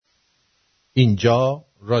اینجا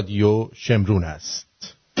رادیو شمرون است.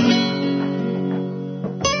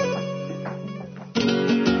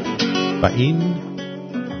 و این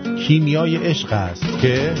کیمیای عشق است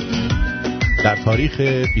که در تاریخ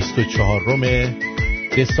 24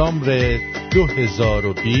 دسامبر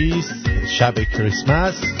 2020 شب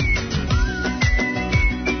کریسمس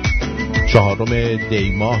 4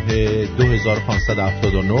 دی ماه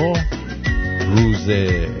 2579 روز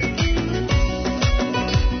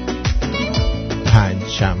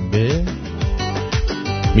پنجشنبه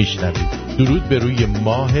میشنوید. درود به روی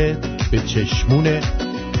ماه، به چشمون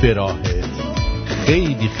براهت.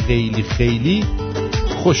 خیلی خیلی خیلی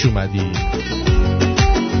خوش اومدید.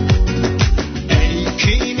 ای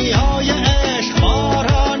کیمیای عشق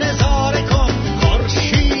بارا نظاره کن،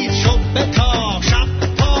 خورشید شب بتاب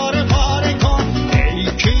شب پاره پاره کن.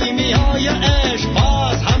 ای کیمیای عشق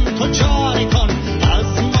باز هم تو جاری کن، از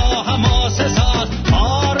ما حماسه ساز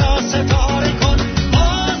ما را ستاره کن.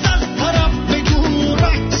 باز از طرف بگو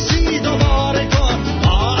رقصی دوباره کن،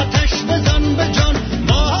 آتش بزن به جان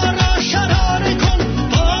ما را شراره کن.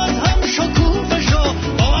 باز هم شکوفه شو،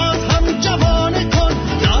 باز هم جوانه کن،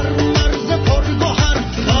 در مرز پرگوهر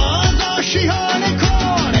باز آشیانه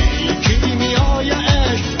کن. ای کیمیای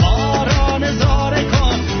عشق بارا نظاره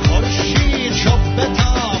کن، خورشید شب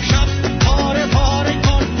بتاب شب پاره پاره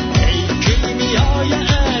کن. ای کیمیای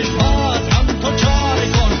عشق باز هم تو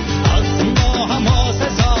چاره کن، از ما حماسه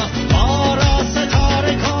ساز ما را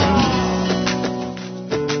ستاره کن.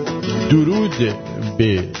 درود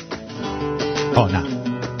به نه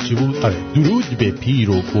چی بود؟ درود به پیر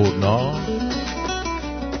و برنا،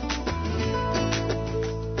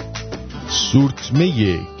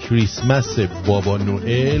 سورتمه کریسمس بابا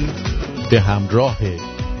نوئل به همراه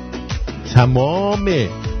تمام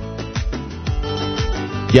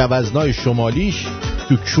گوزنای شمالیش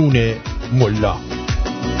تو کون ملا.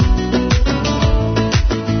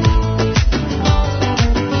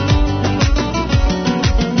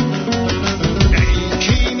 ای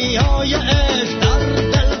کیمیای عشق در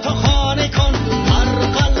دل تو خانه کن، هر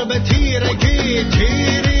قلب تیرگی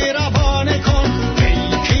تیری روانه کن.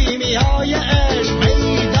 ای کیمیای عشق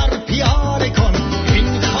می در پیاله کن،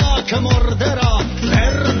 این خاک مرده را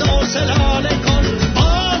فردوس لاله کن.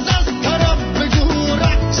 باز از طرف بگو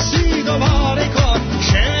رقصی دوباره کن،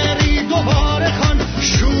 شعری دوباره کن،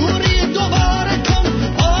 شوری دوباره کن.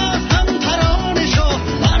 باز هم ترانه شو،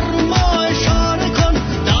 بر ما اشاره کن،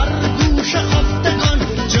 در گوش خفتگان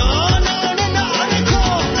جانان نعره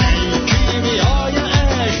کن. ای کیمیای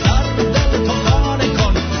عشق در دل تو خانه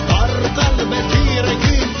کن، بر قلب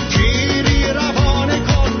تیرگی تیری روانه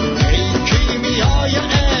کن. ای کیمیای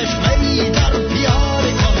عشق می در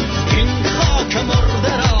پیاله کن، این خاک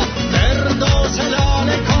مرده را فردوس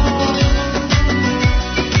لاله کن.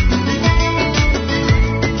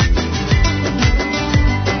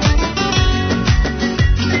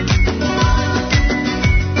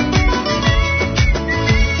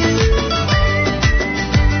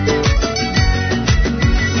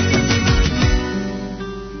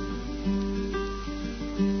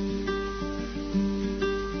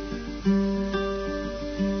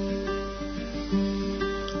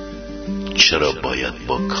 چرا باید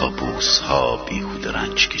با کابوس ها بیهوده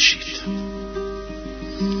رنج کشید؟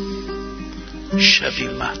 شبی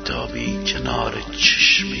مهتابی کنار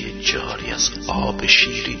چشمه جاری از آب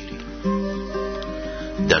شیرین،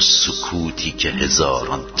 در سکوتی که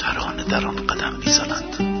هزاران ترانه در آن قدم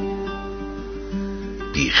میزنند،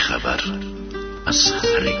 بی خبر از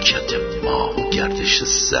حرکت ماه و گردش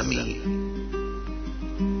زمین،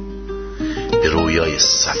 به رویای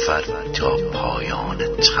سفر تا پایان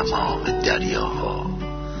تمام دریاها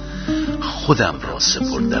خودم را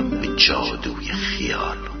سپردم به جادوی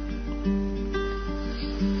خیال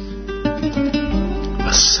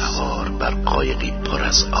و سوار بر قایقی پر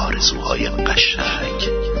از آرزوهای قشنگ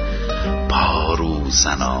پارو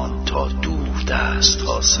زنان تا دور دست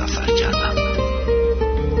ها سفر کردم،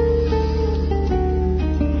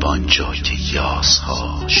 بانجا که یاس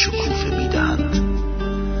ها شکوفه میدند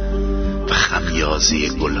و خمیازی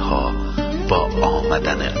گلها با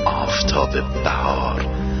آمدن آفتاب بهار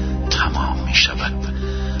تمام می شود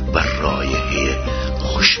و رایحه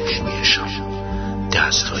خوشبویشان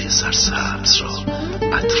دستهای سرسبز را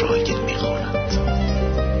عطرآگین می خوند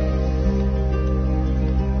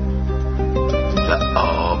و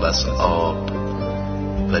آب از آب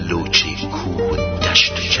و لوچه کوه و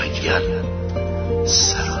دشت و جنگل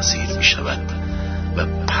سرازیر می شود و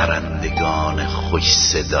پرندگان خوش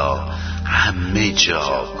صدا همه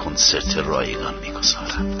جا کنسرت رایگان می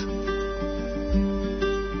گذارند.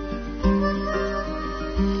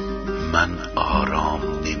 من آرام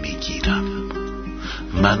نمی گیرم،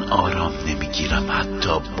 من آرام نمیگیرم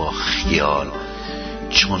حتی با خیال،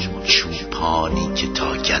 چون چوپانی که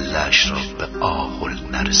تا گله‌اش را به آهل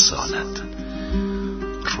نرساند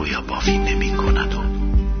رویا بافی نمی کند و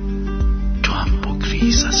تو هم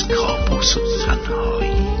بگریز از کابوس و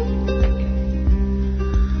تنهایی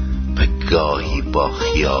و گاهی با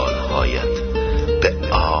خیالهایت به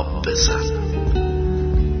آب بزن،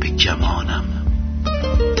 به گمانم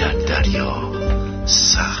در دریا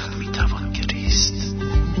سخت میتوان گریست.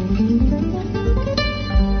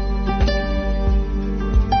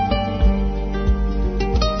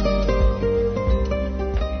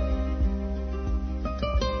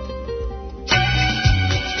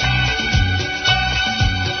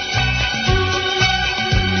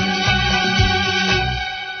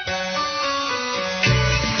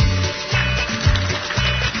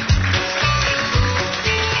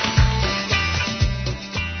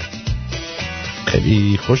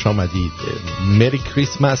 خیلی خوش آمدید. مری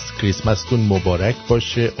کریسمس. کریسمستون مبارک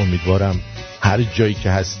باشه. امیدوارم هر جایی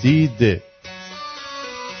که هستید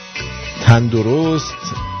تندرست،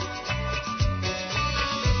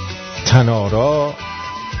 تن آرا،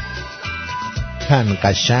 تن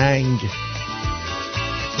قشنگ،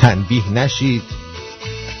 تنبیه نشید،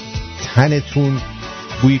 تنتون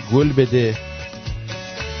بوی گل بده،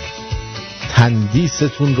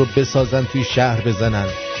 تندیستون رو بسازن، توی شهر بزنن،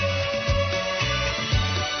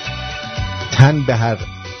 تن به هر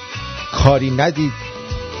کاری ندید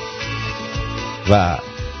و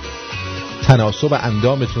تناسب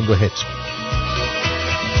اندامتون رو حفظ کنید.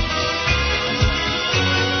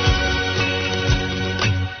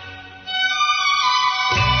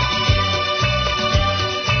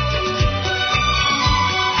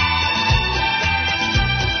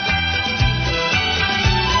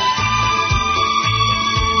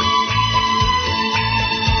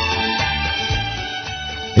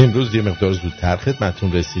 امروز یه مقدار زودتر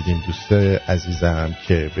خدمتتون رسیدیم دوست عزیزم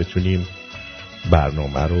که بتونیم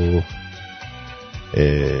برنامه رو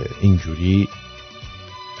اینجوری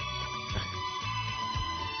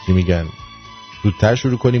چی میگن زودتر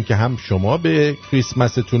شروع کنیم که هم شما به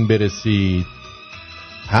کریسمستون برسید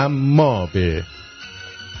هم ما به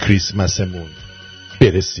کریسمسمون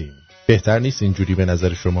برسیم. بهتر نیست اینجوری به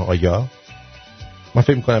نظر شما؟ آیا؟ من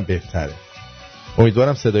فکر میکنم بهتره.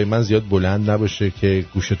 امیدوارم صدای من زیاد بلند نباشه که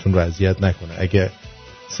گوشتون رو اذیت نکنه. اگه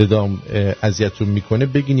صدام اذیتتون میکنه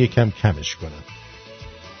بگین یکم کمش کنم.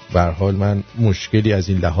 به هر حال من مشکلی از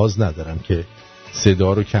این لحاظ ندارم که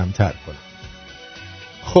صدا رو کمتر کنم.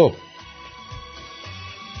 خب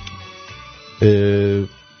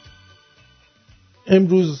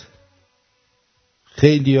امروز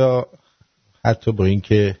خیلیا حتی با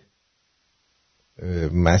اینکه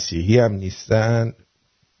مسیحی هم نیستن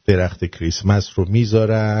درخت کریسمس رو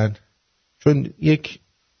میذارن، چون یک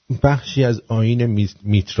بخشی از آیین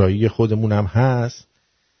میترایی خودمون هم هست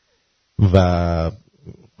و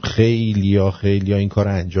خیلیا این کار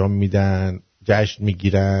انجام میدن، جشن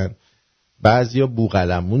میگیرن. بعضیا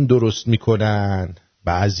بوقلمون درست میکنن،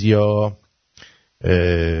 بعضیا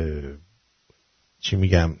چی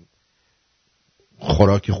میگم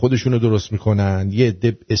خوراک خودشونو درست میکنن، یه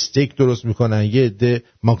عده استیک درست میکنن، یه عده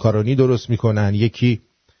ماکارونی درست میکنن، یکی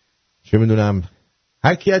چه میدونم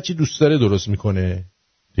هر کی هر چی دوست داره درست میکنه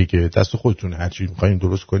دیگه. دست خودتونه، هر چی میخواین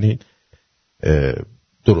درست کنین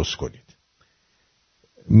درست کنید.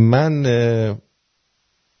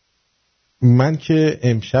 من که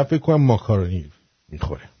امشب فکر کنم ماکارونی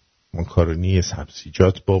میخوره، ماکارونی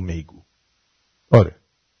سبزیجات با میگو. آره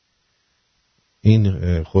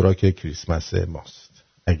این خوراک کریسمس ماست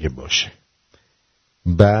اگه باشه.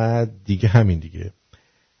 بعد دیگه همین دیگه.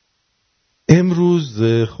 امروز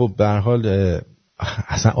خب به هر حال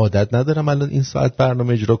اصلا عادت ندارم الان این ساعت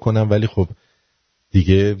برنامه اجرا کنم، ولی خب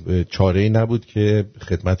دیگه چاره‌ای نبود که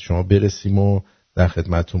خدمت شما برسیم و در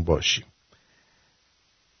خدمتون باشیم.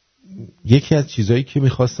 یکی از چیزایی که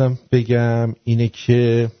میخواستم بگم اینه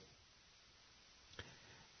که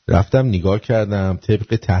رفتم نگاه کردم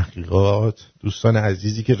طبق تحقیقات. دوستان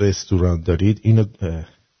عزیزی که رستوران دارید اینو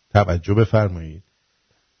توجه بفرمایید،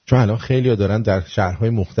 چون الان خیلی‌ها دارن در شهرهای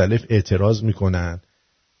مختلف اعتراض میکنن.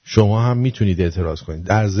 شما هم میتونید اعتراض کنید.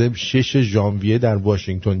 در ضمن 6 ژانویه در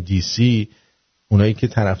واشنگتن دی سی اونایی که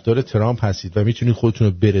طرفدار ترامپ هستید و میتونید خودتون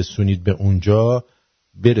رو برسونید به اونجا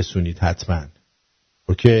برسونید حتما.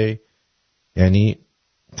 اوکی؟ یعنی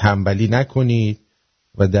تنبلی نکنید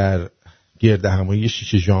و در گرد همایی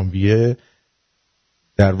 6 ژانویه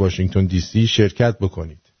در واشنگتن دی سی شرکت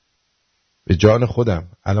بکنید. به جان خودم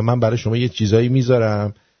الان من برای شما یه چیزایی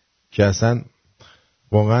میذارم که اصلا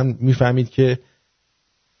واقعا میفهمید که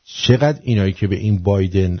چقدر اینایی که به این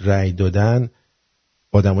بایدن رأی دادن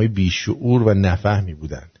آدمای بیشعور و نفهمی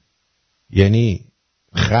بودن. یعنی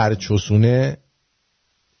خرچوسونه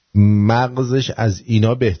مغزش از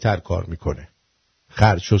اینا بهتر کار میکنه.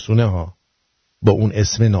 خرچوسونه ها با اون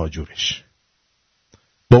اسم ناجورش،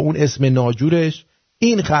 با اون اسم ناجورش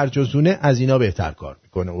این خرچوسونه از اینا بهتر کار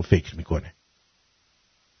میکنه و فکر میکنه.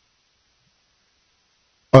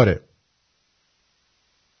 آره،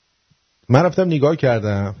 من رفتم نگاه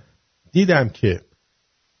کردم، دیدم که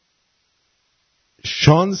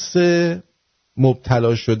شانس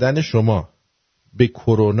مبتلا شدن شما به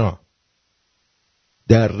کرونا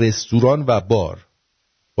در رستوران و بار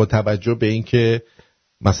با توجه به اینکه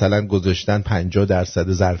مثلا گذاشتن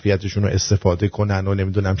 50% ظرفیتشون رو استفاده کنن و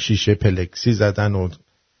نمیدونم شیشه پلکسی زدن و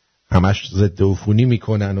همش ضد عفونی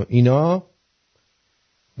میکنن و اینا،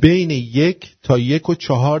 بین 1 تا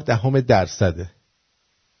 1.4%،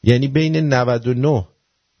 یعنی بین 99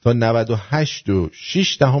 تا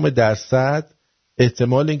 98.6%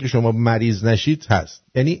 احتمال اینکه شما مریض نشید هست.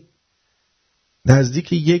 یعنی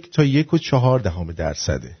نزدیک 1 تا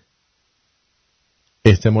 1.4%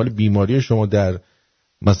 احتمال بیماری شما در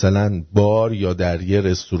مثلا بار یا در یه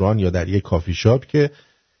رستوران یا در یه کافی شاپ که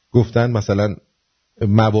گفتن مثلا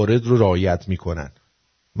موارد رو رعایت میکنن،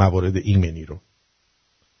 موارد ایمنی رو.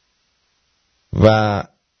 و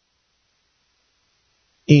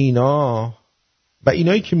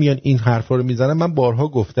اینایی که میان این حرفا رو میزنن، من بارها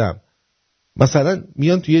گفتم، مثلا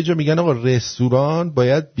میان توی یه جا میگن آقا رستوران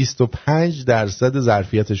باید 25%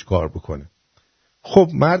 ظرفیتش کار بکنه. خب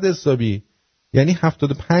مرد حسابی، یعنی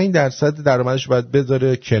 75% درآمدش باید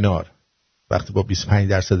بذاره کنار وقتی با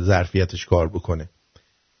 25% ظرفیتش کار بکنه.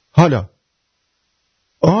 حالا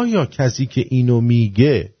آیا کسی که اینو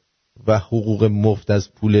میگه و حقوق مفت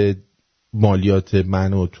از پول مالیات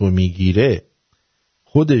من و تو میگیره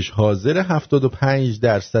خودش حاضر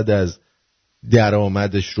 75% از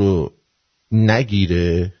درآمدش رو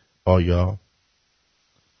نگیره؟ آیا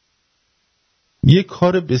یک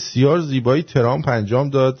کار بسیار زیبایی ترامپ انجام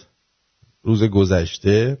داد روز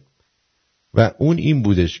گذشته و اون این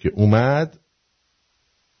بودش که اومد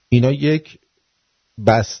اینا یک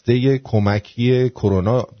بسته کمکی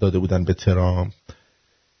کرونا داده بودن به ترامپ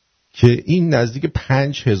که این نزدیک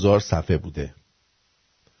 5000 صفحه بوده.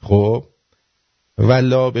 خب و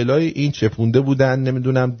لابلای این چپونده بودن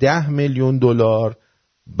نمیدونم 10 میلیون دلار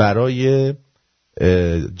برای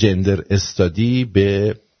جندر استادی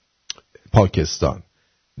به پاکستان،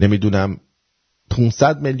 نمیدونم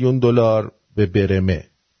 500 میلیون دلار به برمه،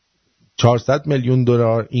 400 میلیون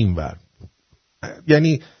دلار اینور،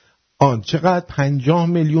 یعنی چقدر 50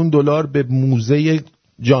 میلیون دلار به موزه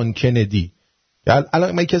جان کندی.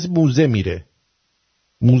 الان من کسی موزه میره،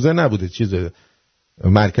 موزه نبوده چیز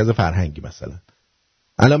مرکز فرهنگی مثلا،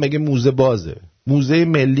 الان مگه موزه بازه، موزه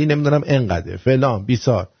ملی نمیدونم انقدر فلان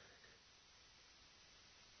بیسار،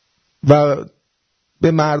 و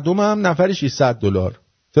به مردم هم نفری 600 دلار.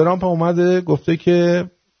 ترامپ اومده گفته که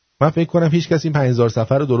من فکر کنم هیچ کسی این 5000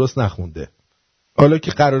 صفحه رو درست نخونده. حالا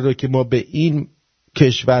که قراره که ما به این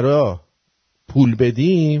کشورها پول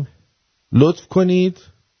بدیم، لطف کنید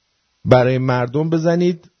برای مردم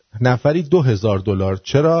بزنید نفری 2000 دلار.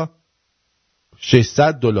 چرا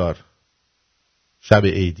 600 دلار شب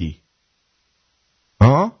عیدی؟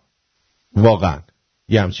 واقعا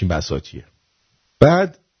یه همچین بساطیه.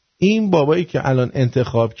 بعد این بابایی که الان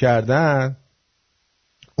انتخاب کردن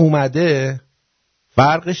اومده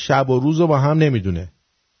فرق شب و روز رو با هم نمیدونه.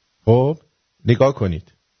 خب نگاه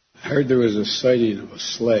کنید. I heard there was a sighting of a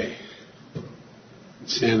sleigh.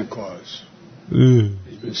 Santa Claus.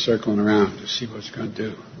 He's been circling around to see what's going to do.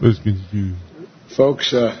 What's going to do? Folks,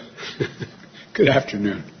 good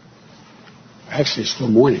afternoon. Actually, it's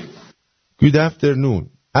still morning. Good afternoon.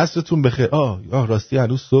 عصرتون بخیر. راستی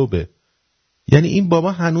هنوز صبحه. یعنی این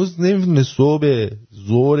بابا هنوز نمیدونه صبح،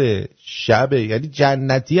 ظهر، شبه. یعنی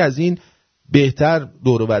جنتی از این بهتر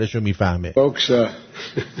دور و برشو میفهمه. Folks,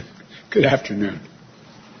 good afternoon.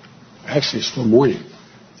 Actually, it's still morning.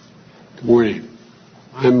 Good morning.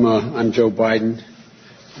 I'm Joe Biden,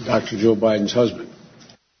 Dr. Joe Biden's husband.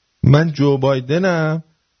 من جو بایدنم،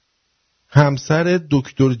 همسر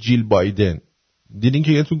دکتر جیل بایدن. دیدین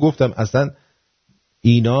که یادتون گفتم اصلا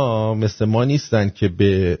اینا مثل ما نیستن که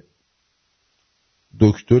به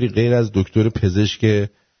دکتری غیر از دکتر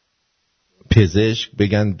پزشک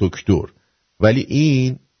بگن دکتر، ولی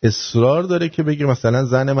این اصرار داره که بگه مثلا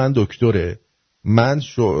زن من دکتره، من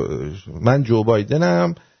جو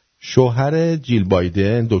بایدنم، شوهر جیل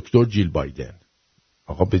بایدن، دکتر جیل بایدن.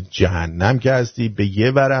 آقا به جهنم که هستی، به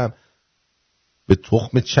یه ورم به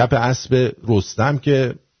تخم چپ اسب رستم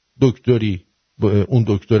که دکتری، اون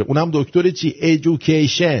دکتره، اونم دکتر چی؟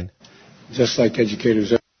 ایژوکیشن. Just like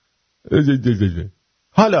educators.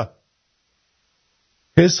 حالا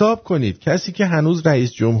حساب کنید کسی که هنوز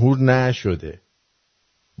رئیس جمهور نشده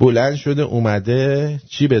بلند شده اومده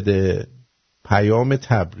چی بده؟ پیام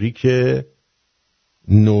تبریک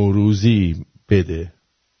نوروزی بده.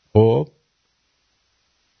 خب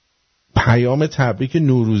پیام تبریک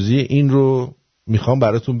نوروزی این رو میخوام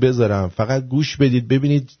براتون بذارم، فقط گوش بدید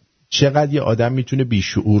ببینید چقدر یه آدم میتونه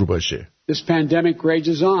بیشعور باشه. This pandemic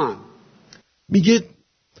rages on. میگه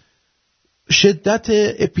شدت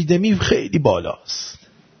اپیدمی خیلی بالاست.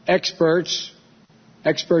 Experts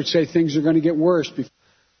say things are going to get worse.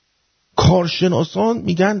 کارشناسان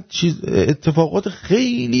میگن اتفاقات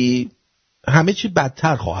خیلی همه چی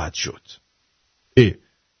بدتر خواهد شد.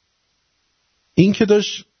 این که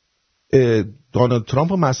داشت دونالد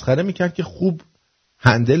ترامپ رو مسخره میکرد که خوب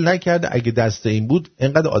هندل نکرده، اگه دست این بود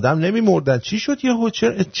اینقدر آدم نمیمردن. چی شد یهو؟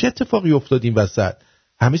 چه اتفاقی افتاد این وسط؟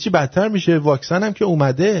 همه چی بدتر میشه. واکسن هم که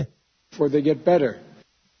اومده،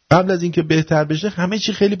 قبل از اینکه بهتر بشه همه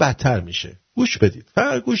چی خیلی بدتر میشه. گوش بدید،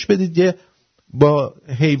 فقط گوش بدید، یه با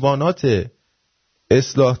حیوانات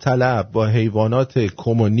اصلاح طلب، با حیوانات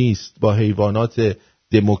کمونیست، با حیوانات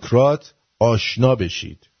دموکرات آشنا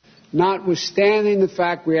بشید. Notwithstanding the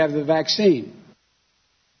fact we have the vaccine.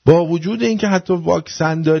 با وجود اینکه حتی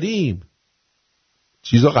واکسن داریم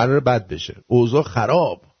چیزا قراره بد بشه، اوضاع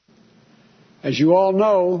خراب. As you all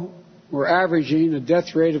know, we're averaging a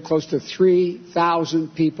death rate of close to 3,000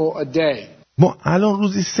 people a day. ما الان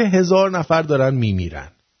روزی 3,000 نفر دارن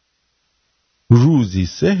میمیرن. روزی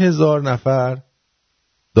 3,000 نفر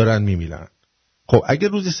دارن میمیرن. خب اگه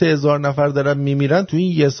روزی 3,000 نفر دارن میمیرن، تو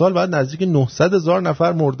این یه سال باید نزدیک 900,000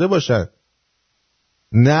 نفر مرده باشن.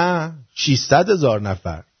 نه 600,000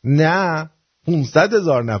 نفر، نه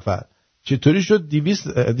 500,000 نفر. چطوری شد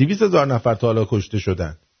 200,000 نفر تا حالا کشته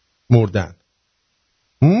شدن، مردن؟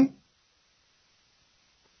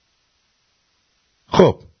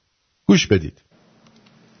 خب گوش بدید.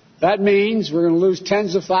 That means we're going to lose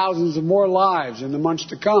tens of thousands of more lives in the months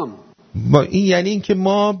to come. این یعنی این که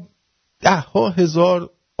ما 10,000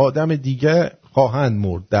 آدم دیگه خواهند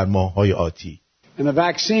مرد در ماه‌های آتی. And the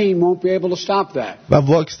vaccine won't be able to stop that. و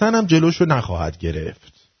واکسن هم جلوشو نخواهد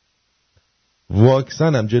گرفت.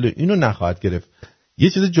 واکسن هم جلو اینو نخواهد گرفت. یه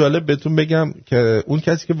چیز جالب بهتون بگم که اون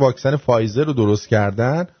کسی که واکسن فایزر رو درست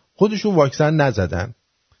کردن خودشون واکسن نزدن.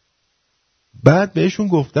 بعد بهشون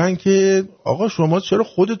گفتن که آقا شما چرا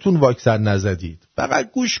خودتون واکسن نزدید؟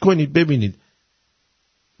 فقط گوش کنید ببینید.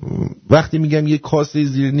 وقتی میگم یه کاسه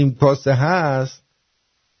زیر نیم کاسه هست،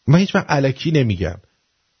 من هیچ وقت الکی نمیگم.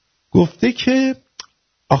 گفته که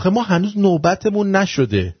آخه ما هنوز نوبتمون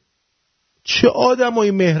نشده. چه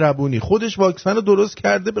آدمای مهربونی، خودش واکسن رو درست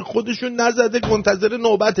کرده به خودشون نزده، منتظر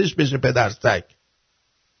نوبتش بشه پدرسگ.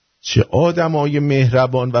 چه آدمای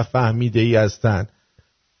مهربان و فهمیده‌ای هستن.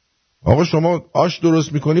 آقا شما آش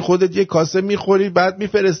درست میکنی خودت یه کاسه میخوری بعد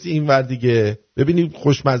میفرستی اینور دیگه، ببینی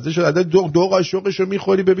خوشمزه شد، دو قاشقشو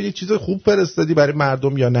میخوری ببینی چیز خوب فرستادی برای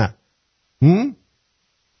مردم یا نه.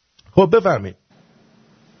 خب بفرمایید.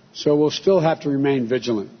 So we'll still have to remain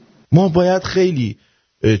vigilant. ما باید خیلی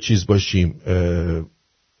چیز باشیم،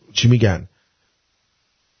 چی میگن،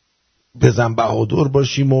 بزن بهادر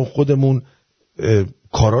باشیم و خودمون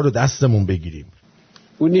کارا رو دستمون بگیریم.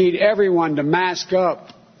 We need everyone to mask up.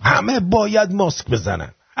 همه باید ماسک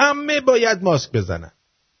بزنن. همه باید ماسک بزنن.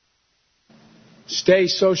 Stay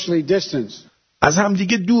socially distanced. از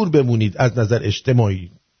همدیگه دور بمونید، از نظر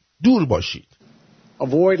اجتماعی دور باشید.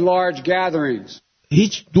 Avoid large gatherings.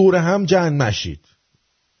 هیچ دور هم جمع نشید.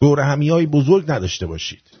 دور همیای بزرگ نداشته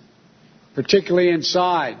باشید. Particularly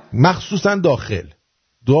inside. مخصوصا داخل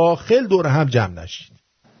دور هم جمع نشید.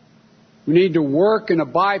 We need to work in a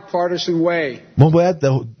bipartisan way. ما باید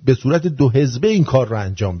به صورت دو حزبه این کار رو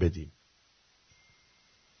انجام بدیم.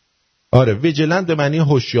 آره، ویجیلنت به معنی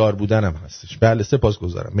هوشیار بودن هم هستش. بله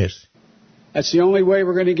سپاسگزارم، مرسی. That's the only way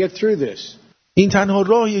we're going to get through this. این تنها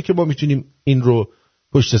راهیه که ما میتونیم این رو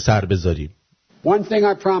پشت سر بذاریم. One thing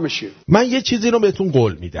I promise you. من یه چیزی رو بهتون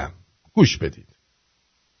قول میدم. گوش بدید.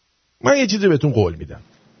 من یه چیزی بهتون قول میدم.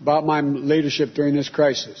 About my leadership during this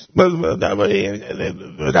crisis.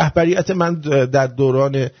 رهبریت من در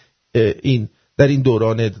دوران این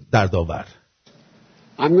دوران دردآور.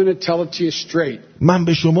 I'm going to tell it to you straight. من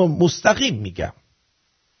به شما مستقیم میگم.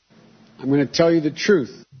 I'm going to tell you the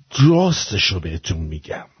truth. راستشو بهتون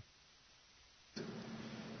میگم.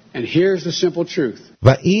 And here's the simple truth.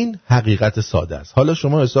 و این حقیقت ساده است. حالا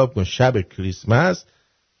شما حساب کن شب کریسمس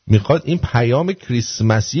میخواد این پیام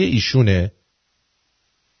کریسمسی ایشونه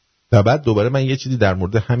و بعد دوباره من یه چیزی در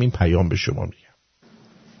مورد همین پیام به شما میگم.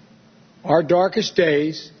 Our darkest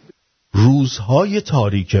days روزهای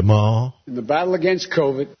تاریک ما in the battle against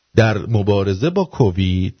COVID در مبارزه با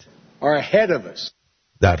کووید are ahead of us.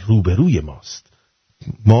 در روبروی ماست.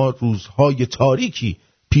 ما روزهای تاریکی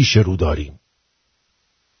پیش رو داریم.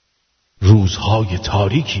 روزهای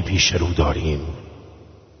تاریکی پیش رو داریم.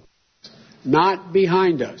 Not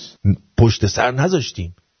behind us. پشت سر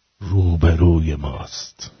نذاشتیم. روبروی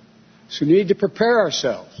ماست. So we need to prepare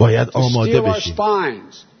ourselves. باید to آماده steel our بشیم.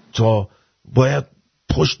 spines. تا باید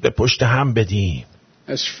پشت به پشت هم بدیم.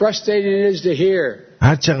 As frustrating it is to hear.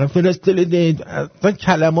 هر چقدر فلسطینی اصلا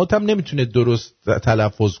کلماتم نمیتونه درست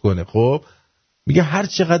تلفظ کنه. خب میگه هر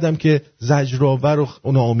چقدرم که زجرآور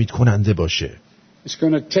و ناامید کننده باشه. It's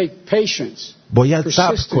going to take patience. باید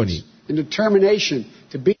صبر کنید. And determination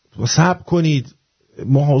to be. صبر کنید.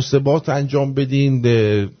 محاسبات انجام بدین.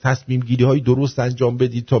 تصمیم گیری های درست انجام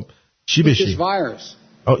بدید تا چی بشه.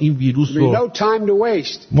 این ویروس رو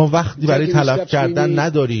ما وقتی برای تلف کردن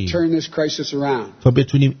نداریم تا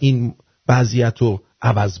بتونیم این وضعیت رو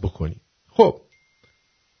عوض بکنیم. خب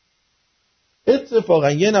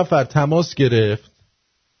اتفاقا یه نفر تماس گرفت.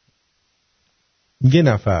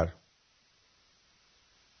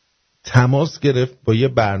 با یه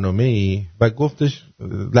برنامه‌ای و گفتش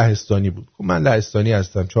لهستانی بود. من لهستانی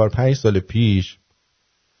هستم. 4-5 سال پیش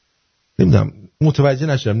نمیدونم متوجه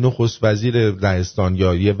نشدم نخست وزیر لهستان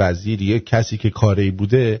یا یه وزیر یه کسی که کاری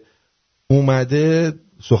بوده اومده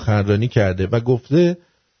سخنرانی کرده و گفته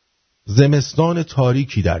زمستان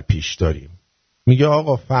تاریکی در پیش داریم. میگه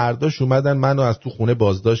آقا فرداش اومدن منو از تو خونه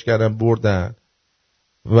بازداشت کردن بردن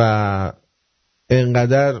و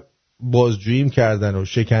انقدر بازجوییم کردن و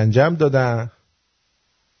شکنجم دادن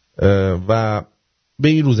و به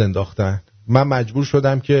این روز انداختن. من مجبور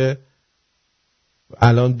شدم که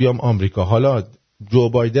الان بیام آمریکا. حالا جو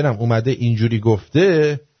بایدن هم اومده اینجوری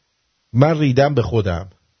گفته من ریدم به خودم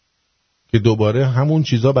که دوباره همون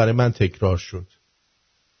چیزا برای من تکرار شد.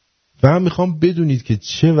 و من میخوام بدونید که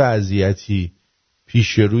چه وضعیتی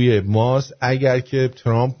پیش روی ماست اگر که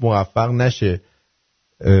ترامپ موفق نشه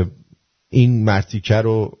این مرتیکه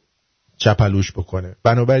رو چپلوش بکنه.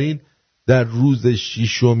 بنابراین در روز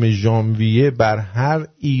 6 ژانویه بر هر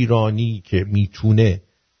ایرانی که میتونه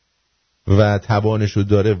و توانشو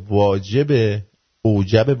داره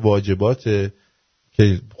اوجب واجبات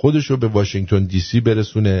که خودشو به واشنگتن دی سی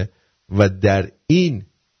برسونه و در این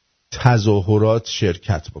تظاهرات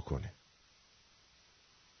شرکت بکنه.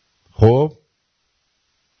 خب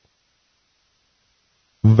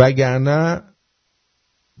وگرنه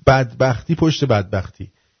بدبختی پشت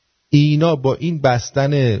بدبختی. اینا با این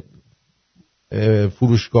بستن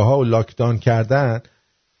فروشگاه ها و لاکداون کردن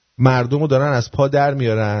مردم رو دارن از پا در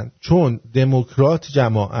میارن، چون دموکرات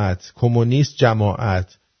جماعت، کمونیست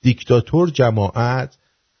جماعت، دیکتاتور جماعت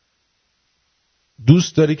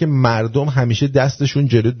دوست داره که مردم همیشه دستشون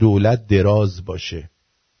جلو دولت دراز باشه،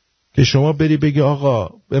 که شما بری بگی آقا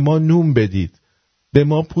به ما نون بدید، به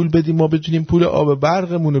ما پول بدیم ما بتونیم پول آب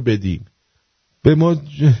برقمون رو بدیم، به ما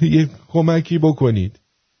یه کمکی بکنید.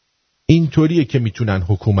 اینطوریه که میتونن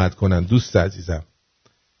حکومت کنن. دوست عزیزم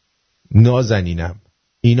نازنینم،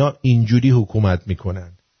 اینا اینجوری حکومت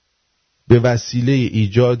میکنن به وسیله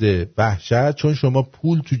ایجاد وحشت. چون شما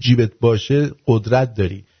پول تو جیبت باشه قدرت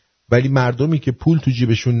داری، ولی مردمی که پول تو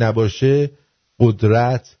جیبشون نباشه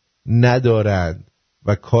قدرت ندارن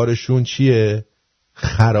و کارشون چیه؟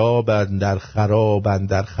 خرابن در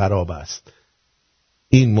خراب است.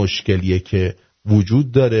 این مشکلیه که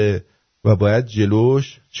وجود داره و باید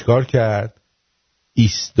جلوش چیکار کرد؟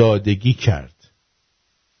 ایستادگی کرد.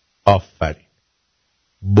 آفرین،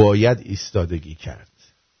 باید ایستادگی کرد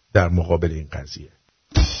در مقابل این قضیه.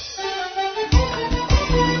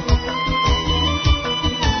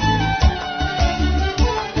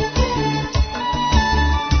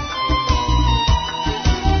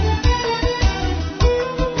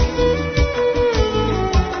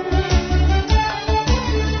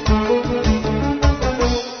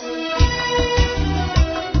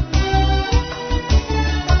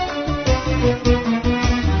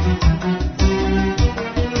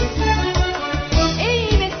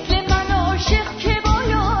 ای مثل من عاشق که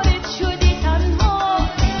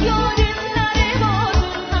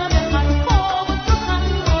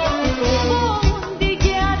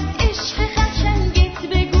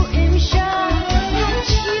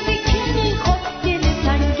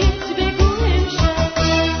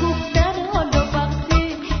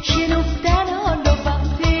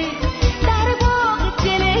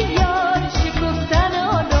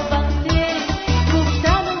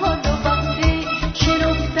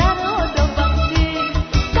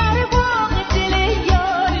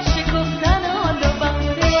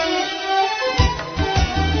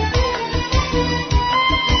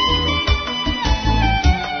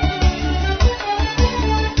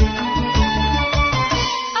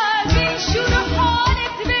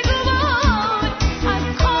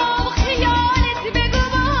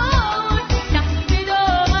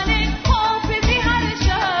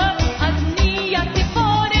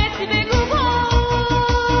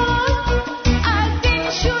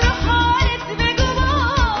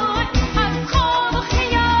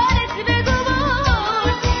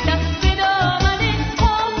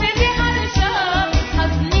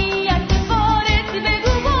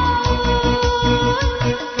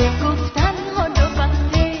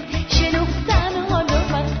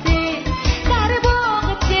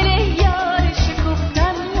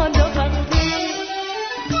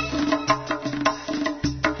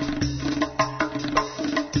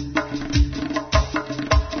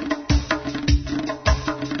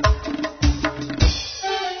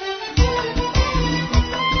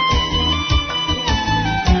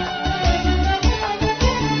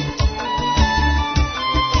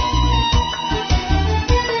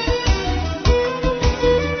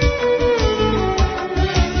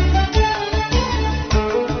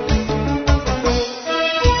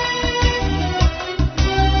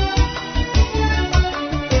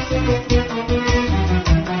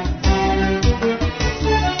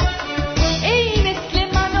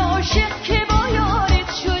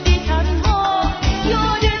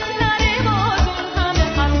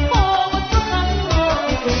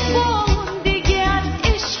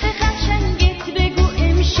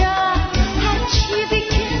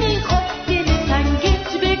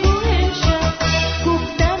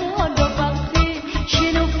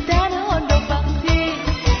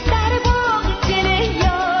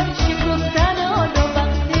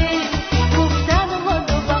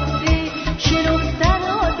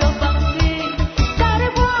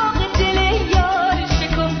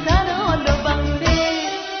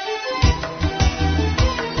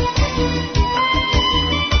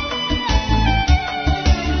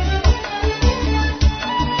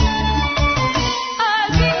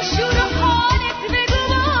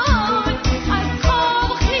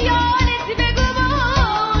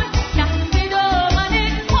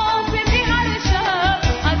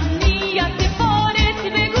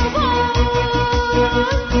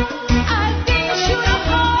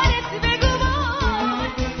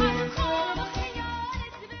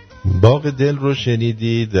باغ دل رو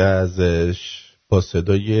شنیدید از با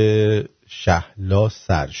صدای شهلا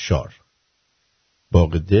سرشار.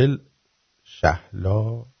 باغ دل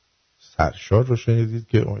شهلا سرشار رو شنیدید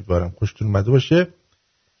که امیدوارم خوشتون اومده باشه.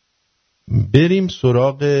 بریم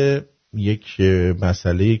سراغ یک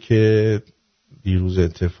مسئله‌ای که دیروز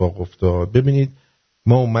اتفاق افتاد. ببینید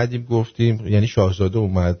ما اومدیم گفتیم، یعنی شاهزاده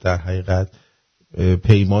اومد در حقیقت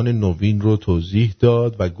پیمان نوین رو توضیح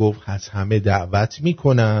داد و گفت از همه دعوت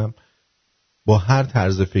میکنم با هر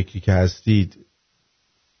طرز فکری که هستید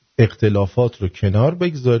اختلافات رو کنار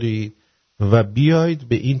بگذارید و بیایید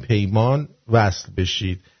به این پیمان وصل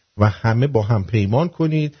بشید و همه با هم پیمان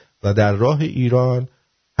کنید و در راه ایران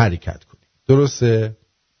حرکت کنید. درسته؟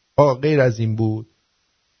 غیر از این بود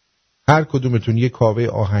هر کدومتون یک کاوه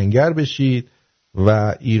آهنگر بشید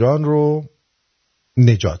و ایران رو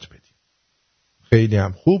نجات بدید. خیلی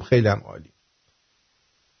هم خوب، خیلی هم عالی.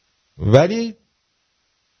 ولی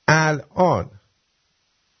الان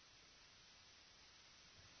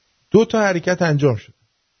 2 تا حرکت انجام شد.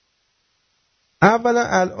 اولا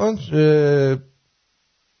الان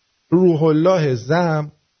روح الله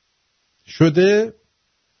زم شده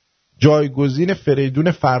جایگزین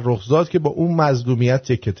فریدون فرخزاد که با اون مظلومیت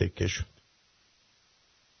تکه تکه شد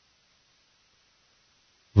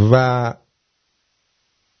و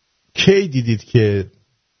کی دیدید که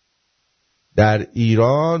در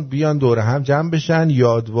ایران بیان دور هم جمع بشن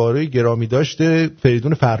یادواره گرامی داشته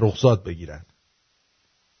فریدون فرخزاد بگیرن؟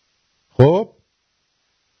 خب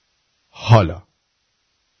حالا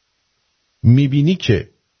میبینی که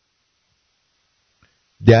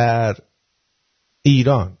در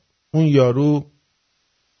ایران اون یارو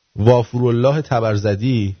وافرالله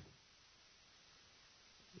تبرزدی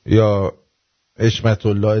یا حشمت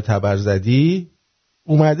الله تبرزدی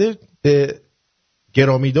اومده به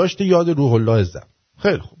گرامی داشته یاد روح الله زم.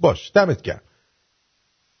 خیلی خوب، باش، دمت گرم.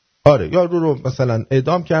 آره یارو رو مثلا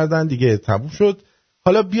اعدام کردن دیگه، تموم شد.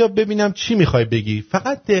 حالا بیا ببینم چی میخوای بگی.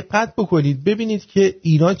 فقط دقت بکنید ببینید که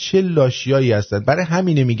اینا چه لاشیایی هستن. برای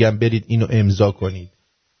همینه میگم برید اینو امضا کنید.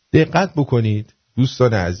 دقت بکنید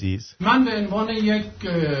دوستان عزیز. من به عنوان یک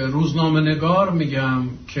روزنامه‌نگار میگم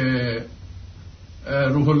که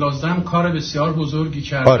روح الله زم کار بسیار بزرگی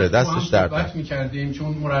کرد. آره دستش درد میکردیم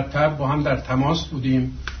چون مرتب با هم در تماس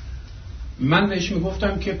بودیم. من بهش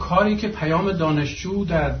میگفتم که کاری که پیام دانشجو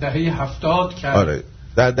در دهه 70 کرد. آره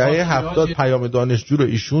در دهه 70 پیام دانشجو رو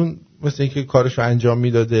ایشون مثل اینکه کارشو انجام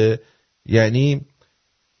میداده. یعنی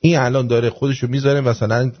این الان داره خودشو میذاره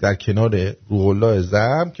مثلا در کنار روح الله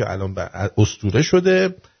زم که الان اسطوره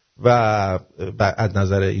شده و از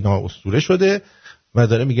نظر اینا اسطوره شده و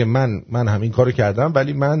داره میگه من همین کارو کردم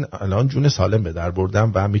ولی من الان جون سالم به در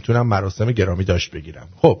بردم و میتونم مراسم گرامی داشت بگیرم.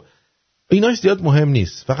 خب ایناش زیاد مهم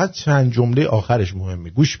نیست، فقط چند جمله آخرش مهمه.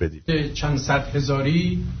 گوش بدید. چند صد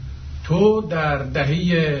هزاری تو در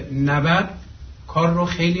دهه 90 کار رو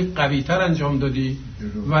خیلی قوی‌تر انجام دادی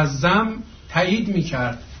و زم تایید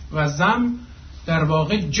میکرد و زم در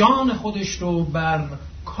واقع جان خودش رو بر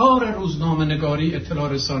کار روزنامه نگاری، اطلاع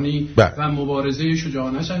رسانی و مبارزه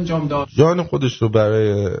شجاعانش انجام داد. جان خودش رو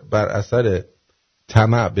بر اثر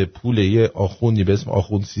طمع به پول یه آخوندی به اسم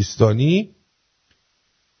آخوند سیستانی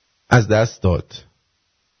از دست داد.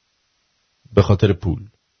 به خاطر پول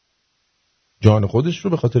جان خودش رو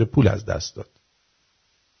به خاطر پول از دست داد.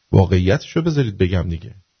 واقعیتش رو بذارید بگم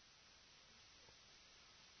دیگه.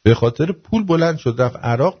 به خاطر پول بلند شد رفت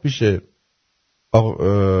عراق پیش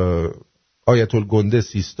آیت الگنده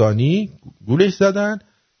سیستانی گولش زدن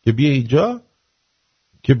که بیا اینجا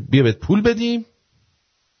که بیا بهت پول بدیم.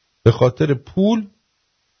 به خاطر پول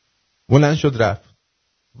بلند شد رفت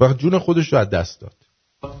و جون خودش رو از دست داد.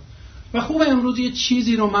 و خوب امروز یه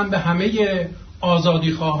چیزی رو من به همه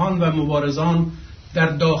آزادی خواهان و مبارزان در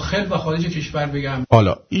داخل و خارج کشور بگم.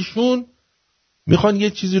 حالا ایشون میخوان یه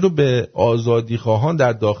چیزی رو به آزادی خواهان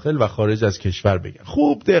در داخل و خارج از کشور بگن.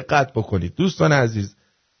 خوب دقت بکنید دوستان عزیز.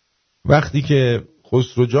 وقتی که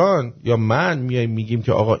خسرو جان یا من میگیم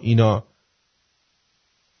که آقا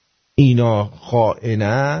اینا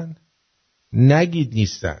خائنن، نگید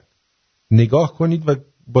نیستن. نگاه کنید و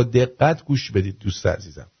با دقت گوش بدید دوست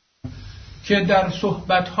عزیزم. که در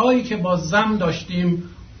صحبت‌هایی که با زم داشتیم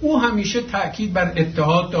او همیشه تأکید بر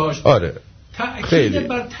اتحاد داشت. آره. تأکید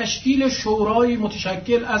بر تشکیل شورای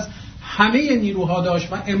متشکل از همه نیروها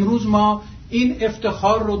داشت و امروز ما این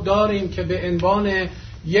افتخار رو داریم که به عنوان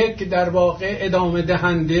یک در واقع ادامه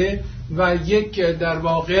دهنده و یک در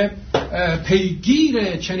واقع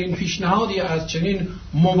پیگیر چنین پیشنهادی از چنین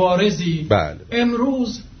مبارزی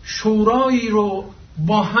امروز شورایی رو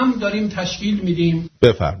با هم داریم تشکیل میدیم.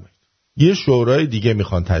 بفرمایید. یه شورای دیگه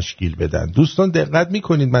میخوان تشکیل بدن. دوستان دقت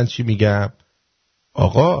میکنید من چی میگم؟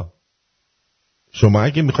 آقا شما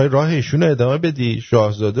اگه میخوای راه ایشون رو ادامه بدی،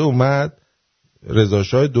 شاهزاده اومد، رضا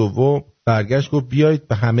شاه دوم برگشت گفت بیایید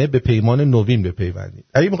به همه به پیمان نوین بپیوندید.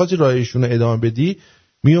 اگه میخواستی راه ایشون رو ادامه بدی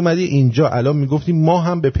میومدی اینجا الان میگفتی ما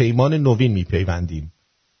هم به پیمان نوین میپیوندیم.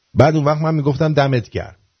 بعد اون وقت من میگفتم دمت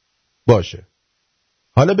گرم. باشه.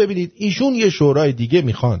 حالا ببینید ایشون یه شورای دیگه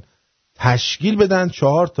میخوان تشکیل بدن،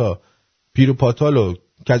 4 تا پیر و پاتال و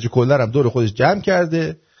کج کلر هم دور خودش جمع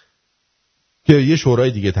کرده که یه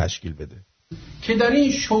شورای دیگه تشکیل بده که در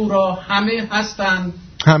این شورا همه هستند،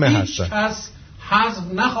 هیچ کس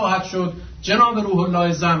حذف نخواهد شد. جناب روح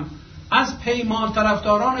الله زم از پیمان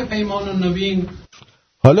طرفداران پیمان نوین.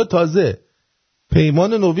 حالا تازه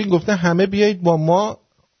پیمان نوین گفته همه بیایید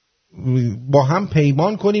با هم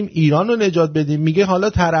پیمان کنیم ایران رو نجات بدیم. میگه حالا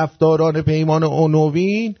طرفداران پیمان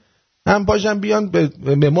نوین هم پاشن بیان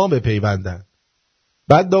به ما بپیوندن.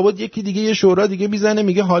 بعد داوود یکی دیگه یه شورا دیگه میزنه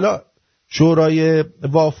میگه حالا شورای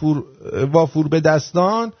وافور به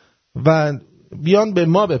دستان و بیان به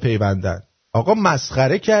ما بپیوندن. آقا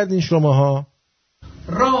مسخره کردین شماها.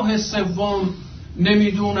 راه سوم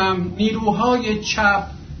نمیدونم نیروهای چپ،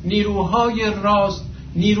 نیروهای راست،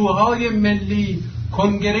 نیروهای ملی،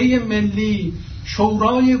 کنگره ملی،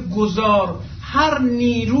 شورای گذار، هر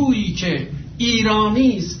نیرویی که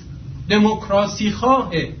ایرانی است، دموکراسی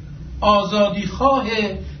خواه، آزادی خواه،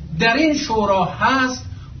 در این شورا هست.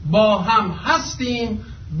 با هم هستیم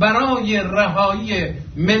برای رهایی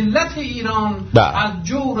ملت ایران از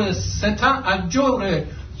جور ستم، از جور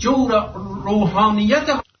روحانیت.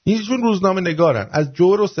 اینشون روزنامه نگارن. از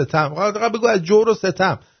جور و ستم. بگو از جور و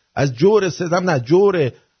ستم. از جور ستم نه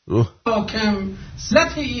جور حاکم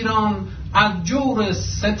ملت ایران از جور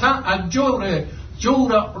ستم، از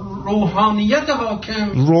جور روحانیت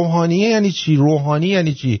حاکم. روحانیه یعنی چی؟ روحانی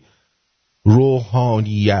یعنی چی؟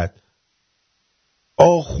 روحانیت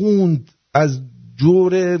آخوند از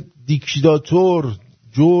جور دیکتاتور،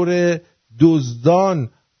 جور دزدان،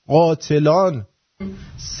 قاتلان،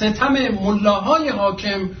 ستم ملاهای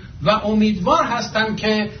حاکم و امیدوار هستم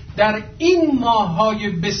که در این ماه‌های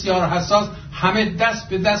بسیار حساس همه دست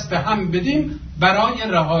به دست هم بدیم برای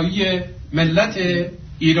رهایی ملت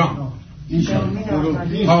ایران.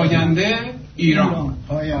 پاینده ایران.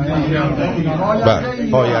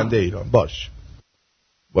 پاینده ایران.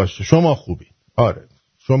 باش شما خوبی. آره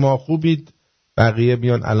شما خوبید، بقیه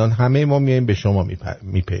بیان. الان همه ما میایم به شما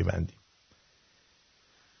میپیوندیم.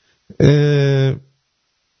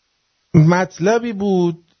 مطلبی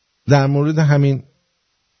بود در مورد همین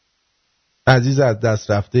عزیز از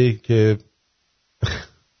دست رفته که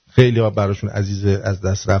خیلی ها براشون عزیز از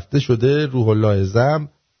دست رفته شده. روح الله زم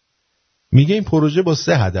میگه این پروژه با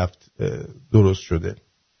 3 هدف درست شده: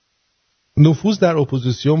 نفوذ در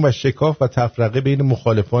اپوزیسیون و شکاف و تفرقه بین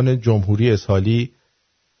مخالفان جمهوری اسحاقی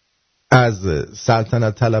از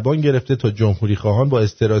سلطنت طلبان گرفته تا جمهوری خواهان با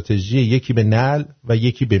استراتژی یکی به نعل و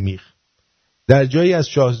یکی به میخ. در جایی از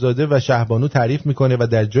شاهزاده و شهبانو تعریف میکنه و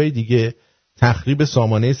در جای دیگه تخریب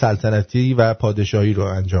سامانه سلطنتی و پادشاهی رو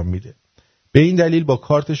انجام میده. به این دلیل با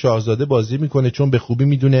کارت شاهزاده بازی میکنه، چون به خوبی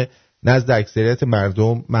میدونه نزد اکثریت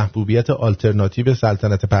مردم محبوبیت آلترناتیو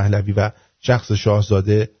سلطنت پهلوی و شخص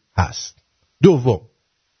شاهزاده هست. دوم،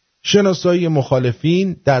 شناسایی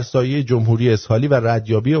مخالفین در سایه جمهوری اسحاقی و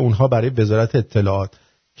ردیابی اونها برای وزارت اطلاعات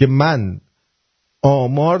که من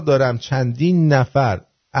آمار دارم چندین نفر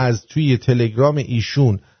از توی تلگرام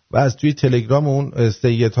ایشون و از توی تلگرام اون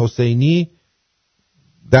سید حسینی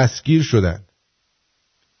دستگیر شدن.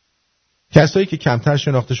 کسایی که کمتر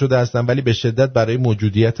شناخته شده هستن ولی به شدت برای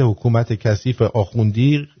موجودیت حکومت کثیف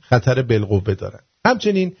آخوندی خطر بالقوه دارن.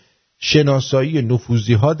 همچنین شناسایی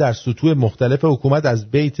نفوذی ها در سطوح مختلف حکومت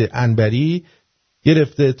از بیت انبری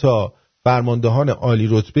گرفته تا فرماندهان عالی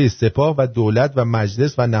رتبه سپاه و دولت و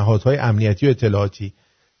مجلس و نهادهای امنیتی و اطلاعاتی،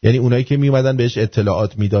 یعنی اونایی که می اومدن بهش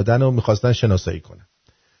اطلاعات میدادن و میخواستن شناسایی کنن.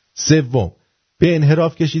 سوم، به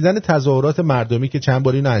انحراف کشیدن تظاهرات مردمی که چند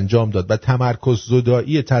بار اینو انجام داد و تمرکز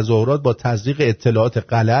زدایی تظاهرات با تزریق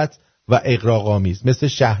اطلاعات غلط و اغراق‌آمیز مثل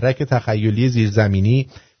شهرک تخیلی زیرزمینی،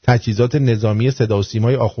 تجهیزات نظامی صدا و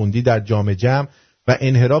سیمای آخوندی در جام جم و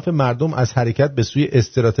انحراف مردم از حرکت به سوی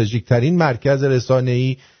استراتژیک ترین مرکز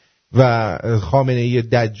رسانه‌ای و خامنه‌ای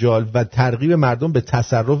دجال و ترغیب مردم به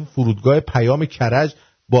تصرف فرودگاه پیام کرج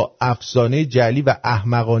با افسانه جعلی و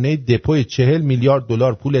احمقانه دپوی 40 میلیارد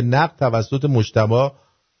دلار پول نقد توسط مجتمع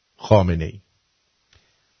خامنه‌ای.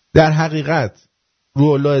 در حقیقت روح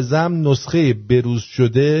الله زم نسخه بروز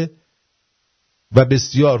شده و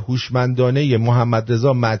بسیار هوشمندانه محمد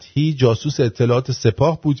رضا مدحی جاسوس اطلاعات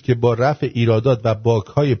سپاه بود که با رفع ایرادات و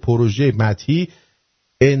باگ‌های پروژه مدحی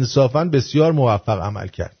انصافاً بسیار موفق عمل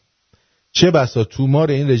کرد. چه بسا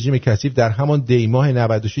تومار این رژیم کثیف در همان دیماه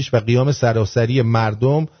 96 و قیام سراسری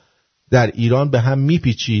مردم در ایران به هم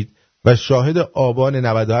میپیچید و شاهد آبان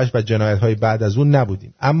 98 و جنایت‌های بعد از اون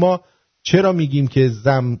نبودیم. اما چرا میگیم که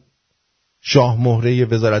زم شاه مهره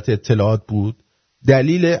وزارت اطلاعات بود؟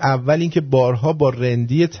 دلیل اول این که بارها با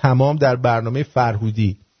رندی تمام در برنامه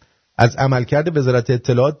فرهودی از عملکرد وزارت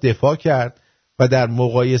اطلاعات دفاع کرد و در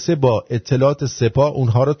مقایسه با اطلاعات سپاه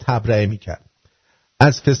اونها رو تبرئه میکرد.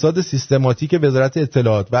 از فساد سیستماتیک وزارت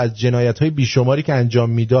اطلاعات و از جنایت‌های بیشماری که انجام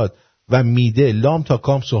میداد و میده لام تا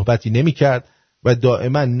کام صحبتی نمیکرد و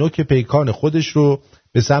دائما نوک پیکان خودش رو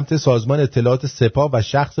به سمت سازمان اطلاعات سپاه و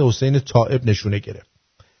شخص حسین طائب نشونه گرفت.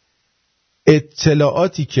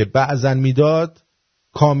 اطلاعاتی که بعضن میداد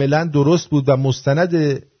کاملا درست بود و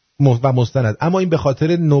مستند، اما این به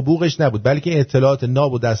خاطر نبوغش نبود، بلکه این اطلاعات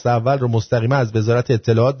ناب و دست اول رو مستقیما از وزارت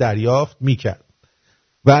اطلاعات دریافت میکرد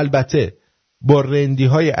و البته با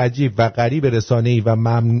رندی‌های عجیب و غریب رسانه‌ای و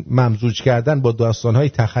ممزوج کردن با داستان‌های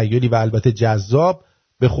تخیلی و البته جذاب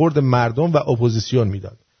به خورد مردم و اپوزیسیون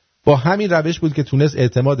میداد. با همین روش بود که تونست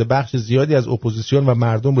اعتماد بخش زیادی از اپوزیسیون و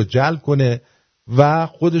مردم رو جلب کنه و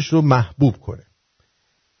خودش رو محبوب کنه.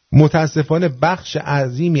 متاسفانه بخش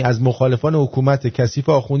عظیمی از مخالفان حکومت کثیف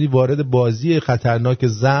آخوندی وارد بازی خطرناک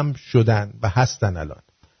زم شدن و هستن الان.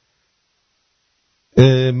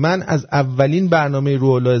 من از اولین برنامه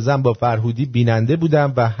روح‌الله زم با فرهودی بیننده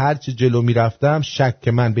بودم و هرچه جلو می رفتم شک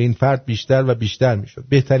من به این فرد بیشتر و بیشتر می شد.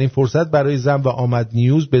 بهترین فرصت برای زم و آمد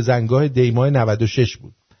نیوز به زنگاه دیماه 96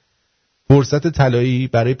 بود. فرصت طلایی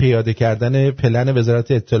برای پیاده کردن پلن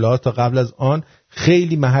وزارت اطلاعات تا قبل از آن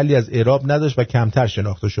خیلی محلی از اعراب نداشت و کمتر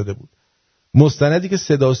شناخته شده بود. مستندی که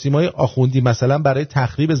صدا و سیمای آخوندی مثلا برای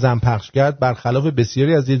تخریب زم پخش کرد برخلاف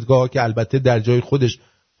بسیاری از دیدگاه‌ها که البته در جای خودش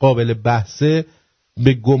قابل بحثه،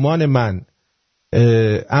 به گمان من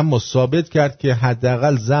اما ثابت کرد که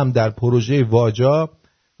حداقل زم در پروژه واجا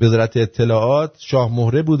وزارت اطلاعات شاه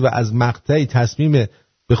مهره بود و از مقطعی تصمیم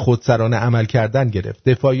به خودسرانه عمل کردن گرفت.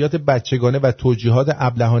 دفاعیات بچگانه و توجیهات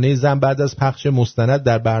ابلهانه زم بعد از پخش مستند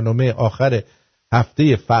در برنامه آخر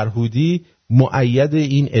هفته فرهودی مؤید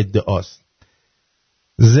این ادعاست.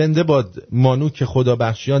 زنده باد مانو که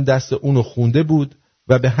خدابخشیان دست اونو خونده بود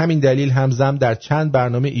و به همین دلیل هم زم در چند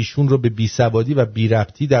برنامه ایشون رو به بیسوادی و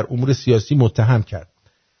بی‌ربطی در امور سیاسی متهم کرد.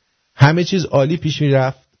 همه چیز عالی پیش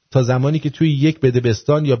می‌رفت تا زمانی که توی یک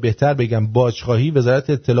بدبستان یا بهتر بگم باجخواهی وزارت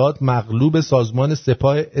اطلاعات مغلوب سازمان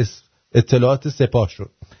سپاه اطلاعات سپاه شد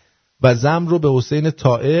و زم رو به حسین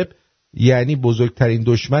طائب یعنی بزرگترین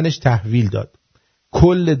دشمنش تحویل داد.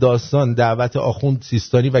 کل داستان دعوت آخوند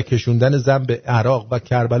سیستانی و کشوندن زم به عراق و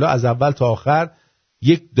کربلا از اول تا آخر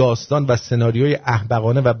یک داستان و سناریوی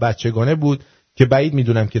احمقانه و بچگانه بود که بعید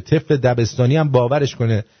میدونم که طفل دبستانی هم باورش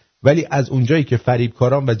کنه، ولی از اونجایی که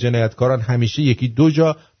فریبکاران و جنایتکاران همیشه یکی دو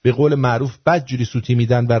جا به قول معروف بدجوری سوتی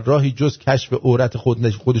میدن و راهی جز کشف عورت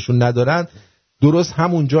خودشون ندارن، درست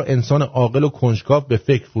همونجا انسان عاقل و کنجکاو به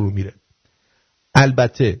فکر فرو میره.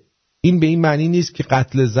 البته این به این معنی نیست که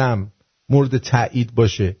قتل زم مورد تایید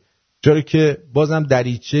باشه، چرا که بازم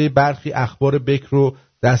دریچه برخی اخبار بکر رو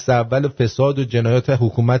دست اول فساد و جنایات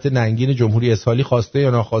حکومت ننگین جمهوری اسحاقی خواسته یا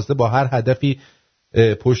ناخواسته با هر هدفی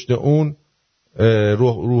پشت اون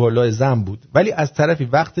روح‌الله زم بود. ولی از طرفی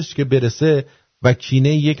وقتش که برسه و کینه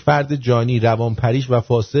یک فرد جانی روانپریش و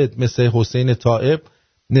فاسد مثل حسین طائب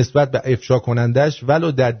نسبت به افشا کنندش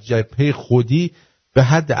ولو در جبهه خودی به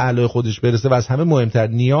حد اعلای خودش برسه و از همه مهمتر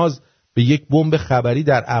نیاز به یک بمب خبری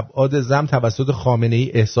در ابعاد زم توسط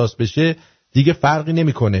خامنه‌ای احساس بشه، دیگه فرقی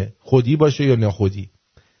نمیکنه خودی باشه یا ناخودی،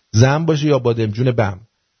 زم باشه یا بادمجون بم،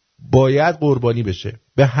 باید قربانی بشه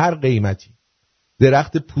به هر قیمتی.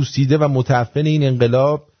 درخت پوسیده و متعفن این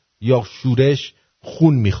انقلاب یا شورش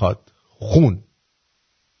خون میخواد، خون.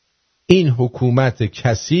 این حکومت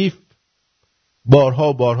کثیف بارها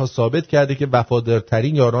و بارها ثابت کرده که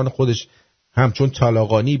وفادارترین یاران خودش همچون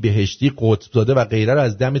طالاقانی، بهشتی، قطبزاده و غیره را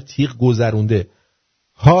از دم تیغ گذرونده.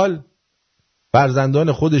 حال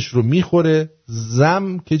فرزندان خودش رو میخوره،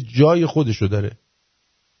 زم که جای خودشو داره.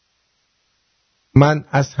 من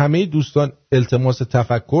از همه دوستان التماس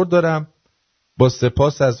تفکر دارم، با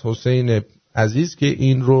سپاس از حسین عزیز که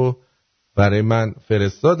این رو برای من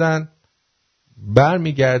فرستادن.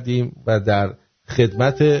 برمیگردیم و در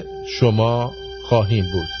خدمت شما خواهیم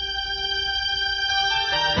بود.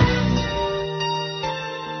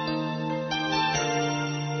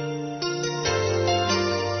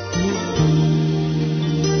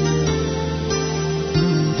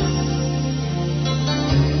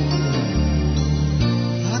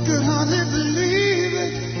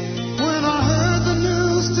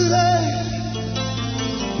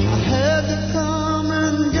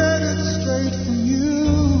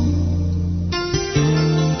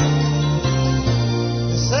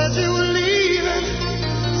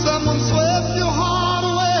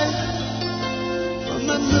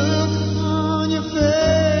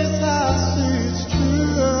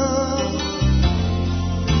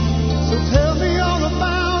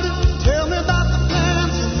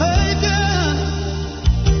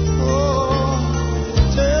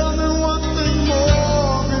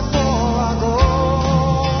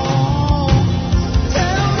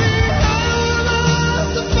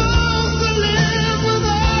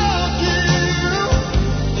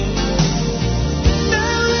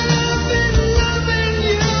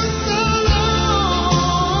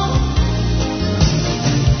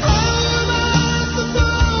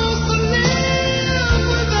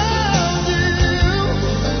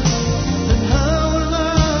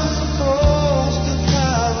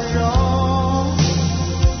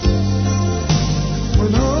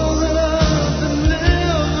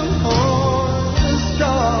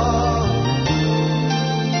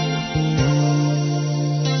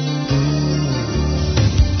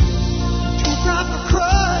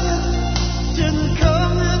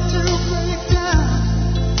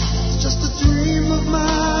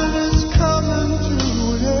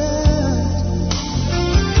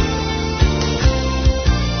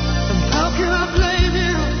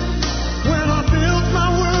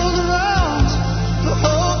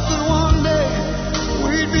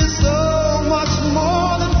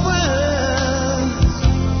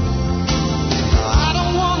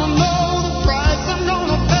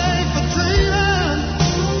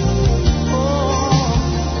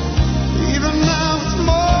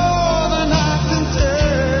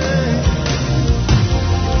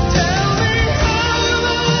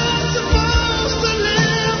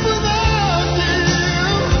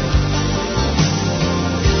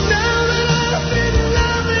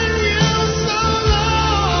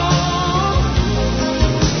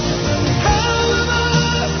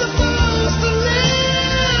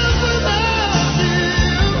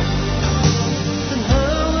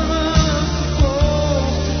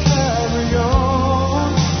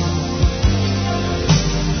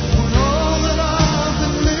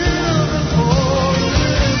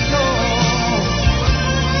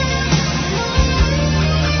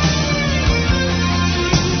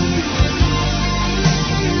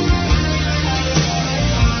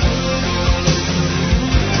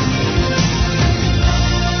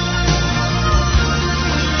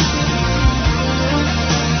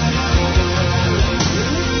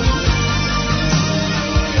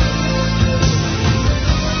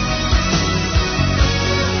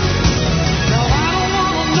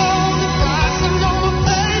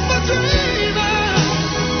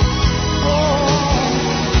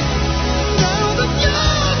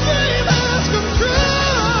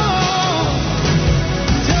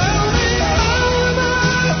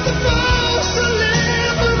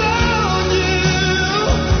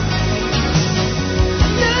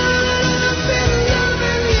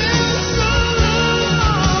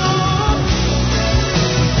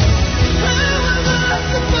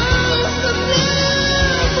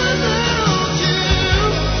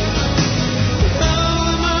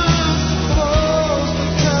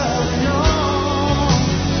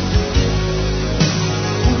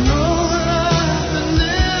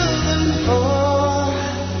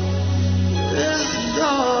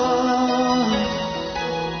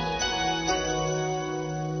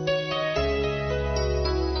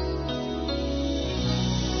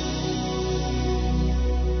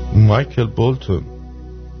 Michael Bolton,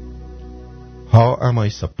 How am I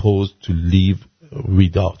supposed to live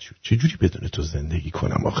without you؟ چجوری بدون تو زندگی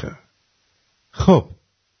کنم آخه؟ خب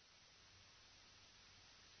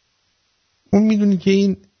اون میدونی که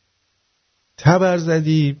این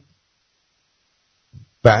تبرزدی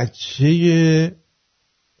بچه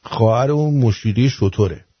خواهر اون مشیری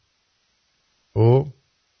شطوره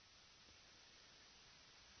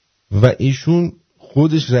و ایشون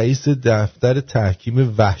خودش رئیس دفتر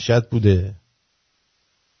تحکیم وحشت بوده.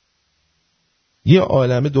 یه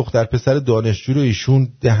عالمه دختر پسر دانشجو رو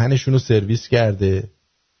ایشون دهنشون رو سرویس کرده.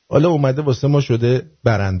 حالا اومده واسه ما شده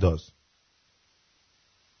برانداز.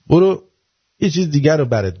 برو یه چیز دیگر رو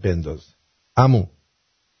برات بنداز عمو.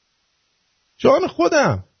 جان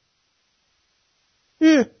خودم.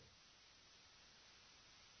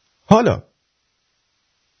 حالا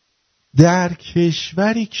در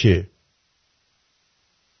کشوری که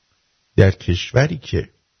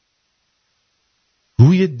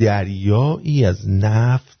روی دریایی از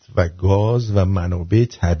نفت و گاز و منابع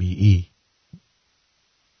طبیعی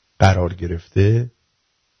قرار گرفته،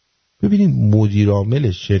 ببینید مدیر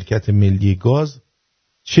عامل شرکت ملی گاز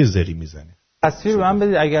چه زری میزنه. تصویر به من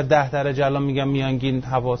بدید اگر 10 درجه الان میگم میانگین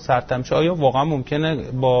هوا سردتر میشه، آیا واقعا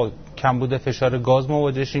ممکنه با کمبود فشار گاز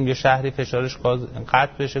مواجه شیم؟ یه شهری فشارش گاز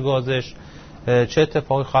قطع بشه گازش، چه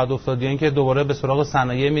اتفاقی خواهد افتاد؟ یا اینکه دوباره به سراغ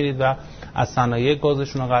صنایع میرید و از صنایع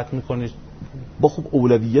گازشون رو قطع میکنید؟ با خب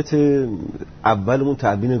اولویت اولمون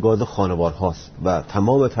تأمین گاز خانوار هاست و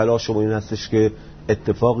تمام تلاشمون این هستش که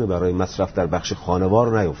اتفاقی برای مصرف در بخش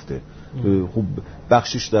خانوار نیفته. خب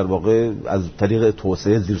بخشش در واقع از طریق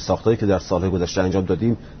توسعه زیرساختایی که در سالهای گذشته انجام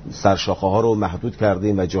دادیم سرشاخه ها رو محدود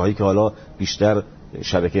کردیم و جاهایی که حالا بیشتر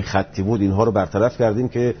شبکه خطی بود اینها رو برطرف کردیم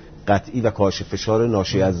که قطعی و کاهش فشار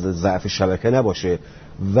ناشی از ضعف شبکه نباشه.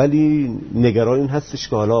 ولی نگران این هستش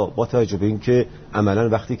که حالا با توجه به اینکه عملاً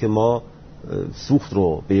وقتی که ما سوخت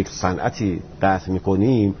رو به یک صنعتی قطع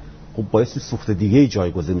می‌کنیم، خب باعث سوخت دیگه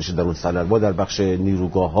جایگزین میشه در اون صنعت. ما در بخش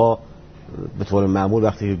نیروگاه‌ها به طور معمول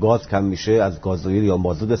وقتی که گاز کم میشه از گازوئیل یا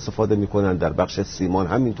مازوت استفاده میکنن، در بخش سیمان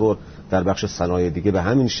همینطور، در بخش صنایع دیگه به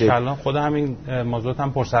همین شکل. الان خود همین مازوت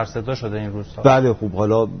هم پر سر صدا شده این روزها. بله خب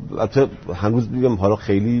حالا البته هنوز میگم حالا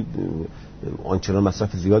خیلی آنچنان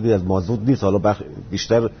مصرف زیادی از مازوت نیست، حالا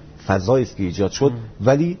بیشتر فضایی است که ایجاد شد.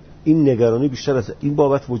 ولی این نگرانی بیشتر از این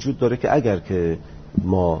بابت وجود داره که اگر که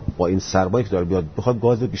ما با این سرمایه‌ای که داره بیاد بخواد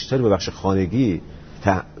گاز بیشتری به بخش خانگی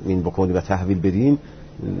تأمین بکنیم و تحویل بدیم،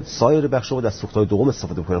 سایر بخش‌ها باید از سوخت‌های دوم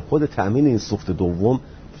استفاده کنن. خود تأمین این سوخت دوم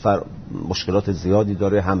مشکلات زیادی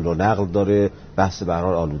داره، حمل و نقل داره، بحث به هر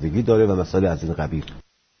حال آلودگی داره و مسائل از این قبیل.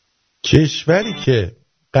 کشوری که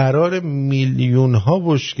قرار میلیون‌ها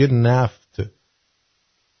بشکه نفت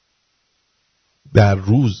در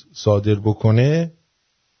روز صادر بکنه،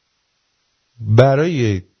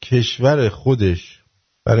 برای کشور خودش،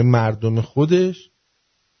 برای مردم خودش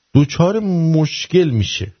دوچار مشکل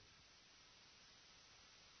میشه.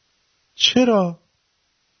 چرا؟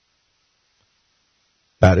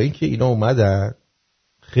 برای اینکه اینا اومدن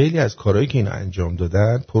خیلی از کارهایی که اینا انجام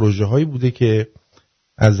دادن پروژه هایی بوده که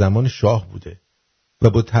از زمان شاه بوده و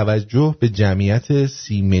با توجه به جمعیت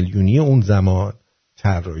 30 میلیونی اون زمان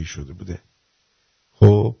طراحی شده بوده.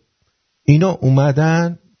 خب اینا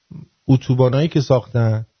اومدن اتوبانایی که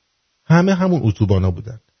ساختن همه همون اتوبانا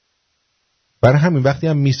بودن. برای همین وقتی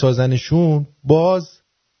هم میسازنشون باز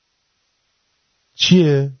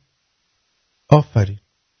چیه؟ آفرین،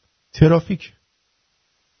 ترافیک.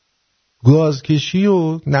 گازکشی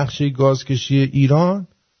و نقشه گازکشی ایران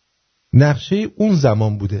نقشه اون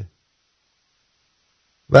زمان بوده.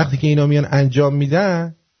 وقتی که اینا میان انجام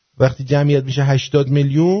میدن، وقتی جمعیت میشه 80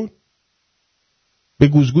 میلیون به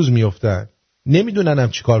گوزگوز میافتن، نمیدونن هم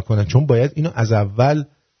چی کار کنن، چون باید اینو از اول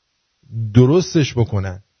درستش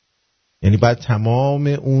بکنن. یعنی باید تمام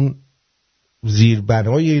اون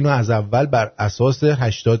زیربنای اینو از اول بر اساس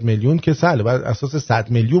 80 میلیون که سهله، بر اساس 100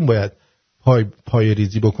 میلیون باید پای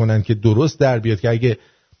ریزی بکنن که درست در بیاد که اگه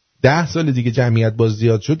 10 سال دیگه جمعیت باز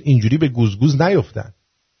زیاد شد اینجوری به گوزگوز نیفتن.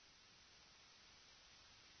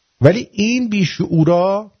 ولی این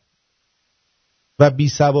بیشعورا و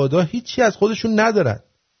بیسوادا هیچی از خودشون ندارن.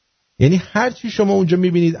 یعنی هرچی شما اونجا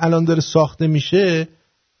میبینید الان داره ساخته میشه،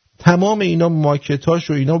 تمام اینا ماکتاش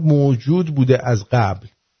و اینا موجود بوده از قبل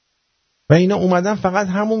و اینا اومدن فقط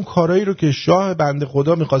همون کارایی رو که شاه بنده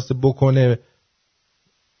خدا میخواسته بکنه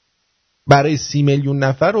برای 30 میلیون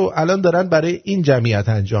نفر رو الان دارن برای این جمعیت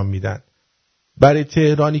انجام میدن. برای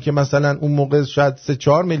تهرانی که مثلا اون موقع شاید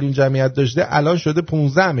 3-4 میلیون جمعیت داشته الان شده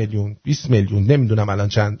 15 میلیون 20 میلیون، نمیدونم الان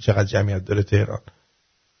چقدر جمعیت داره تهران.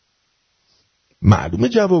 معلومه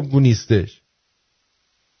جوابگو نیستش.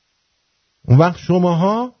 اون وقت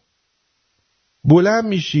شماها بلند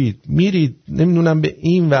میشید میرید نمیدونم به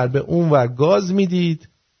این ور به اون ور گاز میدید.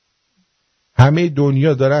 همه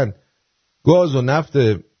دنیا دارن گاز و نفت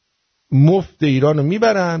مفت ایرانو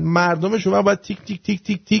میبرن، مردم شما باید تیک تیک تیک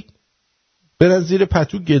تیک تیک برن زیر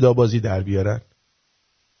پتو گدابازی در بیارن.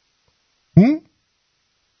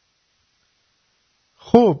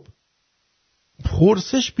 خب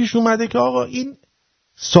پرسش پیش اومده که آقا این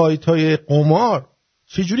سایت های قمار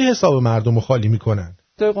چجوری حساب مردم رو خالی میکنن؟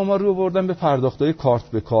 سایت قمار رو بردن به پرداختای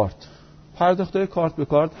کارت به کارت. پرداختای کارت به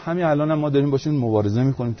کارت همین الان هم ما داریم باشون مبارزه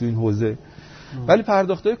میکنیم تو این حوزه. ولی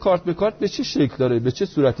پرداختای کارت به کارت به چه شکل داره، به چه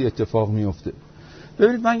صورتی اتفاق میفته؟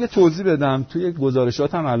 ببینید من یه توضیح بدم. توی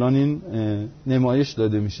گزارشات هم الان این نمایش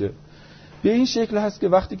داده میشه. به این شکل هست که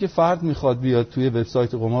وقتی که فرد میخواد بیاد توی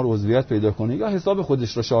وبسایت قمار عضویت پیدا کنه یا حساب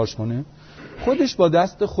خودش رو شارژ کنه، خودش با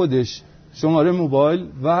دست خودش شماره موبایل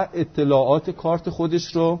و اطلاعات کارت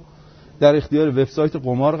خودش رو در اختیار وبسایت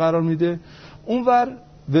قمار قرار میده. اونور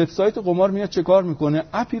وبسایت قمار میاد چه کار میکنه؟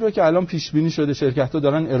 اپی رو که الان پیش بینی شده شرکت‌ها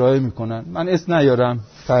دارن ارائه میکنن، من اسم نیارم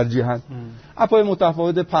ترجیحاً، اپ‌های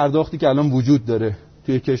متفاوت پرداختی که الان وجود داره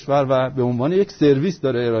توی کشور و به عنوان یک سرویس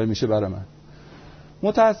داره ارائه میشه برای من.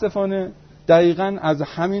 متاسفانه دقیقاً از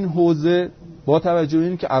همین حوزه با توجه به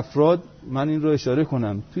این که افراد، من این رو اشاره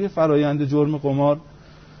کنم، توی فرایند جرم قمار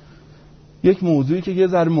یک موضوعی که یه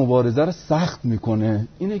ذره مبارزه رو سخت میکنه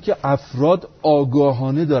اینه که افراد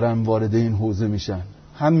آگاهانه دارن وارد این حوزه میشن،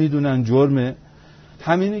 هم میدونن جرمه،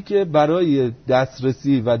 همینی که برای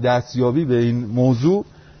دسترسی و دستیابی به این موضوع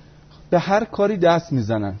به هر کاری دست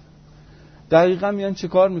میزنن. دقیقاً میان چه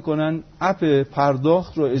کار میکنن؟ اپ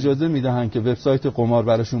پرداخت رو اجازه میدهن که وبسایت قمار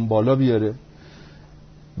براشون بالا بیاره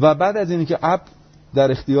و بعد از اینی که اپ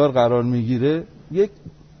در اختیار قرار میگیره یک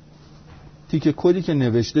تیکه کدی که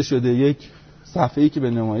نوشته شده، یک صفحه‌ای که به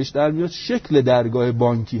نمایش در میاد، شکل درگاه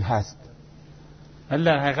بانکی هست.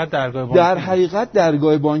 در حقیقت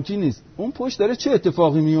درگاه بانکی نیست. اون پشت داره چه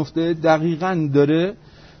اتفاقی میفته؟ دقیقاً داره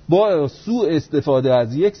با سوء استفاده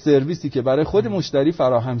از یک سرویسی که برای خود مشتری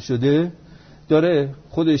فراهم شده، داره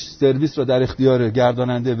خودش سرویس رو در اختیار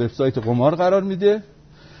گرداننده وبسایت قمار قرار میده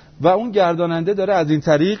و اون گرداننده داره از این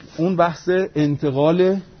طریق اون بحث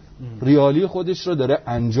انتقال ریالی خودش رو داره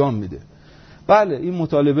انجام میده. بله این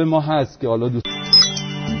مطالبه ما هست که حالا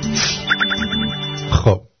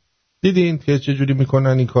خب دیدین که چجوری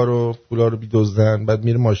میکنن این کارو؟ پولا رو بیدزدن، بعد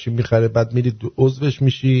میره ماشین میخره، بعد میرید عضوش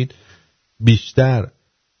میشید، بیشتر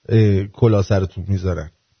کلا سرتون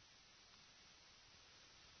میذارن.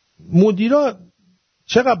 مدیرا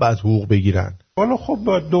چقدر باید حقوق بگیرن؟ والا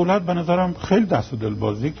خب دولت به نظرم خیلی دست و دل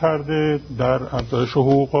بازی کرده در افزایش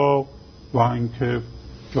حقوقا و اینکه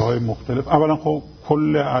جاهای مختلف. اولا خب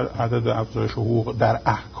کل عدد افزایش حقوق در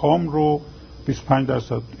احکام رو 25%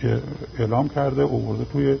 اعلام کرده، آورده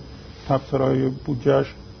توی تبصره‌های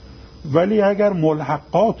بودجه‌اش. ولی اگر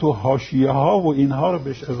ملحقات و حاشیه ها و اینها رو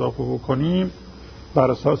بهش اضافه بکنیم،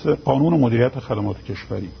 بر اساس قانون مدیریت خدمات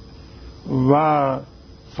کشوری و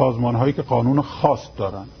سازمان هایی که قانون خاص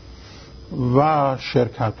دارن و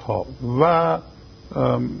شرکت ها و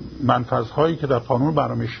منفذ هایی که در قانون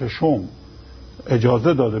برنامه ششم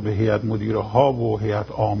اجازه داده به هیئت مدیره ها و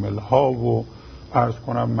هیئت عامل ها و عرض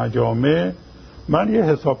کنم مجامع، من یه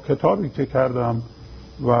حساب کتابی که کردم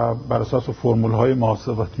و بر اساس فرمول های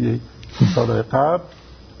محاسباتی سال قبل،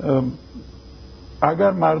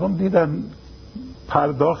 اگر مردم دیدن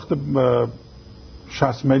پرداخت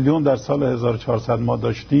 60 میلیون در سال 1400 ما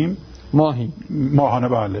داشتیم ماهانه،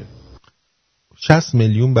 بله 60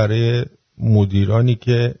 میلیون برای مدیرانی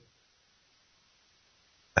که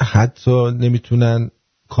حتی نمیتونن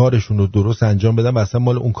کارشون رو درست انجام بدن و اصلا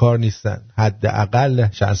مال اون کار نیستن، حداقل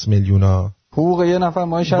 60 میلیون ها حقوق یه نفر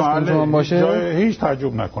ماهی 60 میلیون باشه، هیچ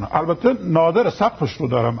تعجب نکنم. البته نادر سقفش رو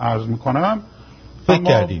دارم عرض میکنم، فکر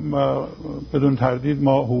کردیم بدون تردید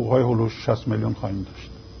ما حقوقهای هلوش 60 میلیون خواهیم داشت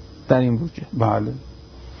در این بودجه. بله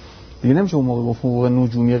دیگه نمیشه اون موقع گفت حقوق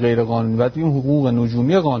نجومی غیر قانونی، بعد بگیم حقوق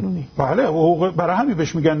نجومی قانونی. بله حقوق، برای همین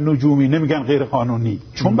بهش میگن نجومی، نمیگن غیر قانونی،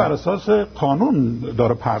 چون بر اساس قانون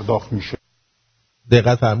داره پرداخت میشه.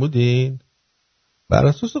 دقت فرمودین؟ بر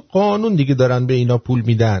اساس قانون دیگه دارن به اینا پول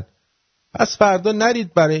میدن. پس فردا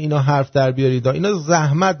نرید برای اینا حرف در بیارید، اینا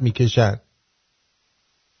زحمت میکشن،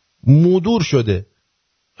 مدور شده.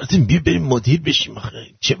 آرتین بیا بریم مدیر بشیم، آخه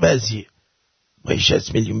چه وضعیه؟ ما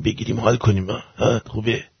 60 میلیون بگیریم حال کنیم.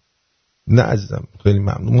 خوبه؟ نه عزیزم خیلی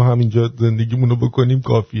ممنون، ما همینجا زندگیمونو بکنیم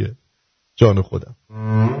کافیه. جان خودم.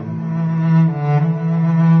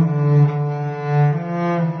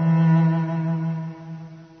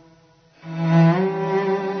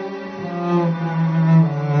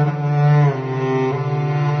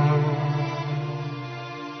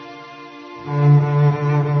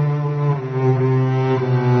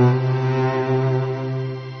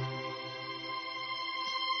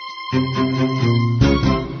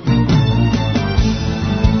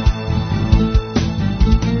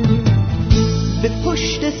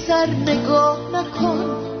 پشت سر نگاه نکن،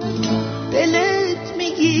 دلت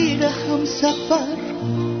میگیره هم سفر.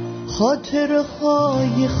 خاطره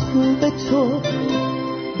های خوب تو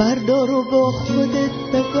بردار و با خودت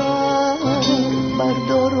ببر،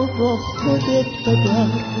 بردار و با خودت ببر.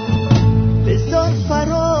 بذار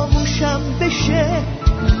فراموشم بشه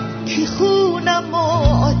کی خونم و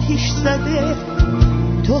آتیش زده.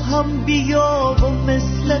 تو هم بیا و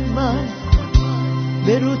مثل من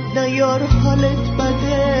برود نیار حالت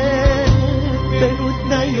بده،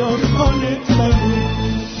 برود نیار حالت بده.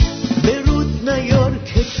 برود نیار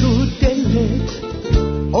که تو دلت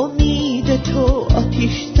امید تو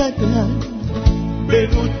آتیش زدن.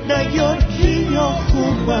 برود نیار کیا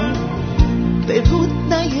خوبن،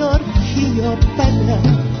 برود نیار کیا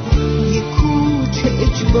بدن. یه کوچه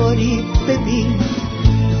اجباری ببین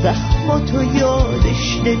زخماتو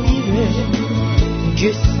یادش نمیره.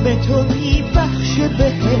 جسم تو میبخشه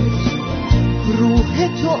بهت،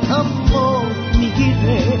 روح تو اما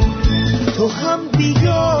میگیره. تو هم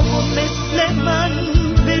بیا و مثل من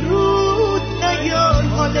برود نیار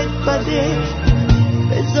حالت بده.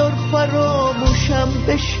 بذار فراموشم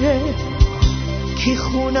بشه کی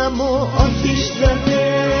خونم و آتیش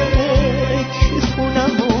زده، کی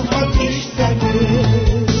خونم و آتیش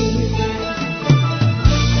زده.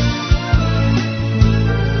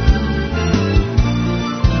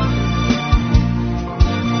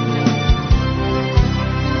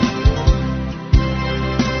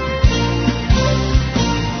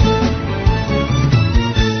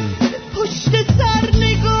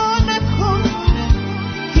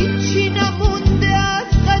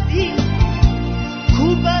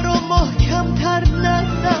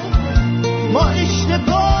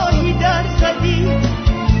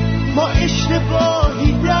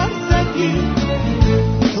 اشتباهی در زدی.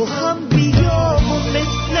 تو هم بیا و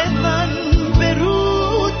مثل من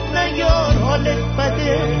برود نیار حالت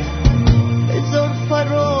بده. بذار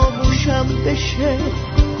فراموشم بشه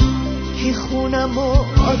کی خونم و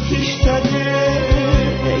آتیش زده،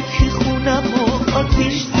 کی خونم و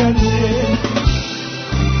آتیش زده.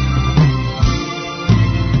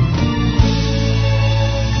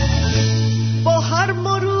 با هر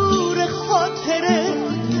مرور خاطره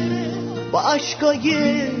با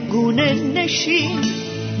عشقای گونه نشین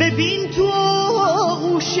ببین تو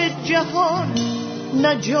آغوش جهان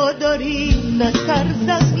نه جا داری نه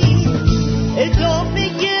سرزمین. ادامه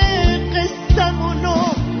قصه‌مونو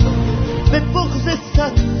به بغض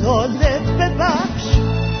 100 ساله ببخش.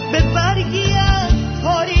 به برگی از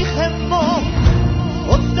تاریخ ما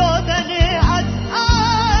افتادن از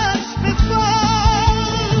عشق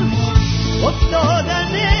ببخش،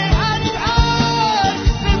 افتادن از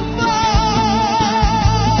عشق ببخش.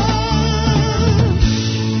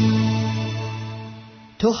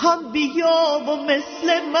 تو هم بیا و مثل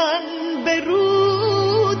من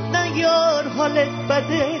برود نیار حالت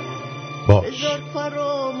بده. باش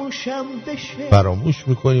فراموش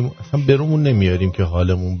میکنیم، اصلا برومون نمیاریم که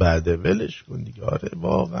حالمون بده. ولش کن دیگه. آره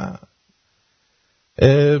واقعا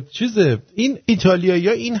این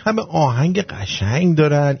ایتالیایی‌ها این همه آهنگ قشنگ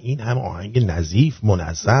دارن، این همه آهنگ نظیف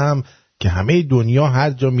منظم که همه دنیا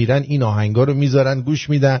هر جا میرن این آهنگا رو میذارن گوش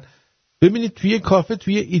میدن. ببینید توی کافه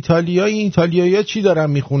توی ایتالیایی‌ها چی دارن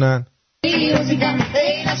میخونن.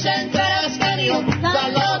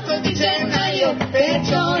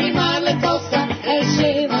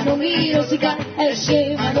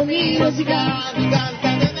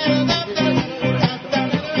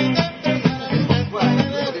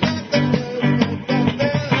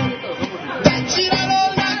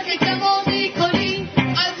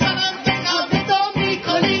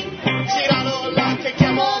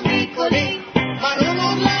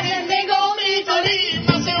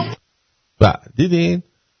 دیدین؟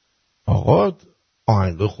 آقا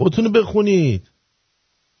آهنگ خودتونو بخونید.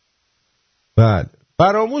 بله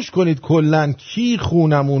فراموش کنید کلن کی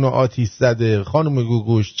خونمونو آتیش زده. خانم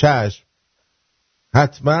گوگوش چشم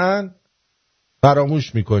حتما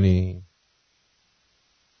فراموش میکنی.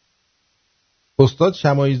 استاد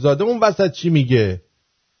شماعی زاده اون وسط چی میگه؟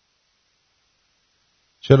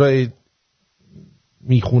 چرا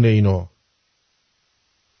میخونه اینو؟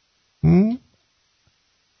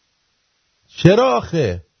 چرا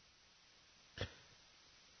آخه؟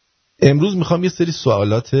 امروز میخوام یه سری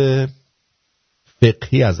سوالات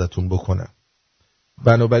فقهی ازتون بکنم.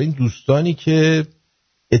 بنابراین دوستانی که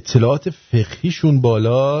اطلاعات فقهیشون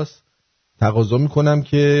بالاست تقاضا میکنم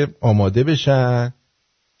که آماده بشن،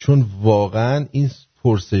 چون واقعا این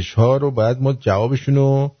پرسش ها رو باید ما جوابشون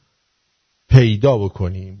رو پیدا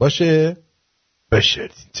بکنیم. باشه؟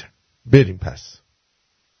 بریم پس.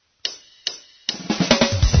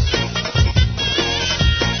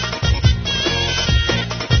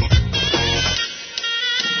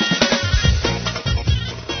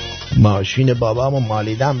 ماشین بابامو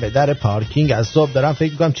مالیدم به در پارکینگ. از صبح دارم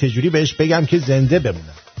فکر میکنم چجوری بهش بگم که زنده بمونم.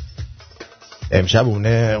 امشب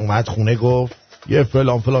اومد خونه گفت یه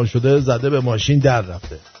فلان شده زده به ماشین در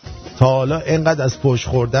رفته. تا حالا اینقدر از فحش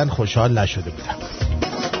خوردن خوشحال نشده بودم.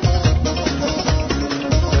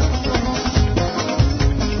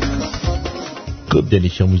 خب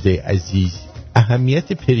دانش آموزای عزیز،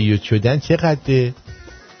 اهمیت پریود شدن چقدره؟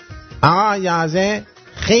 یازه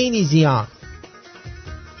خیلی زیاد.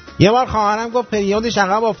 یه بار خواهرم گفت پریودش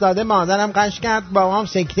عقب افتاده، مادرم قش کرد، بابام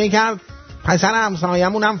سکته کرد، پسر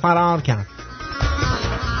همسایه‌مونم فرار کرد.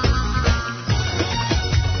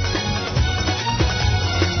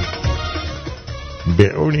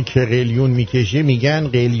 به اونی که قلیون میکشه میگن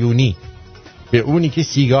قلیونی، به اونی که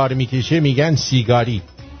سیگار میکشه میگن سیگاری،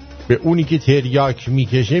 به اونی که تریاک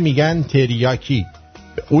میکشه میگن تریاکی،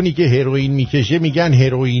 به اونی که هروئین میکشه میگن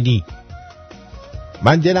هروئینی.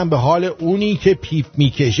 من دلم به حال اونی که پیپ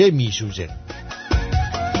میکشه میسوزه.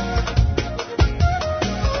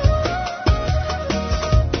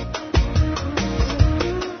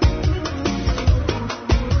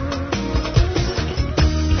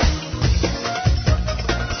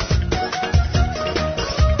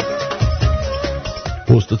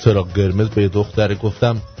 پست چراغ قرمز به دختره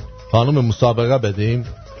گفتم خانم مسابقه بدیم.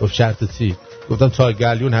 گفت شرط چی؟ گفتم تا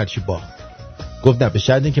گلیون هرچی باخت. گفت نه، به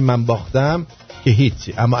شرطی که من باختم که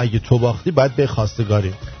هیچی، اما اگه تو باختی باید به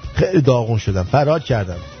خواستگاری. خیلی داغون شدم، فرار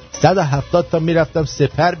کردم. 170 تا میرفتم،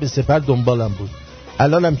 سپر به سپر دنبالم بود.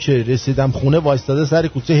 الانم که رسیدم خونه وایستاده سر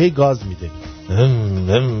کوچه هی گاز میده.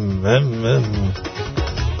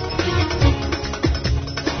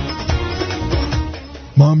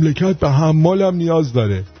 مملکت به حمالم نیاز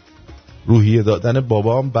داره. روحیه دادن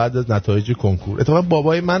بابام بعد از نتایج کنکور. اتفاقا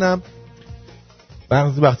بابای منم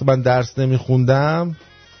بعضی وقت من درس نمیخوندم،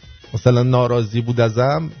 مثلا ناراضی بود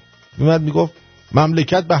ازم، میومد میگفت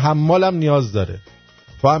مملکت به حمالم نیاز داره.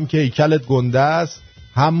 تو هم که هیکلت گنده است،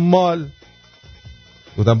 حمال.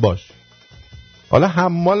 گفتم باش. حالا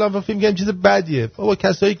حمالم فکر می‌کنم چیز بدیه. بابا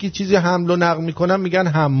کسایی که چیزی حمل و نقل میکنن میگن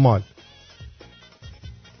حمال.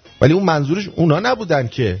 ولی اون منظورش اونا نبودن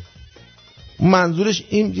که. اون منظورش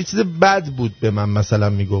این یه چیز بد بود به من مثلا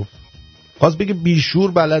میگفت. خواست بگه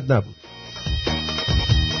بیشور بلد نبود.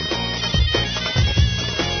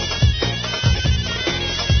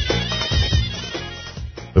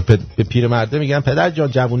 به پیرمرده میگن پدر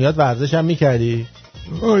جان جوونیات ورزش هم میکردی؟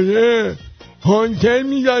 آره هانتر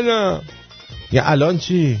میزنم. یا الان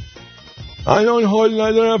چی؟ الان حال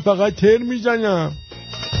ندارم، فقط تر میزنم.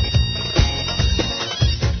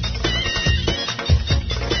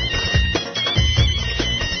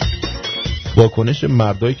 واکنش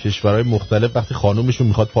مردای کشورهای مختلف وقتی خانومشون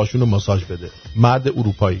میخواد پاشونو ماساژ بده. مرد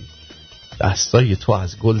اروپایی: دستای تو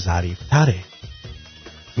از گل ظریف‌تره.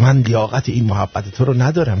 من لیاقت این محبت تو رو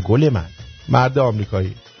ندارم گل من. مرد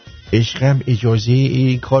آمریکایی: عشقم اجازه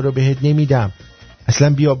این کار رو بهت نمیدم، اصلا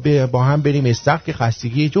بیا با هم بریم استخر که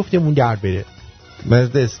خستگی جفتمون در بره.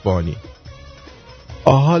 مرد اسپانی: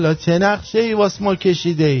 حالا چه نقشه ای واس ما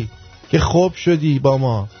کشیده ای که خوب شدی با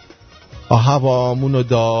ما؟ هوامونو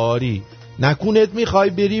داری، نکنت میخوای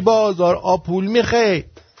بری بازار آپول میخوای،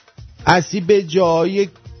 اسی به جای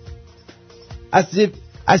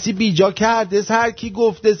اسی بیجا کرده هر کی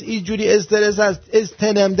گفتس اینجوری استرس است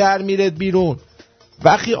استنم در میرد بیرون.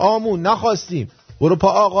 وقتی آمون نخواستیم برو پا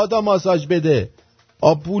آقا دا ماساژ بده،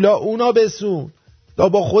 آپولا اونا بسون تا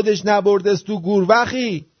با خودش نبردست تو گور.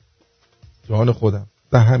 وقتی جان خودم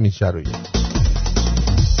به همین شرایط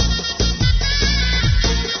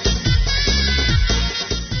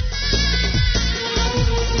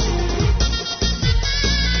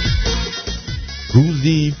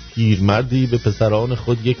روزی پیرمردی به پسران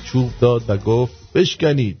خود یک چوب داد و گفت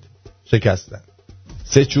بشکنید. شکستند.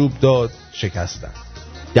 3 چوب داد، شکستند.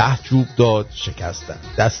 10 چوب داد، شکستند.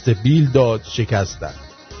 دست بیل داد، شکستند.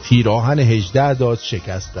 تیراهن 18 داد،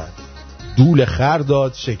 شکستند. دول خر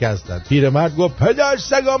داد، شکستند. پیرمرد گفت پدر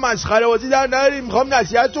سگا مسخره بازی در نرید، میخوام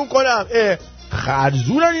نصیحتتون کنم.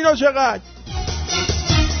 خرزونن اینا چقدر.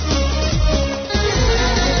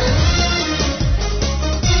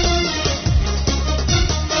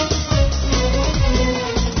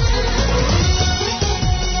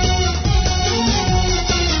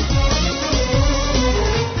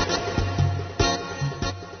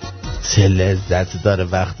 چه لذت داره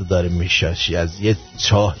وقت داره میشاشی از یه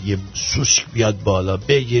چاه یه سوسک بیاد بالا،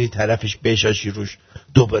 بگیری طرفش بشاشی روش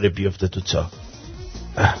دوباره بیفته تو چاه.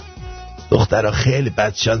 دخترها خیلی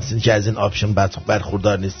بدشانسین که از این آپشن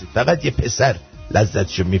برخوردار نیستی. فقط یه پسر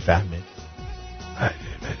لذتشو میفهمه.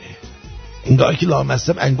 انگار که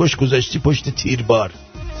لامصب انگوش گذاشتی پشت تیربار.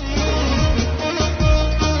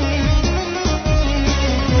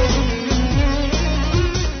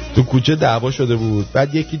 تو کوچه دعوا شده بود.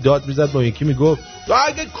 بعد یکی داد میزد با یکی میگفت تو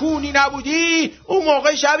اگه کونی نبودی اون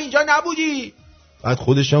موقع شب اینجا نبودی. بعد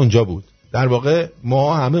خودش اونجا بود. در واقع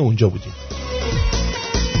ما همه اونجا بودیم.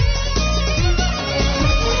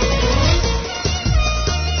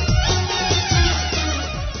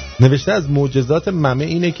 نوشته از معجزات ممه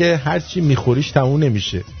اینه که هر چی میخوریش تموم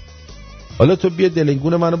نمیشه. حالا تو بیا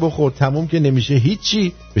دلنگون منو بخور، تموم که نمیشه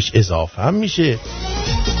هیچی بهش اضافه هم میشه.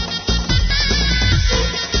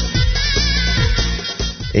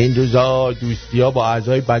 این روزا دوستی ها با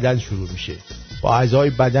اعضای بدن شروع میشه، با اعضای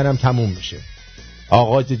بدن هم تموم میشه.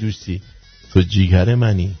 آغاز دوستی، تو جیگر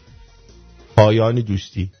منی. پایان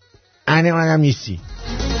دوستی، منم نیستی.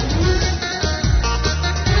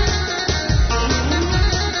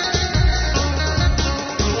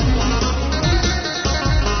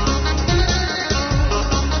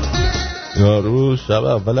 یارو شب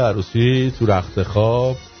اول عروسی تو رخت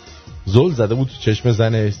خواب زل زده بود تو چشم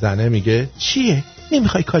زنش. زنه میگه چیه؟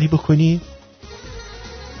 نمیخوای کاری بکنی؟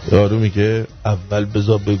 یارو میگه اول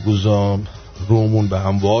بذار بگوزام رومون به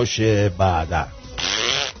هم واشه بعدا.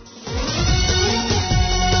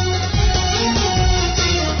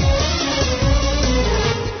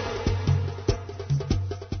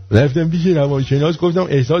 رفتم پیش روانشناس گفتم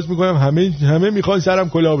احساس میکنم همه میخوان سرم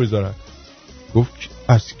کلاه بذارن. گفت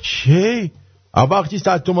از کی؟ وقتی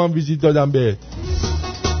 100 تومن ویزیت دادم به.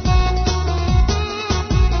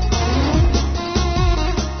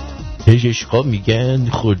 پزشکا میگن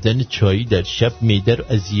خوردن چایی در شب معده رو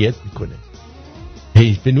اذیت میکنه.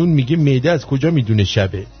 حیفنون میگه معده از کجا میدونه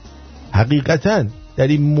شبه؟ حقیقتا در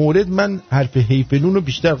این مورد من حرف حیفنون رو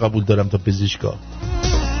بیشتر قبول دارم تا پزشکا.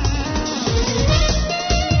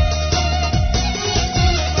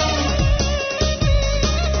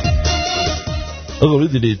 آقا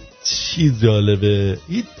میدونید چی جالبه؟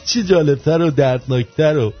 هیچ چی جالبتر و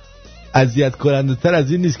دردناکتر و اذیت کننده تر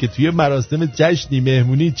از این نیست که توی مراسم جشنی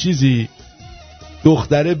مهمونی چیزی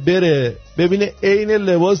دختره بره ببینه عین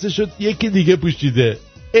لباسشو یکی دیگه پوشیده،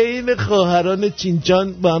 عین خواهران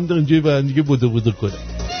چینچان با هم اونجوری با هم دیگه بودو کنه.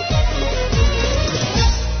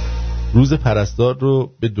 روز پرستار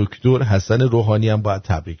رو به دکتر حسن روحانی هم باید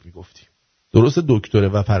تبریک میگفتیم. درست دکتره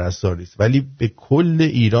و پرستار نیست ولی به کل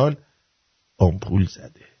ایران آمپول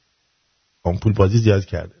زده، آمپول بازی زیاد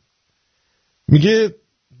کرده. میگه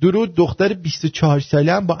درود دختر 24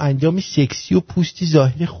 ساله هم با اندام سکسی و پوستی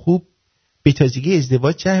ظاهر خوب به تازگی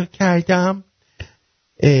ازدواج کردم.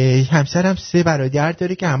 همسرم 3 برادر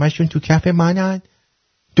داره که همشون تو کف منن.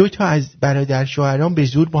 2 تا از برادر شوهرام به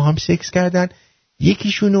زور با هم سکس کردن.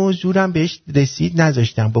 یکیشونو زورم بهش رسید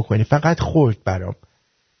نذاشتم بکنه، فقط خورد برام.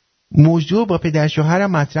 موضوع با پدر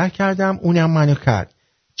شوهرم مطرح کردم، اونم منو کرد.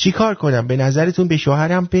 چی کار کنم؟ به نظرتون به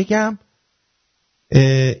شوهرم بگم؟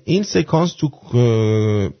 این سکانس تو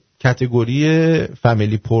کاتگوری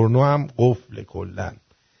فامیلی پورنو هم قفل کلن،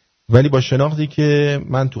 ولی با شناختی که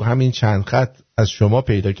من تو همین چند خط از شما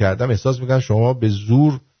پیدا کردم احساس میکنم شما به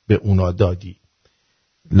زور به اونا دادی.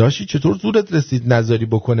 لاشی چطور زورت رسید نذاری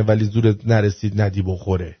بکنه ولی زورت نرسید ندی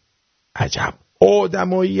بخوره؟ عجب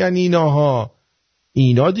آدمایی یعنی ایناها.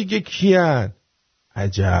 اینا دیگه کیان؟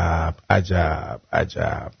 عجب عجب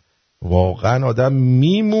عجب. واقعا آدم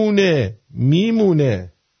میمونه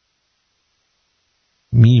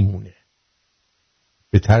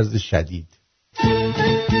به طرز شدید.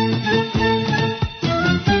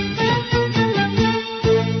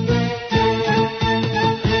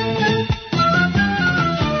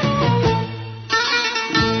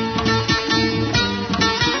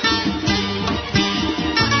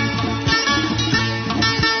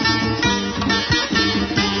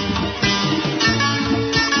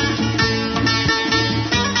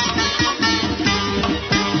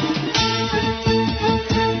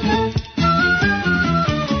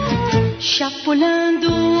 شب بلند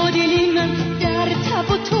و دل من در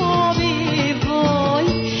تب و تابه وای،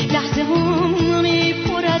 لحظه همه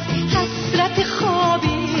پر از حسرت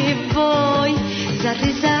خوابه وای،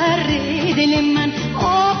 ذره ذره دل من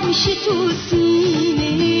آب میشه تو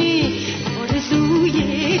سینه،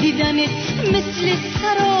 آرزوی دیدنت مثل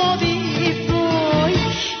سرابه وای،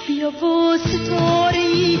 بیا با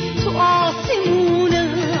ستاره‌ای تو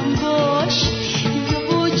آسمونم باش، بیا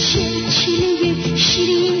با چلچله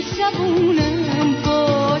شیرین زبونم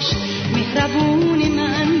باش، مهربون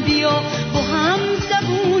من بیا با هم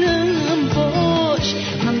زبونم باش،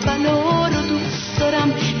 من بلا رو دوست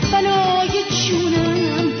دارم بلای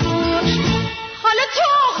جونم باش، حالا تو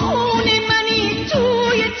خون منی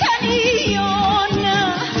توی تنی یا نه،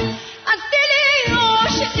 از دل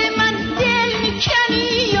عاشق من دل میکنی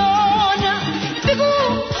یا نه، بگو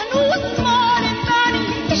هنوز مال منی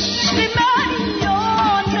عشق من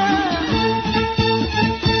یا نه.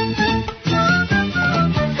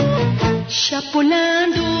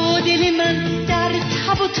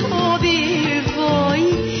 تابه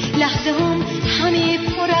وای لحظه هم همه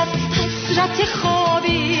پر از حسرت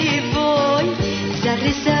خوابه وای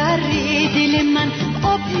ذره ذره دل من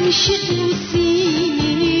آب میشه تو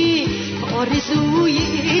سینه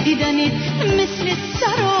آرزوی دیدنت مثل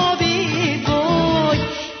سرابه وای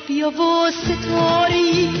بیا و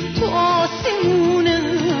ستاره‌ای تو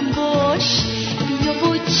آسمونم باش بیا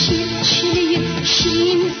و چیلچیله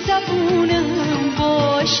شیرین زبونم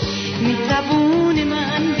باش مهربون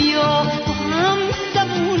من بیا و هم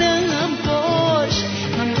زبونم باش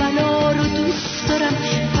من بلا رو دوست دارم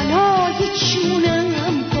بلای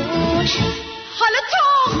جونم باش حالا تا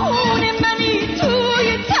خون منی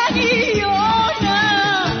توی تهیانم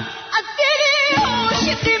از دل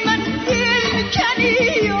عاشق من دل میکنی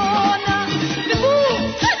یا نه بگو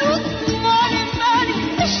هنوز مال من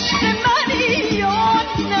عشق منی یا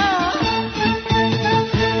نه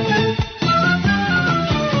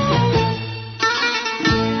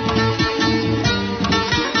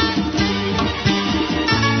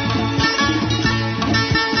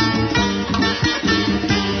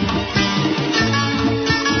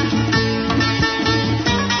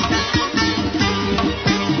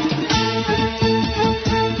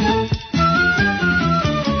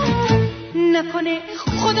نکنه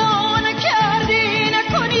خدا نکرده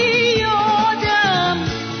نکنی یادم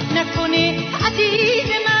نکنه عزیز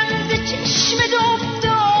من ز چشمت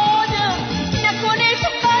افتادم نکنه تو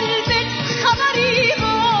قلبت خبری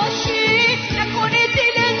باشه نکنه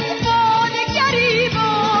دلت با دگری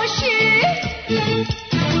باشه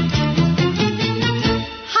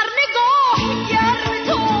هر نگاه گرم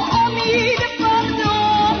تو امید فردا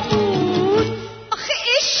بود آخه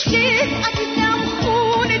عشقت عزیزم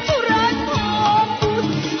خون تو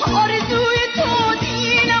آرزوی تو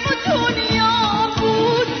دینم و دنیا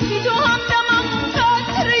بود بی تو همدمم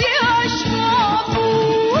قطره عشقا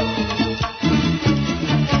بود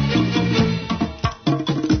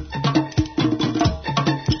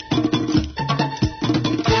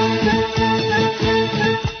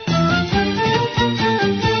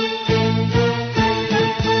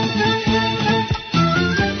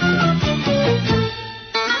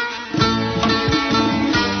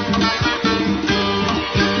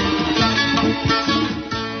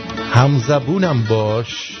همزبونم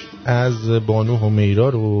باش از بانو همیرا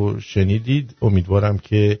رو شنیدید. امیدوارم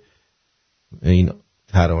که این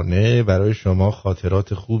ترانه برای شما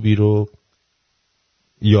خاطرات خوبی رو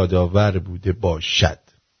یادآور بوده باشد.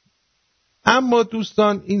 اما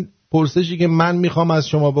دوستان این پرسشی که من میخوام از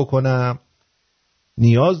شما بکنم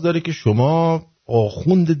نیاز داره که شما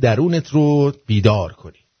آخوند درونت رو بیدار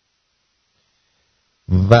کنی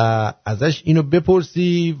و ازش اینو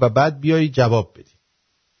بپرسی و بعد بیایی جواب بدی.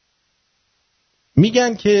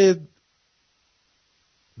 میگن که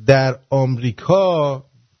در آمریکا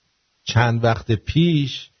چند وقت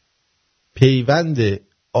پیش پیوند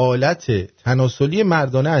آلت تناسلی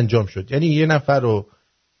مردانه انجام شد. یعنی یه نفر رو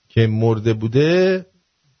که مرده بوده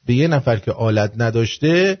به یه نفر که آلت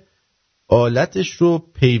نداشته آلتش رو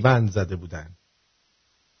پیوند زده بودن،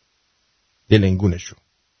 دلنگونش رو.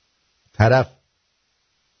 طرف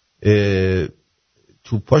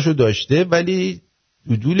توپاشو داشته ولی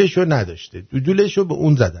دودولشو نداشته، دودولشو به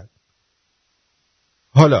اون زدن.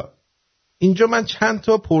 حالا اینجا من چند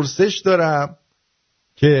تا پرسش دارم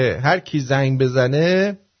که هر کی زنگ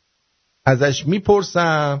بزنه ازش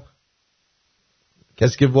میپرسم،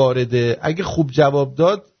 کسی که وارده اگه خوب جواب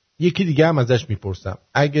داد یکی دیگه هم ازش میپرسم،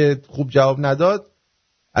 اگه خوب جواب نداد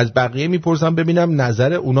از بقیه میپرسم ببینم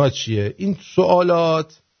نظر اونا چیه. این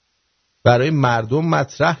سوالات برای مردم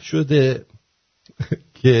مطرح شده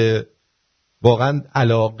که واقعا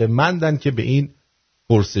علاقه‌مندن که به این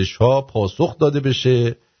پرسش ها پاسخ داده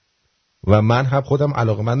بشه و من هم خودم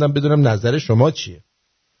علاقه‌مندم بدونم نظر شما چیه.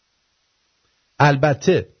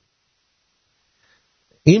 البته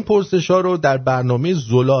این پرسش ها رو در برنامه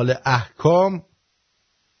زلال احکام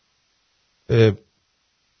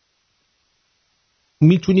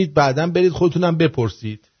میتونید بعداً برید خودتونم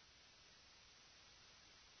بپرسید.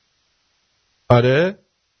 آره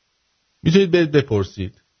میتونید برید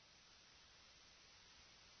بپرسید.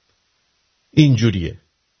 اینجوریه.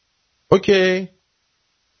 اوکی،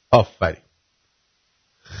 آفرین،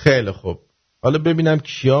 خیلی خوب. حالا ببینم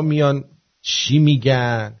کیا میان چی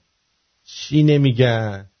میگن چی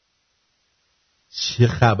نمیگن، چه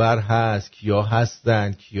خبر هست، کیا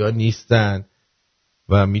هستن کیا نیستن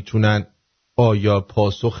و میتونن آیا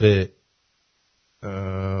پاسخ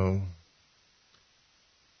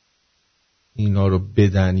اینا رو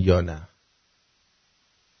بدن یا نه.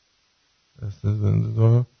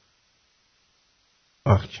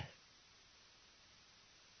 اوکی،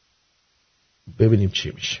 ببینیم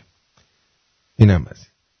چی میشه. اینم از این.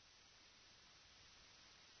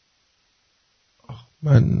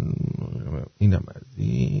 من اینم از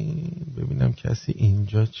این. ببینم کسی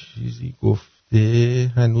اینجا چیزی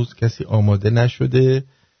گفته. هنوز کسی آماده نشده.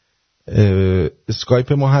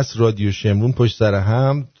 اسکایپ ما هست رادیو شمرون پشت سر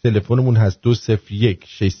هم. تلفنمون هست 201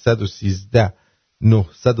 613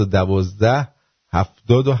 912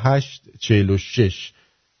 78 46.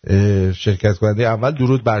 شرکت کننده اول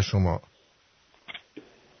درود بر شما.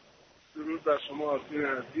 درود بر شما آرتین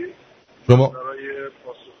عزیز. شما برای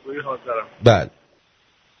پاسخگویی حاضرم. بله.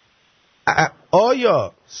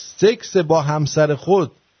 آیا سکس با همسر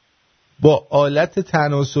خود با آلت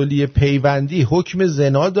تناسلی پیوندی حکم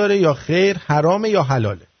زنا داره یا خیر؟ حرامه یا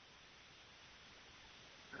حلاله؟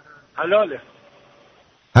 حلاله.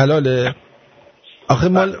 حلاله؟ آخه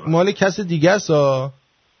مال کس دیگه است ها.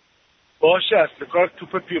 باشه اصل کار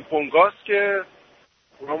توپ پینگ‌پونگاست که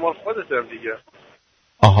اونا مال خودتن دیگه.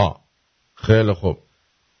 آها خیلی خوب.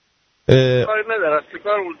 کاری نداره اصل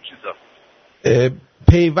کار اون چیزا.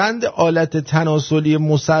 پیوند آلت تناسلی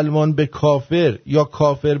مسلمان به کافر یا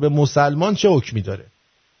کافر به مسلمان چه حکمی داره؟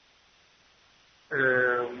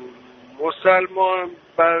 مسلمان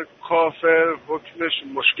بر کافر حکمش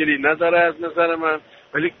مشکلی نداره از نظر من،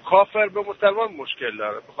 ولی کافر به مسلمان مشکل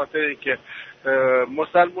داره، به خاطر اینکه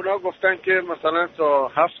مسلمان ها گفتن که مثلا تا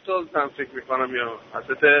 7 تا زن فکر میکنم یا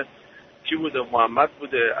حضرت کی بوده، محمد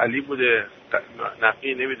بوده، علی بوده،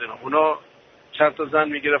 نقی نمیدونم، اونا چند تا زن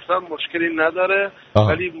میگرفتن مشکلی نداره.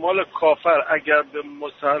 ولی مال کافر اگر به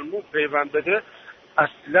مسلمان پیوند بده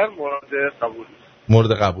اصلا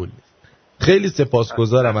مورد قبول نیست. خیلی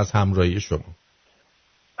سپاسگزارم از همراهی شما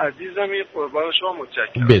عزیزم. این قربان شما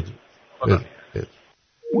متشکرم. بدون.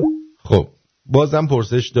 خب بازم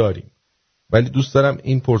پرسش داریم، ولی دوست دارم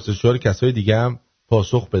این پرسش‌ها رو کسای دیگه هم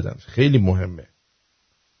پاسخ بدن. خیلی مهمه.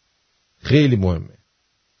 خیلی مهمه.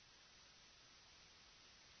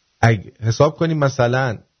 اگه حساب کنیم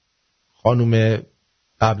مثلا خانم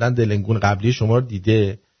قبلا دلنگون قبلی شما رو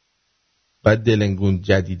دیده، بعد دلنگون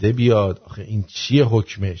جدیده بیاد، آخه این چیه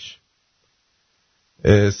حکمش؟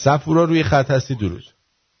 صفورا روی خط هستی.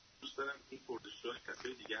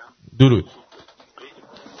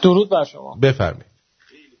 درود بر شما. بفرمایید.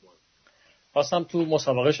 خواستم تو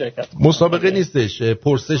مسابقه شرکت کنم. مسابقه نیستش،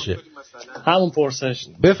 پرسشه. همون پرسش.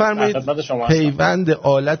 بفرمایید. پیوند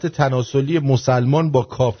آلت تناسلی مسلمان با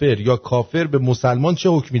کافر یا کافر به مسلمان چه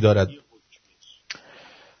حکمی دارد؟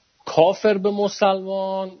 کافر به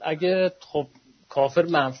مسلمان اگه خب کافر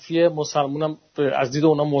منفی، مسلمانم از دید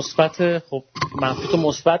اونا مثبته، خب منفی تو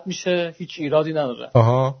مثبت میشه، هیچ ایرادی نداره.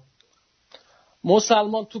 آها.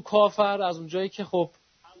 مسلمان تو کافر از اونجایی که خب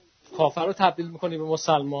کافر رو تبدیل میکنی به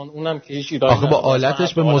مسلمان، اونم که هیچ ایرادی نداره. آخه با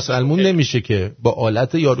آلتش به مسلمون نمیشه که، با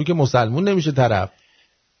آلت یارو که مسلمون نمیشه طرف.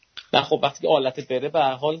 نه خب وقتی که آلت بره به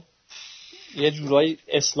هر حال یه جورایی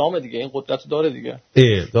اسلام دیگه، این قدرت داره دیگه.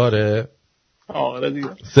 داره. آره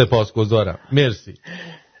دیگه. سپاسگزارم. مرسی.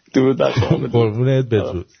 درود بر شما. قربونت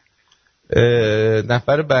بدرود.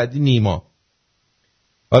 نفر بعدی نیما.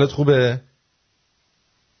 حالت خوبه؟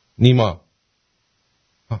 نیما.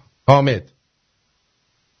 حامد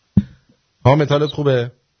حالت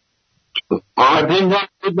خوبه؟ آرتین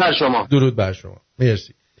درود بر شما. درود بر شما.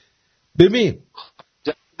 مرسی. ببین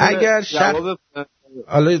اگر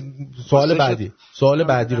حالا سوال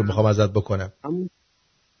بعدی رو میخوام ازت بکنم.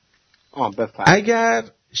 اگر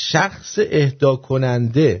شخص اهدا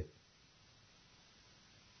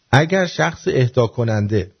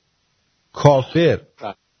کننده کافر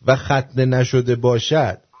و ختنه نشده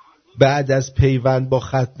باشد، بعد از پیوند با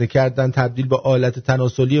ختنه کردن تبدیل به آلت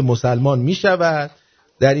تناسلی مسلمان می شود؟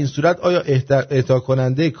 در این صورت آیا اهدا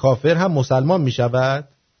کننده کافر هم مسلمان می شود؟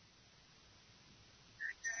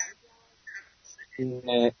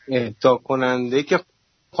 اهدا کننده که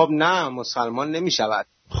خب نه مسلمان نمی شود.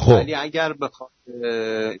 ولی اگر بخواد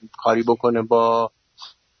کاری بکنه با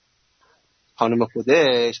خانم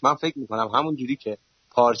خودش، من فکر میکنم همون جوری که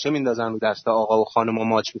پارچه میندازن رو دست آقا و خانم و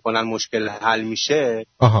ماچ میکنن مشکل حل میشه.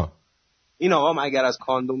 این آقام اگر از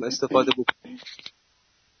کاندوم استفاده بکنه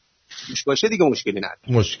باشه دیگه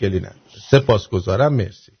مشکلی نداره. سپاسگزارم.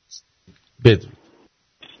 مرسی. بدرود.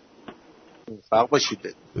 فرق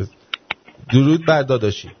باشید. درود بر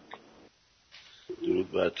داداشی.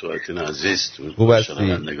 درود بر تو آرتین عزیز. درود بر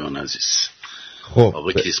شنوندگان عزیز. خب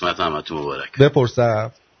آقا کریسمس همتون مبارک.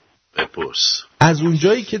 بپرسم. بپرس. از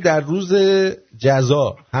اونجایی که در روز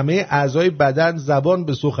جزا همه اعضای بدن زبان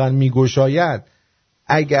به سخن میگشایند،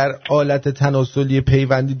 اگر آلت تناسلی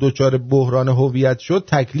پیوندی دچار بحران هویت شد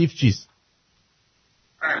تکلیف چیست؟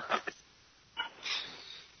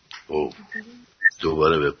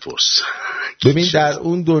 دوباره بپرس. ببین در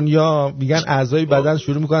اون دنیا میگن اعضای بدن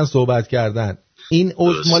شروع میکنن صحبت کردن، این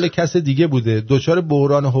عضو مال کس دیگه بوده، دچار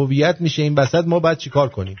بحران هویت میشه، این وسط ما باید چیکار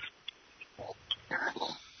کنیم؟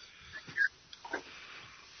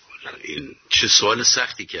 این چه سوال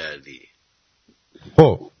سختی کردی.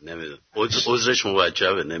 خب نمیدونم عذرش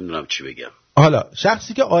موجبه، نمیدونم چی بگم. حالا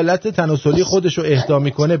شخصی که آلت تناسلی خودش رو اهدا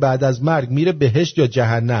میکنه بعد از مرگ میره بهشت یا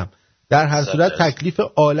جهنم؟ در هر صورت تکلیف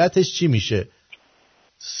آلتش چی میشه؟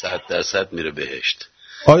 100% میره بهشت.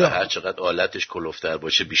 آیا هر چقدر آلتش کلوفتر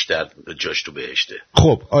باشه بیشتر جاش تو بهشته.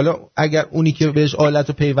 خب حالا اگر اونی که بهش آلت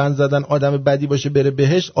و پیوند زدن آدم بدی باشه بره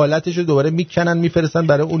بهشت، آلتش رو دوباره میکنن میفرستن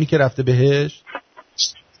برای اونی که رفته بهشت؟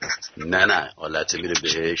 نه آلت میره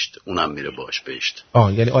بهشت، اونم میره باش بهشت.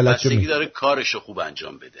 یعنی آلت بستگی داره کارشو خوب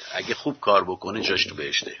انجام بده. اگه خوب کار بکنه جاش تو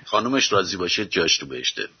بهشته، خانومش راضی باشه جاش تو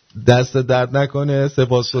بهشته. دست درد نکنه،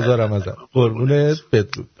 سپاسگزارم ازت. قربونت،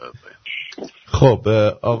 بدرود. خب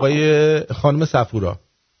آقای خانم صفورا.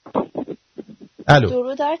 الو.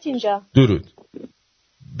 درود آرتین جان. درود.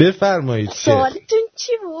 بفرمایید. سوالتون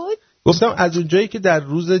چی بود؟ گفتم از اونجایی که در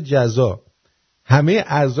روز جزا همه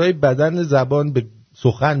اعضای بدن زبان به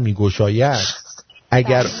سخن میگشاید،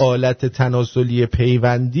 اگر آلت تناسلی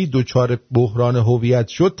پیوندی دچار بحران هویت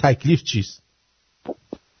شد تکلیف چیست؟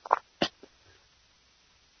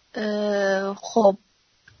 خب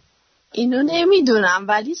اینو نمیدونم،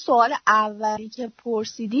 ولی سوال اولی که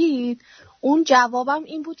پرسیدید اون جوابم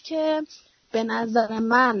این بود که به نظر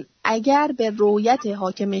من اگر به رویت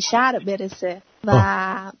حاکم شهر برسه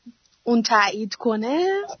و اون تایید کنه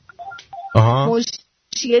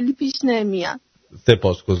مشکلی پیش نمیاد.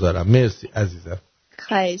 سپاسگزارم، مرسی عزیزم.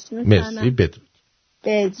 خواهش میکنم. مرسی.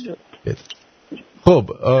 بدرود.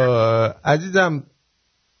 خب عزیزم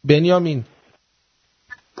بنیامین.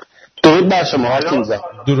 درود بر شما آرتین جان.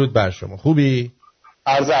 درود بر شما. خوبی؟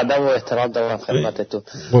 عرض ادب و احترام دارم خدمتتون.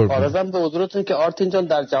 عرضم به حضورتون که آرتین جان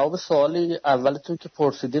در جواب سوالی اولتون که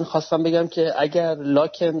پرسیدین خواستم بگم که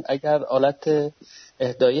اگر آلت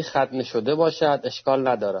اهدایی ختم شده باشد اشکال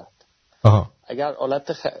ندارد. اگر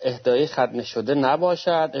آلت اهدایی ختم شده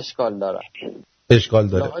نباشد اشکال داره.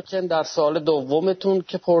 لکن در سوال دومتون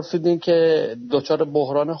که پرسیدین که دچار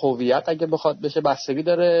بحران هویت اگه بخواد بشه بستگی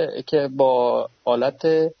داره که با آلت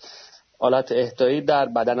اهدایی در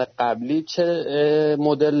بدن قبلی چه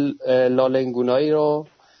مدل لالنگونایی رو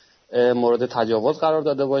مورد تجاوز قرار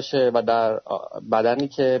داده باشه و در بدنی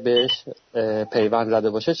که بهش پیوند زده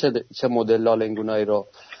باشه چه مدل لالنگونایی رو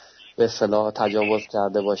به اصطلاح تجاوز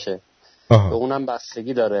کرده باشه. به اونم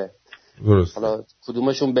بستگی داره. حالا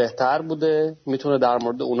کدومشون بهتر بوده میتونه در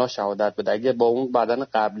مورد اونا شهادت بده. اگه با اون بدن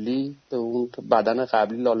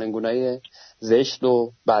قبلی لالنگونای زشت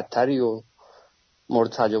و بدتری و مورد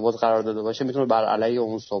تجاوز قرار داده باشه میتونه بر علیه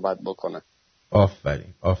اون صحبت بکنه.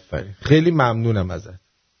 آفرین خیلی ممنونم ازت.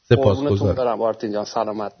 سپاسگزارم. دارم آرتین جان،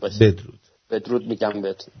 سلامت باشی. بدرود میگم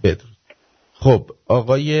بهتون. بدرود. خب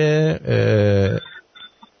آقای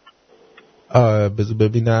بذار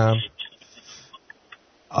ببینم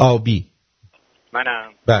آبی.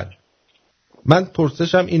 منم. بله. من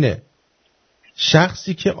پرسشم اینه،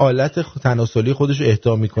 شخصی که آلت تناسلی خودش رو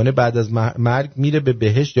اهدا میکنه بعد از مرگ میره به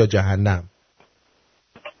بهشت یا جهنم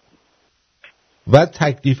و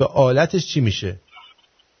تکلیف آلتش چی میشه؟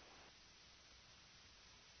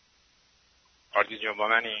 آرتین جان با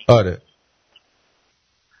منی؟ آره.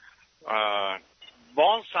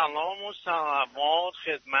 با سلام و سلامات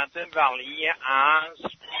خدمت ولی عصر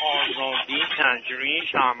آزادی تجریش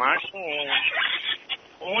همشون.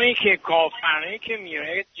 اونی که کافره که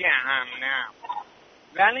میره جهنم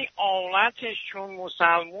ولی آلتش چون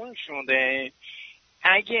مسلمون شده،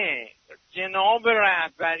 اگه جناب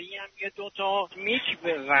رهبری هم یه دوتا میک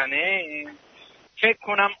بزنه فکر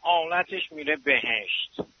کنم آلتش میره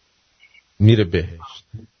بهشت.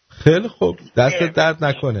 خیلی خوب، دست درد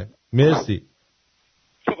نکنه. مرسی.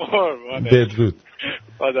 بدرود.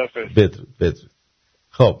 بدرود.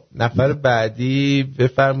 خب نفر بعدی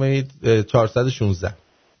بفرمایید. 416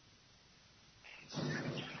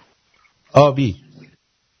 آبی.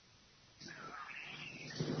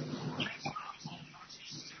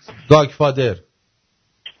 گاگفادر.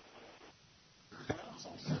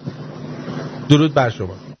 درود بر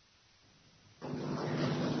شما.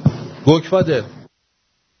 گاگفادر.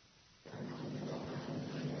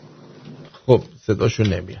 خب صداشون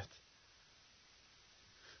نمیاد.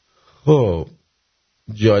 خب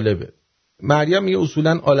جالبه. مریم میگه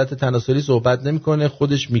اصولا آلت تناسلی صحبت نمیکنه،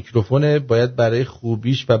 خودش میکروفونه، باید برای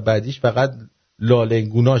خوبیش و بدیش فقط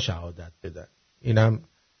لالنگونا شهادت بدن. اینم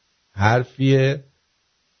حرفیه،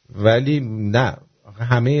 ولی نه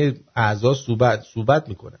همه اعضا صحبت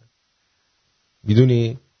میکنن،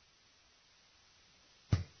 میدونی؟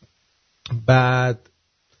 بعد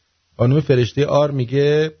خانم فرشته آر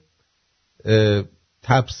میگه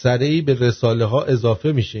تبصره‌ای به رساله ها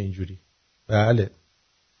اضافه میشه اینجوری. بله.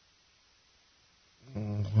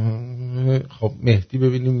 خب مهدی،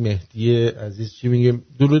 ببینیم مهدی عزیز چی میگه.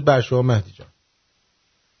 درود بر شما مهدی جان.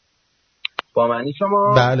 با معنی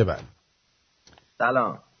شما؟ بله بله.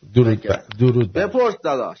 سلام. درود بپرس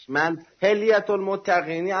داداش، من حلیت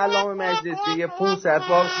المتقینی علامه مجلسی 500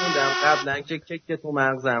 بار خوندم قبلا که تو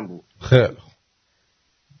مغزم بود.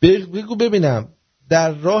 خیلی بگو ببینم،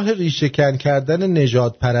 در راه ریشه‌کن کردن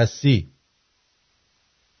نژاد پرستی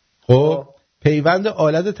خب پیوند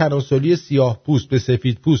آلت تناسلی سیاه پوست به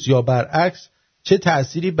سفید پوست یا برعکس چه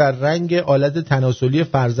تأثیری بر رنگ آلت تناسلی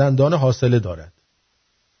فرزندان حاصله دارد؟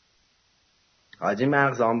 حاجی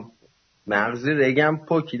مغزی رگم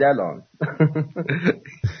پوکید الان.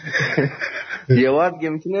 یه بار دیگه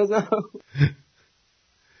میتونی ازم؟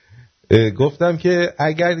 گفتم که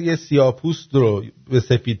اگر یه سیاه پوست رو به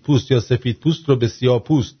سفید پوست یا سفید پوست رو به سیاه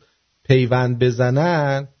پوست پیوند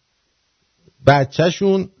بزنن،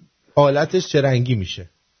 بچهشون آلتش چه رنگی میشه؟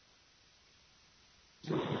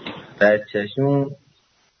 بچهشون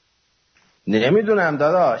نمیدونم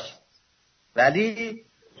داداش، ولی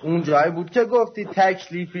اون جایی بود که گفتی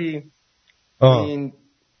تکلیفی این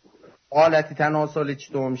آلتی تناسلی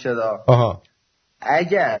چطور میشه دا؟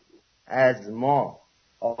 اگر از ما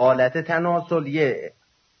آلت تناسلیه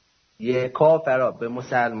یه کافرا به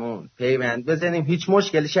مسلمون پیوند بزنیم هیچ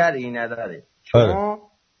مشکل شرعی نداره، چون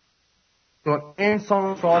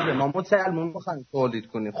انسان ساده ما مسلمون بخوایم تولید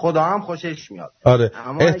کنیم خدا هم خوشش میاد.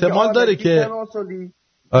 احتمال داره که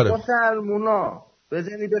مسلمونا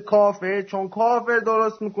بزنی به کافر، چون کافر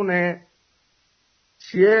درست میکنه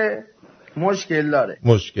چیه مشکل داره،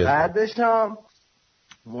 بعدش هم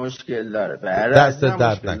مشکل داره، دست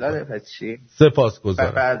درد نکنه. پس چی؟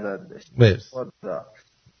 سپاسگزارم. مرسی.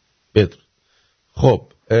 بدر.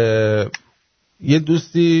 خب یه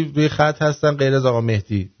دوستی روی خط هستن غیر از آقا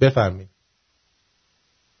مهدی، بفرمایید.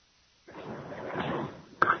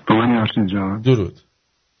 آرتین جان. درود.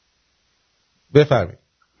 بفرمایید.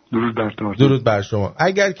 درود بر شما.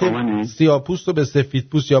 اگر که سیاه‌پوست رو به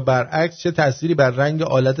سفیدپوست یا برعکس چه تأثیری بر رنگ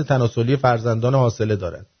آلت تناسلی فرزندان حاصله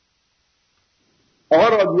دارد؟ آقا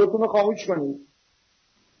رادیوتون رو خاموش کنید.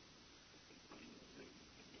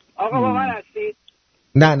 آقا با من هستید؟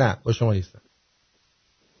 نه با شما نیستم.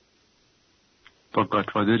 با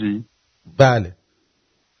گاتفادری؟ بله.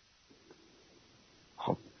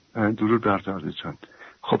 خب درود بر جان.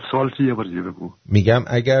 خب سوال چیه؟ یه بار دیگه بگو. میگم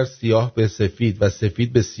اگر سیاه به سفید و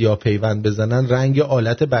سفید به سیاه پیوند بزنن رنگ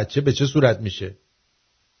آلت بچه به چه صورت میشه؟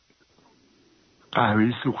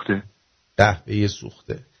 قهوه‌ای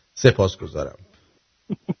سوخته. سپاسگزارم.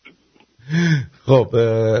 خب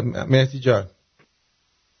مهدی جان.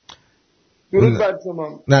 درود بر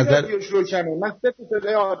شما. رادیوش روشنه. من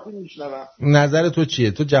صدای آرتین میشنوم. نظر تو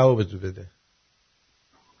چیه؟ تو جواب تو بده.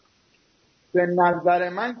 به نظر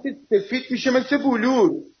من که سفید میشه مثل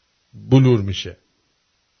بلور میشه.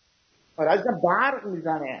 آره از برق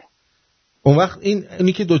میزنه. اون وقت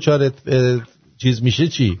اینی که دوچار چیز میشه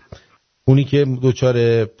چی؟ اونی که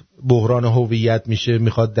دوچار بحران هویت میشه،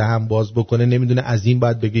 میخواد دهن باز بکنه، نمیدونه از این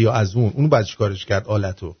باید بگه یا از اونو باید چیکارش کرد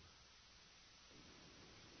آلتو؟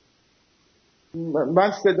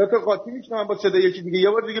 من صدات قاطی میشنم با صدای یکی دیگه. یه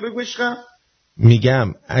بار دیگه بگو عشقم.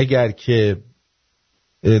 میگم اگر که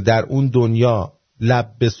در اون دنیا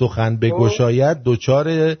لب به سخن بگشاید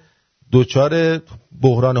دوچار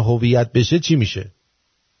بحران هویت بشه چی میشه؟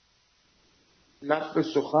 لب به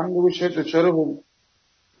سخن بگشه دوچار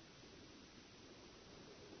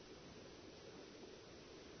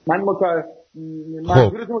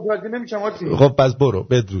منظورت متوجه نمیشم آرتین. خب پس برو.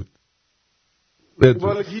 بدرود.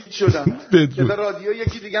 والا گیج شدم. صدا رادیو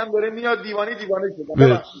یکی دیگه هم داره میاد، دیوانه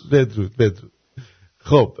شدم. بدرود.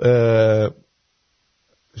 خب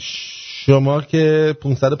شما که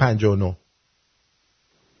 559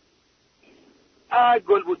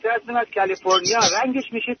 گلبوته هستم از کالیفرنیا. رنگش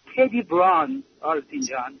میشه تدی بران. آرتین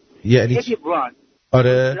جان یعنی تدی بران.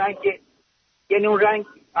 آره رنگ، یعنی اون رنگ،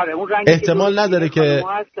 آره اون رنگ احتمال نداره که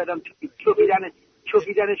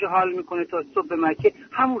چوفیدنشو حال میکنه تا صبح مکه،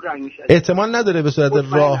 همون رنگ میشه. احتمال نداره به صورت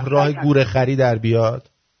راه گوره خری در بیاد.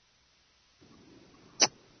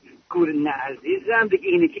 گور نه عزیزم دیگه،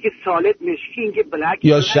 اینی که سالت مشکی، اینکه بلک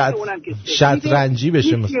یا شطرنجی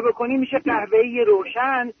بشه. میشه بکنی میشه قهوه‌ای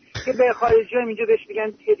روشن که به خارجی هم اینجا بهش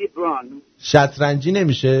میگن تدی بران. شطرنجی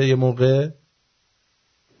نمیشه یه موقع؟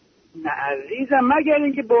 نه عزیزم، مگر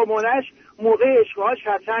اینکه با مونش موقع اشغال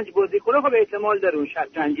شطرنج بازی کنه، خب احتمال داره اون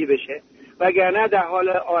شطرنجی بشه، وگرنه در حال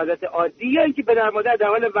عادت عادی یا اینکه پدر مادر در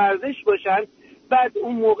حال ورزش باشن بعد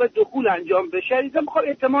اون موقع دخول انجام بشه. اینا میخوام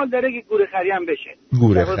احتمال داره که گورخری هم بشه،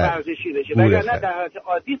 گورخری ورزشی بشه، وگرنه در حالت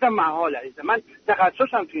عادی هم محال است. من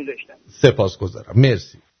تخصصم تو این رشته. سپاسگزارم،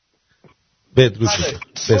 مرسی. بدرود.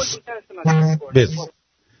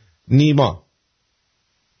 نیما.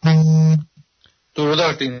 درود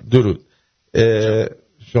آرتین. درود.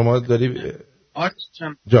 شما داری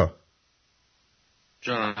آرتین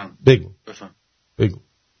جانم بگو. بفهم. بگو.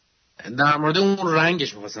 در مورد اون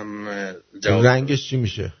رنگش می‌خواستم جواب. رنگش چی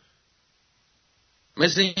میشه؟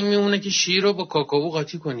 مثل این میمونه که شیر رو با کاکائو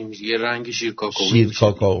قاطی کنیم، یه رنگ شیر کاکائو شیر میشه.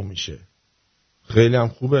 کاکائو میشه. خیلی هم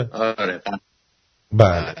خوبه. آره.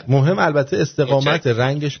 بله. مهم البته استقامت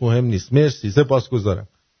رنگش مهم نیست. مرسی، سپاسگزارم.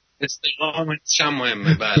 استقامتش هم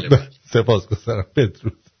مهمه. بله. سپاسگزارم.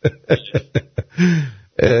 بدرود.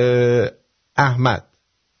 احمد.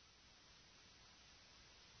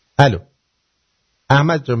 الو.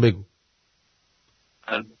 احمد جان بگو.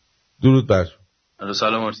 درود بر شما.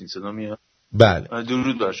 سلام آرتین، صدا میاد؟ بله.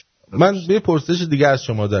 درود بر شما. من یه پرسش دیگه از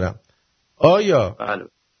شما دارم. آیا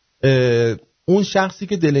اون شخصی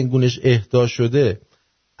که دلنگونش اهدا شده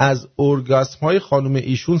از اورگاسم های خانم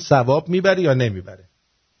ایشون ثواب میبره یا نمیبره؟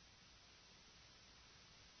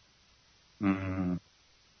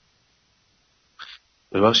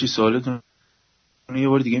 ببخشید سوالتون یه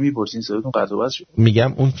بار دیگه میپرسین، صداتون قطع و وصل شد.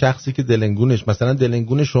 میگم اون شخصی که دلنگونش، مثلا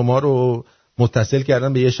دلنگون شما رو متصل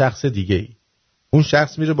کردن به یه شخص دیگه ای، اون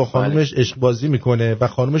شخص میره با خانومش عشق بازی میکنه و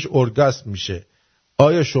خانومش اورگاسم میشه،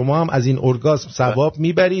 آیا شما هم از این اورگاسم ثواب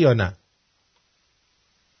میبری یا نه؟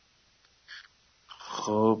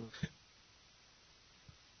 خب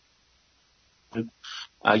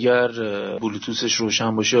اگر بلوتوثش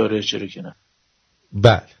روشن باشه آره، چرا که نه.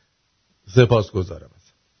 بله، سپاسگزارم.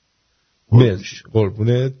 مرسی،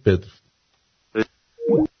 قربونت. بدرود.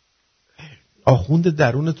 آخوند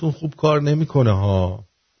درونتون خوب کار نمیکنه ها،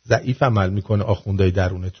 ضعیف عمل میکنه آخوندای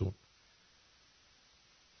درونتون.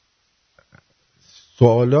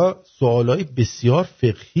 سوالای بسیار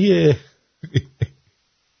فقهیه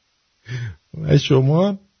و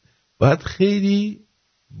شما باید خیلی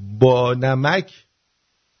با نمک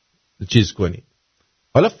چیز کنید.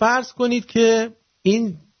 حالا فرض کنید که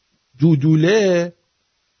این دودوله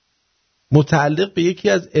متعلق به یکی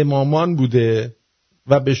از امامان بوده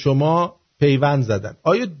و به شما پیوند زدن.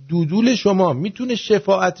 آیا دودول شما میتونه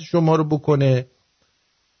شفاعت شما رو بکنه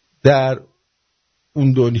در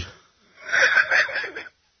اون دنیا؟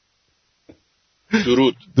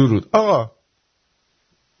 درود. آقا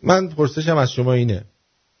من پرسشم از شما اینه،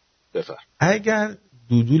 بفرم. اگر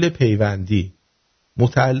دودول پیوندی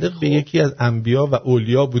متعلق به یکی از انبیا و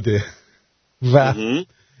اولیا بوده و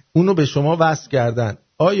اونو به شما وصل کردن،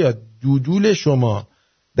 آیا دودول شما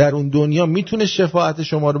در اون دنیا میتونه شفاعت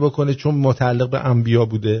شما رو بکنه چون متعلق به انبیا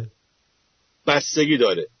بوده؟ بستگی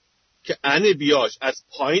داره که انبیاش از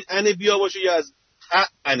پایین انبیا باشه یا از ته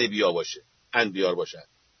انبیا باشه، انبیار باشه.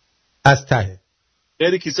 از ته.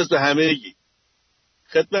 خیلی کیسه به همه‌گی.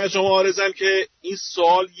 خدمت شما عرضم که این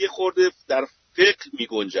سوال یه خورده در فقه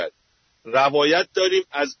می‌گنجد. روایت داریم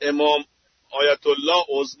از امام آیت الله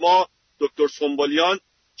عظما دکتر سنبولیان،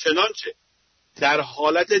 چنانچه در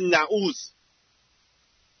حالت نعوذ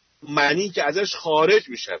معنی که ازش خارج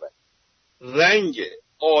می شود رنگ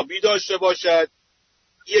آبی داشته باشد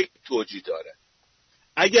یک توجیه دارد،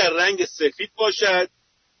 اگر رنگ سفید باشد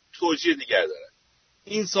توجیه دیگر دارد.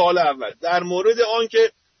 این سوال اول. در مورد آن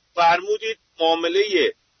که فرمودید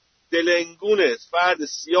معامله دلنگون فرد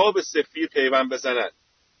سیاه به سفید پیوند بزنند،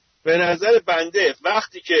 به نظر بنده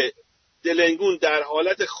وقتی که دلنگون در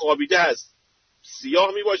حالت خوابیده است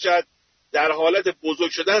سیاه می باشد، در حالت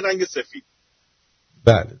بزرگ شدن رنگ سفید.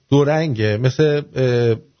 بله، دو رنگه، مثل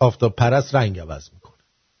آفتاب پرست رنگ عوض میکنه.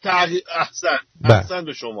 احسن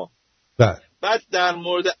به شما. بله. بعد در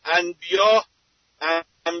مورد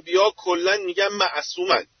انبیا کلا میگن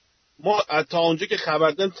معصومن. ما تا اونجا که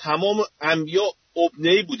خبر داریم تمام انبیا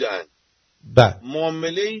ابنه‌ای بودن. بله.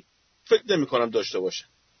 معامله‌ای فکر نمی‌کنم داشته باشن.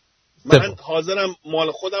 من حاضرم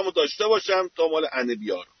مال خودم رو داشته باشم تا مال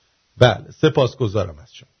انبیا رو. بله، سپاسگزارم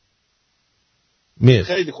از شما. مرسی.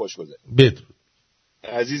 خیلی خوش گذشت. بدرود.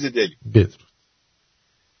 عزیز دلی. بدرود.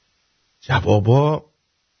 جوابا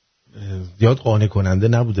زیاد قانع کننده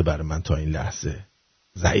نبوده برای من تا این لحظه.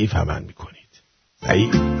 ضعیف عمل میکنید.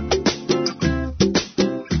 ضعیف.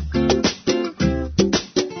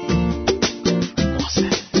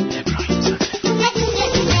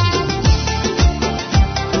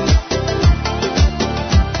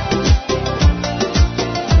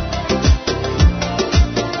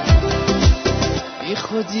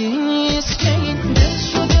 خودیست که این دل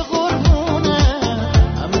شده قربونه،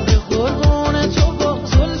 هم به قربونه تو با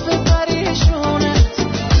زلف پریشونت،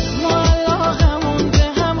 معلقم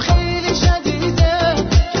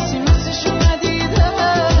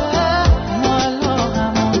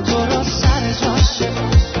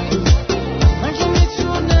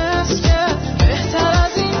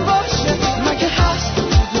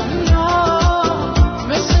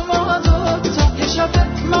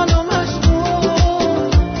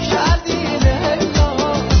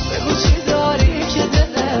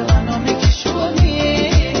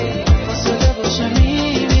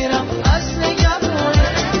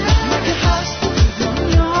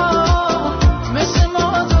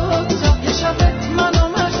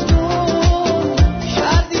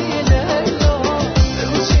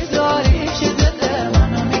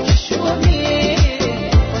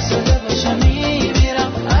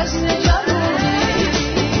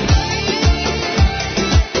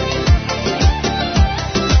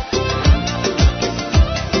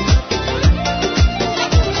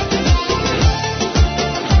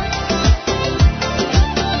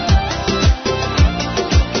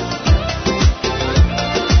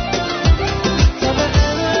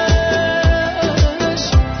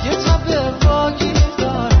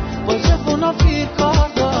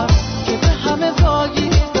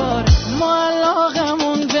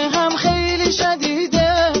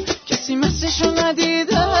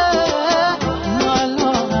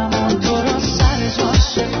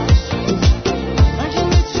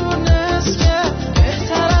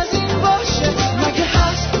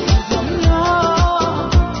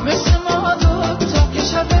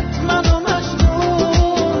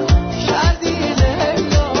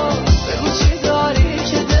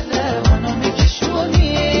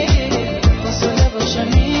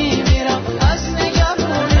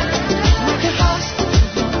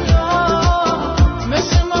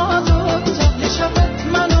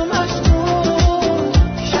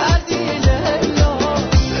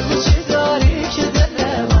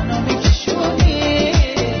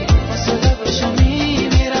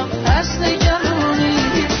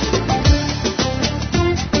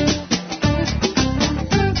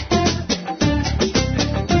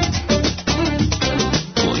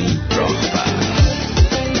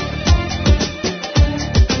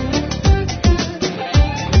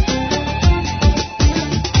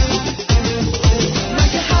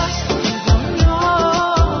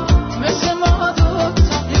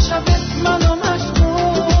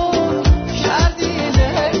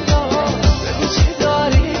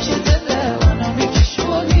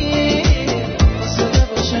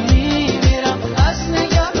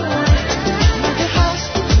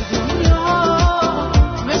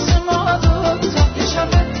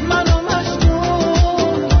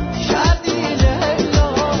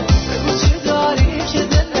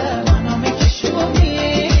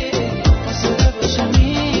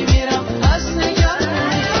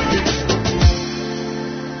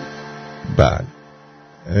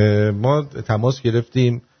ما تماس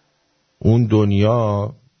گرفتیم اون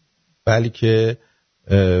دنیا بلکه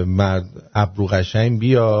مرد ابرو قشنگ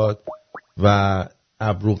بیاد و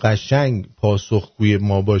ابرو قشنگ پاسخگوی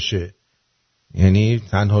ما باشه. یعنی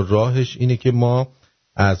تنها راهش اینه که ما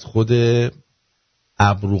از خود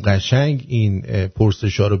ابرو قشنگ این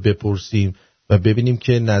پرسشا رو بپرسیم و ببینیم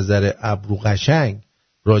که نظر ابرو قشنگ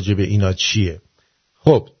راجع به اینا چیه.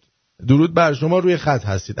 خب درود بر شما، روی خط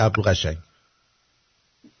هستید ابرو قشنگ.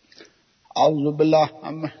 اعوذ بالله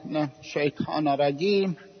من الشیطان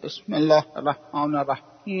الرجیم، بسم الله الرحمن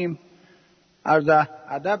الرحیم. عرض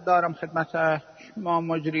ادب دارم خدمت شما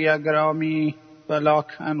مجری گرامی و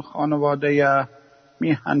لاکن خانواده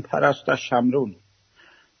میهن پرست شمرون.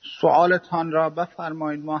 سوالتان را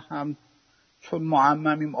بفرمایید، ما هم چون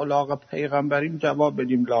معممیم الاغ پیغمبریم جواب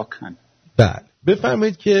بدیم لاکن. بله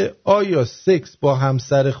بفرمایید که آیا سکس با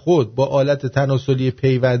همسر خود با آلت تناسلی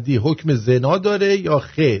پیوندی حکم زنا داره یا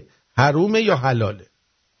خیر؟ حرومه یا حلاله؟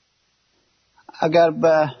 اگر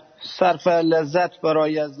به صرف لذت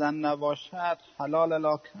برای زن نباشد حلال،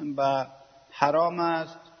 لکن به حرام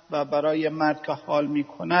است و برای مرد که حال می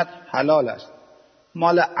کند حلال است.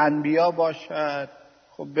 مال انبیا باشد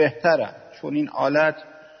خب بهتره، چون این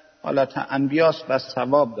آلت انبیاست و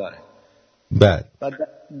ثواب داره. بله. و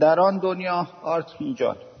در آن دنیا آرتین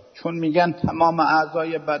جان، چون میگن تمام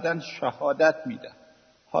اعضای بدن شهادت میده.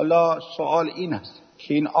 حالا سوال این است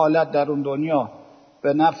که این آلت در اون دنیا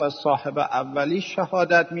به نفع صاحب اولی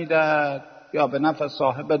شهادت میده یا به نفع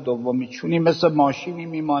صاحب دومی؟ چون این مثل ماشینی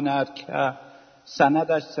میماند که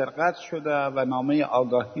سندش سرقت شده و نامه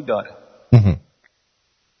آگاهی داره.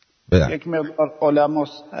 یک مقدار علما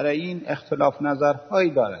سر این اختلاف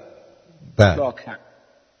نظرهایی داره.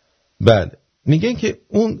 بله میگن که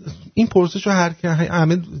این پرسش رو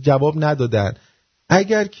همه جواب ندادن.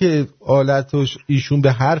 اگر که آلتش ایشون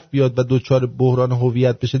به حرف بیاد و دوچار بحران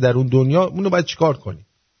هویت بشه در اون دنیا، اونو باید چیکار کنیم؟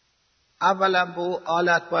 اولا به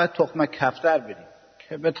آلت باید تخم کفتر بدیم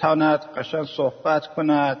که بتواند قشنگ صحبت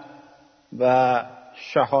کند و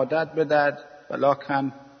شهادت بدهد،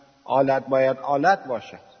 ولکن آلت باید آلت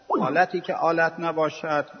باشد. آلتی که آلت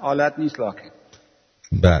نباشد آلت نیست. لکن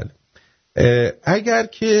بله اگر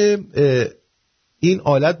که این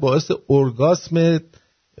آلت باعث ارگاسم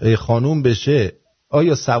خانوم بشه،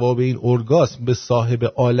 آیا ثواب این ارگاسم به صاحب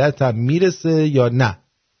آلت هم میرسه یا نه؟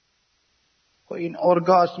 این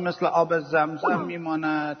ارگاسم مثل آب زمزم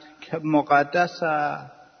میماند که مقدس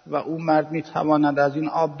است و او مرد میتواند از این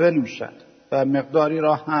آب بنوشد و مقداری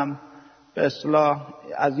را هم به اصطلاح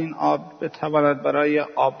از این آب بتواند برای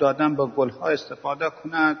آب دادن به گلها استفاده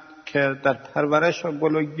کند که در پرورش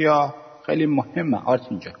گل و گیاه خیلی مهمه.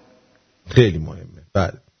 آرتین جان خیلی مهمه.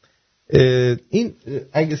 بله این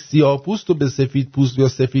اگه سیاه پوست رو به سفید پوست یا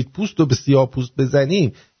سفید پوست رو به سیاه پوست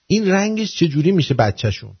بزنیم، این رنگش چجوری میشه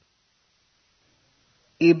بچهشون؟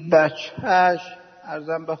 این بچهش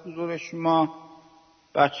عرضم به حضور شما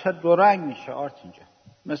بچه دو رنگ میشه آرتین جان،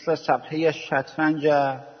 مثل صفحه شطرنج،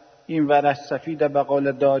 این ورش سفیده به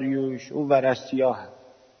قول داریوش، اون ورش سیاه.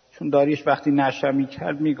 چون داریوش وقتی نشه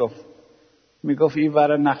میکرد میگفت این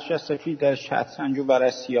ور نقشه سفیده شطرنج و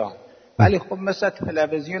ورش سیاه. ولی خب مثل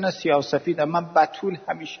تلویزیون سیاه سفید، من بتول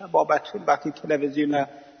همیشه با بتول وقتی تلویزیون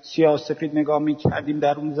سیاه سفید نگاه میکردیم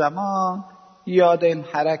در اون زمان، یاد این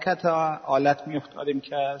حرکت آلت میافتادیم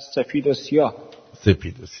که سفید و سیاه.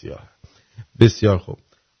 بسیار خوب.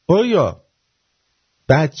 آیا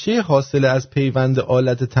بچه حاصل از پیوند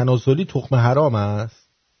آلت تناسلی تخم حرام است؟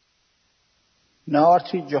 نه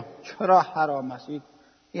آرتی جان، چرا حرام است؟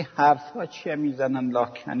 این حرفا چیه میزنن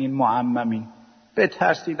لکن این معممین؟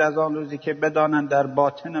 بترسید از آن روزی که بدانن در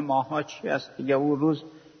باطن ماها چی است. دیگه اون روز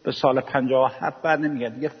به سال 57 بر نمیگه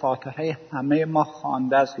دیگه. فاتحه همه ما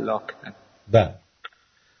خوانده است لکن. بله.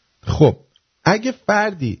 خب اگه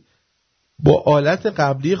فردی با آلت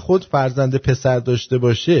قبلی خود فرزند پسر داشته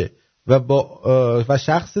باشه و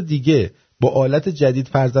شخص دیگه با آلت جدید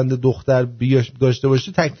فرزند دختر داشته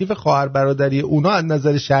باشه، تکلیف خواهر برادری اونا از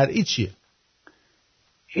نظر شرعی چیه؟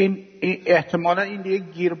 این احتمالا این دیگه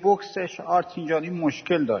گیربکسش آرتین جان این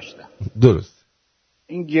مشکل داشته. درست.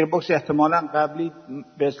 این گیربکس احتمالا قبلی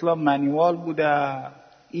به اصطلاح منیوال بوده،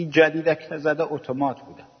 این جدیده که زده اتومات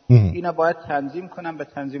بوده. اینا باید تنظیم کنن به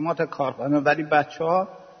تنظیمات کارخانه، ولی بچه‌ها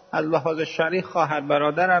از لحاظ شرعی خواهر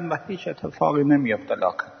برادرن و هیچ اتفاقی نمیفته.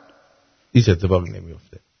 لکن هیچ اتفاقی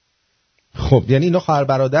نمیفته. خب یعنی اینا خواهر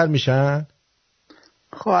برادر میشن؟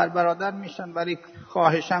 خواهر برادر میشن، ولی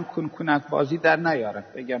خواهشن کنکونک بازی در نیارن.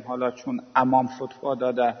 بگم حالا چون امام فتوا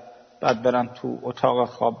داده بعد برن تو اتاق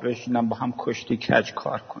خواب بشینن با هم کشتی کج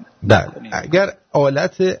کار کنن. بله. اگر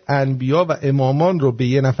آلت انبیا و امامان رو به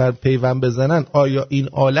یه نفر پیوند بزنن، آیا این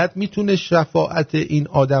آلت میتونه شفاعت این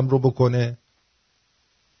آدم رو بکنه؟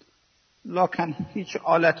 لکن هیچ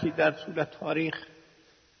آلتی در طول تاریخ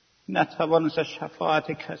نتوانست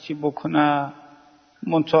شفاعت کسی بکنه.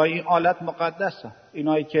 منتها این آلت مقدسه.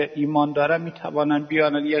 اینایی که ایمان داره میتوانن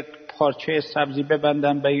بیان یک پارچه سبزی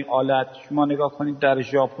ببندن به این آلت. شما نگاه کنید در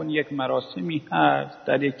ژاپن یک مراسمی هست،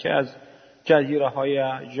 در یکی از جزیره های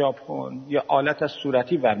ژاپن یه آلت از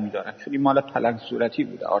صورتی برمیدارن، چون این مال پلنگ صورتی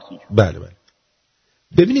بوده. آرتین بله بله.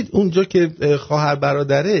 ببینید اونجا که خواهر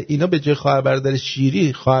برادره، اینا به جای خواهر برادر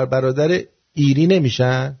شیری خواهر برادر ایری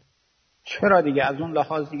نمیشن؟ چرا دیگه؟ از اون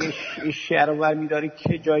لحاظ دیگه شعر رو برمیداری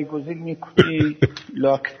که جایگزین میکنی.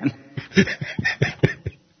 لکن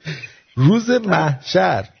روز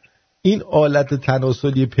محشر این آلت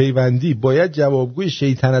تناسلی پیوندی باید جوابگوی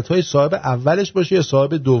شیطنت‌های صاحب اولش باشه یا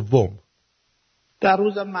صاحب دوم؟ در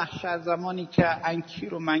روز محشر زمانی که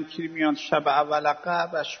انکیر و منکیر میان شب اول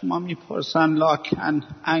قبل، شما میپرسن لاکن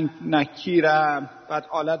نکیرم، بعد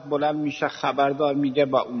آلت بلند میشه خبردار میگه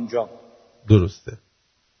با اونجا. درسته.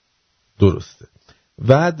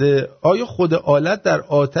 بعد آیا خود آلت در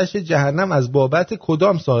آتش جهنم از بابت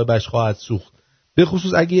کدام صاحبش خواهد سوخت؟ به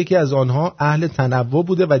خصوص اگه یکی از آنها اهل تنوع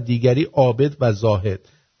بوده و دیگری عابد و زاهد،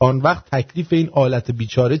 آن وقت تکلیف این آلت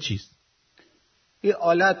بیچاره چیست؟ این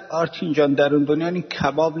آلت آرتین جان در اون دنیا این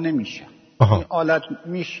کباب نمیشه. این آلت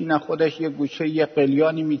میشینه خودش یه گوشه یه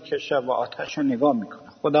قلیانی میکشه و آتش رو نگاه میکنه.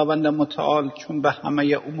 خداوند متعال چون به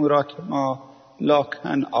همه امورات ما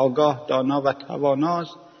لاکن آگاه دانا و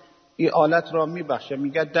تواناست، این آلت را میبخشه،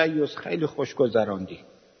 میگه دیوس خیلی خوش گذراندی،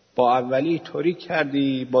 با اولی طوری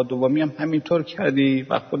کردی، با دومی هم همینطور کردی،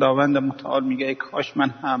 و خداوند متعال میگه ای کاش من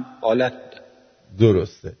هم آلت بودم.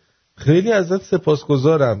 درسته. خیلی ازت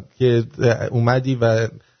سپاسگزارم که اومدی و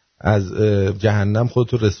از جهنم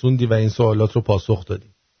خودتو رسوندی و این سوالات رو پاسخ دادی.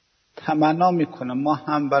 تمنا میکنم ما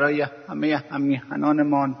هم برای همه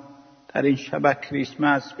همیهنانمان در این شب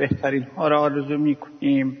کریسمس بهترین ها را آرزو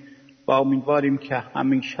میکنیم و امیدواریم که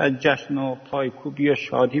همیشه جشن و پایکوبی و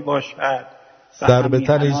شادی باشد. سر به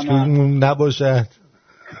تن هیچ نباشد.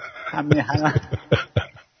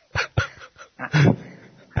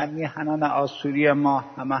 همیهنان آسوری ما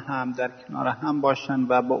همه هم در کنار هم باشند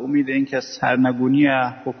و با امید اینکه سرنگونی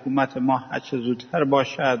حکومت ما هرچه زودتر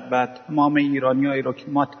باشد و تمام ایرانیایی رو که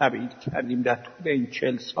ما تبعید کردیم در طول این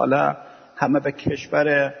 40 ساله همه به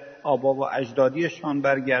کشور آبا و اجدادیشان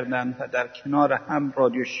برگردند و در کنار هم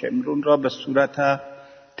رادیو شمرون را به صورت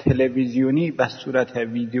تلویزیونی و صورت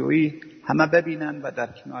ویدیویی همه ببینند و در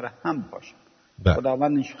کنار هم باشند.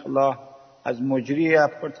 خداوند انشاءالله از مجری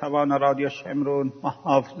پرتوان رادیو شمرون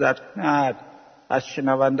محافظت کند، از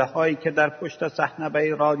شنونده هایی که در پشت صحنه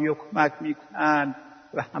به رادیو کمک میکنند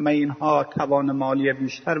و همه اینها توان مالی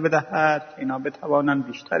بیشتر بدهد که اینا بتوانند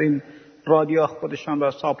بیشترین رادیو خودشان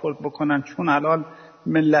را ساپورت بکنند، چون الان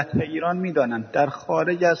ملت ایران میدانند در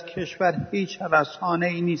خارج از کشور هیچ رسانه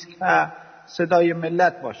ای نیست که صدای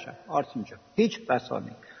ملت باشد. آرتین جان هیچ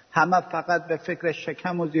رسانه، همه فقط به فکر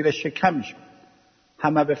شکم و زیر شکمشان،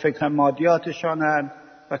 همه به فکر مادیاتشانند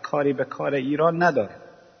و کاری به کار ایران ندارند،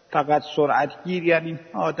 فقط سرعتگیر، یعنی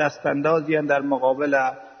دستاندازی در مقابل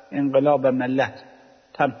انقلاب ملت.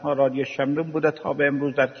 تنها رادیو شمرون بوده تا به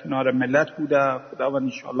امروز در کنار ملت بوده. خداوند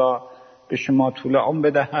انشاءالله به شما طول عمر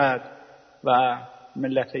بدهد و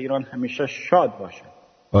ملت ایران همیشه شاد باشد.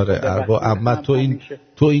 آره اربا اما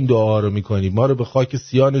تو این دعا رو میکنی، ما رو به خاک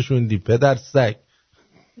سیانشوندی پدر سگ.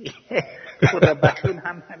 خدا بخون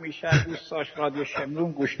هم همیشه دوستاش رادیو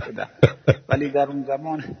شمرون گوش بده، ولی در اون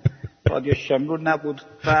زمان رادیو شمرون نبود.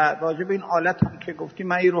 و راجع به این آلت هم که گفتی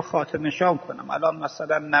من این رو خاطر نشان کنم. الان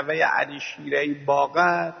مثلا نوه علی شیره‌ای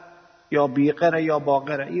باقر یا بیقر یا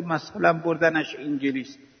باقره، این مثلا بردنش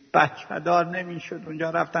انگلیس، بچه دار نمیشد، اونجا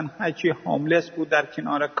رفتن هرچی هاملس بود در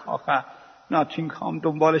کنار کاخ ناتینگهام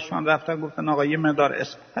دنبالشان رفتن، گفتن آقا یه مقدار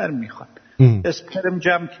اسپرم میخواد. اسپرم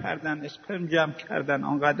جمع کردن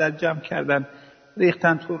آنقدر جمع کردن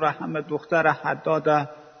ریختن تو رحم دختر حداد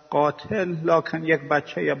قاتل. لکن یک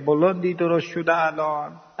بچه بلندی درست شده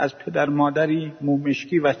الان از پدر مادری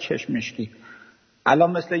مومشکی و چشمشکی،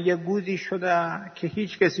 الان مثل یه گوزی شده که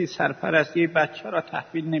هیچ کسی سرپرستی بچه را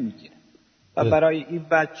تحویل نمیگیره و برای این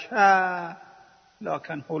بچه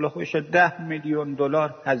لکن حول هوش $10 میلیون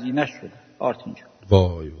هزینه شده. آرتین جان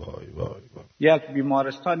وای. یک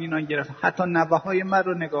بیمارستان اینا گرفت. حتی نوه های من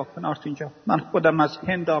رو نگاه کن آرتین جان، من خودم از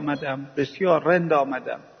هند آمدم، بسیار رند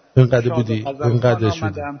آمدم، اینقدر بودی، اینقدر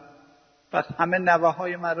شدی، بعد همه نوه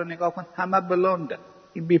های من رو نگاه کن، همه بلنده.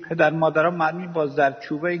 این بی پدر مادرها معنی با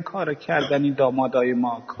زردچوبه این کار کردن، این دامادای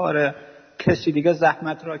ما کار کسی دیگه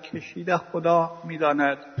زحمت را کشیده خدا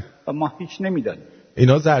میداند و ما هیچ نمیدانیم.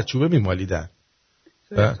 اینا زردچوبه میمالیدن،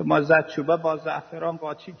 ما زردچوبه با زعفران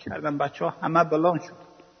قاطی کردن، بچه ها همه بلان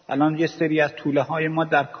شد. الان یه سری از توله های ما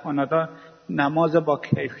در کانادا نماز با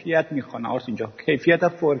کیفیت میخوانه. اینجا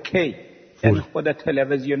کیفیت 4K یعنی خود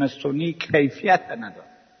تلویزیون سونی کیفیت نداره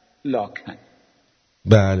لاکن.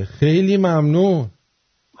 بله خیلی ممنون،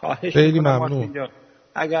 خیلی ممنون.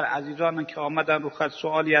 اگر عزیزان که آمدن رو خط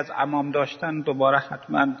سوالی از عمام داشتن دوباره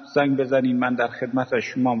حتما زنگ بزنین، من در خدمت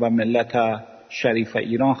شما و ملت شریف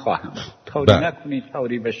ایران خواهم. طوری نکنید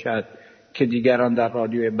طوری بشد که دیگران در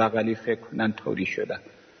رادیوی بغلی فکر کنن طوری شدن.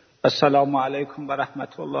 السلام علیکم و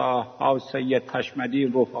رحمت الله. آو سید پشمدی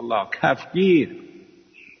روح الله کفگیر.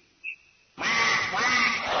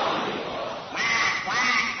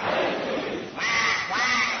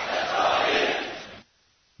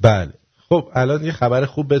 بله خب الان یه خبر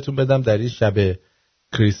خوب بهتون بدم. در این شب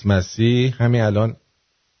کریسمسی همین الان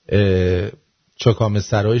چکام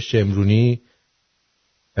سرای شمرونی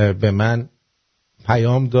به من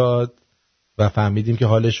پیام داد و فهمیدیم که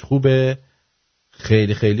حالش خوبه.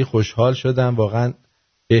 خیلی خیلی خوشحال شدم، واقعا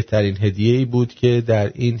بهترین هدیه‌ای بود که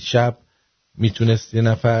در این شب میتونست یه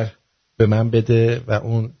نفر به من بده و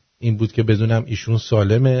اون این بود که بدونم ایشون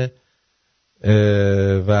سالمه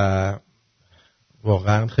و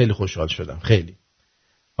واقعا خیلی خوشحال شدم خیلی.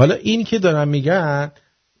 حالا این که دارم میگن،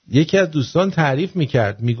 یکی از دوستان تعریف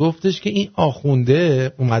میکرد، میگفتش که این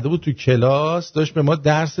آخونده اومده بود تو کلاس داشت به ما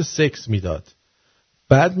درس سکس میداد،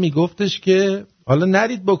 بعد میگفتش که حالا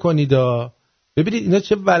نرید بکنیدا ببینید اینا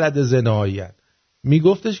چه ولد زنایی هن.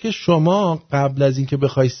 میگفتش که شما قبل از اینکه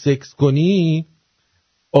بخوای سکس کنی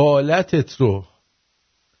آلتت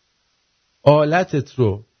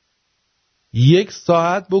رو 1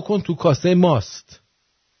 ساعت بکن تو کاسه ماست.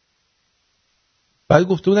 بعد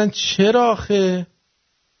گفته بودن چرا آخه؟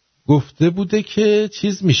 گفته بوده که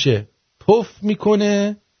چیز میشه، پف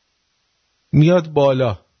میکنه میاد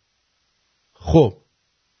بالا. خب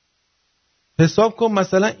حساب کن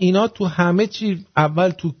مثلا اینا تو همه چی اول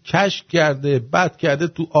تو کشک کرده، بعد کرده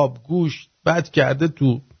تو آبگوشت، بعد کرده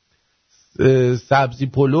تو سبزی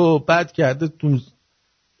پلو، بعد کرده تو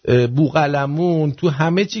بوقلمون، تو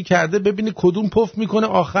همه چی کرده ببینی کدوم پف میکنه.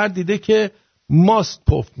 آخر دیده که ماست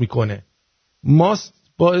پف میکنه. ماست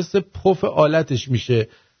باعث پف آلتش میشه،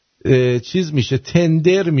 چیز میشه،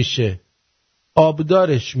 تندر میشه،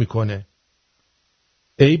 آبدارش میکنه.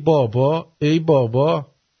 ای بابا ای بابا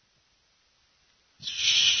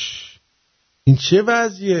این چه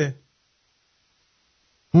وضعیه؟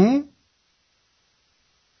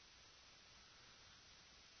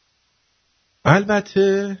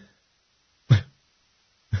 البته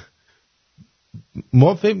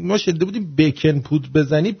ما شده بودیم بیکن پود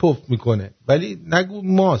بزنی پف میکنه، ولی نگو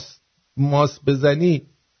ماست بزنی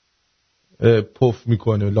پف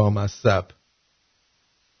میکنه. لامصب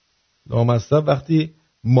وقتی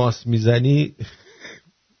ماست میزنی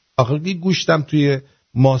آخه گوشتم توی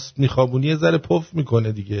ماست میخوابونی یه ذره پف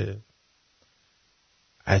میکنه دیگه.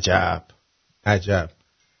 عجب.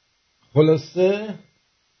 خلاصه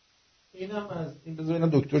اینم از این. بذارینم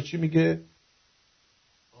دکتر چی میگه.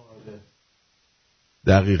 آره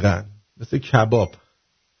دقیقاً مثل کباب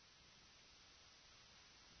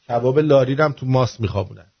لاری هم تو ماست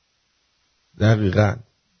میخوابونن. دقیقاً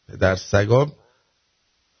در سگاب.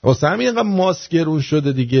 واسه همین اینقدر ماست گرون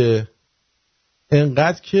شده دیگه.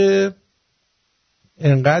 انقدر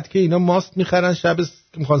که اینا ماست میخرن شب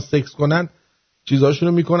که میخوان سکس کنن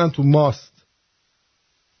چیزاشونو میکنن تو ماست.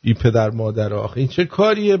 بی پدر مادر آخه این چه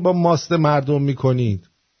کاریه با ماست مردم میکنید؟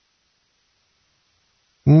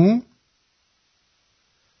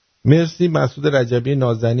 مرسی مسعود رجبی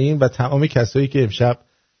نازنین و تمام کسایی که امشب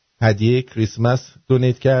هدیه کریسمس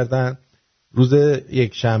دونیت کردن. روز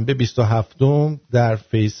یک شنبه 27 در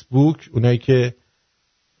فیسبوک اونایی که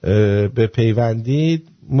به پیوندید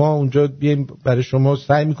ما اونجا بیایم برای شما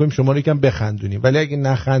سعی میکنیم شما رو یکم بخندونیم، ولی اگه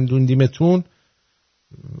نخندوندیمتون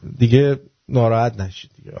دیگه ناراحت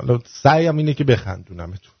نشید دیگه. حالا سعیم اینه که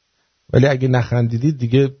بخندونمتون، ولی اگه نخندیدید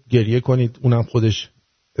دیگه گریه کنید، اونم خودش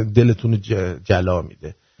دلتون جلا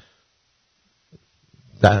میده،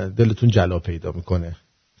 دلتون جلا پیدا میکنه،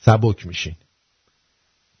 سبک میشین.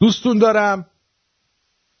 دوستون دارم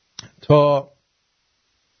تا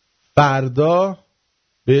فردا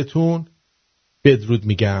بهتون بدرود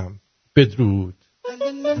میگم. بدرود.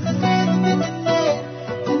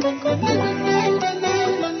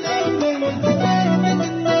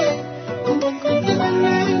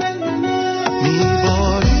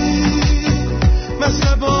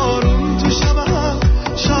 مثل بارون تو شبم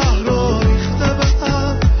شهر رو ریخته بهم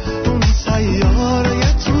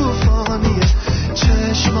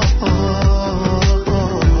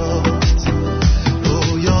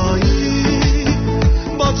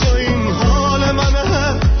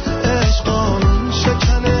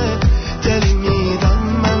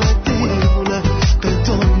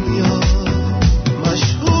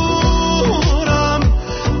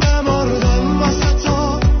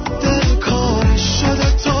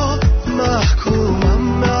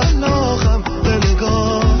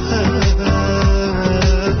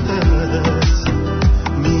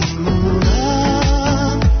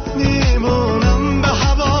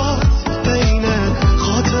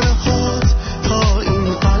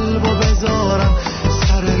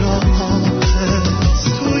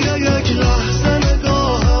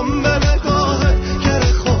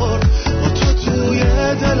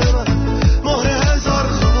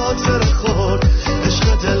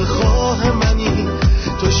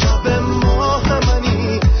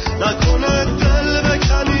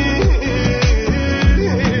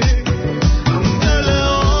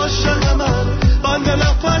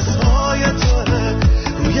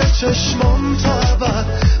چشمام تا ابد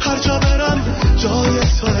هر جا برم جای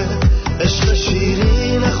توه عشق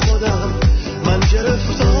شیرین خودم من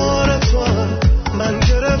گرفتار توام من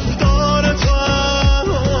گرفتار توام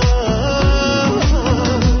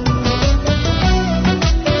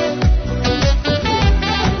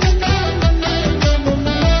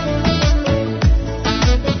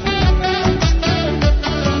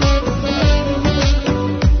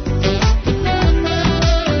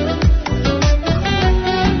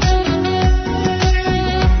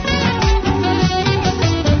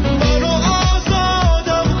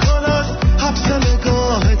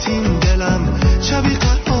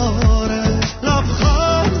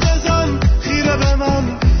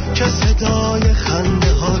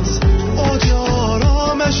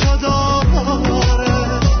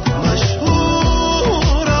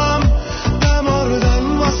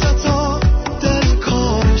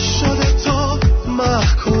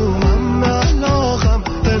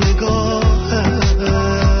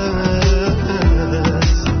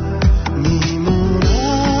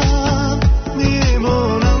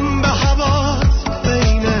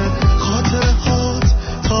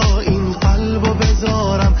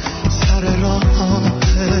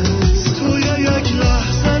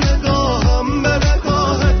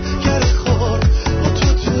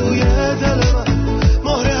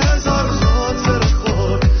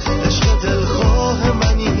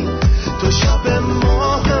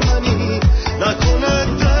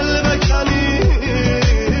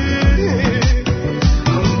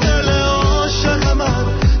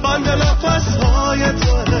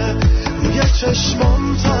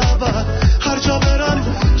چشمام تا هر جا برم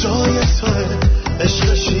جای توه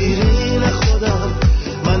عشق شیرین خودم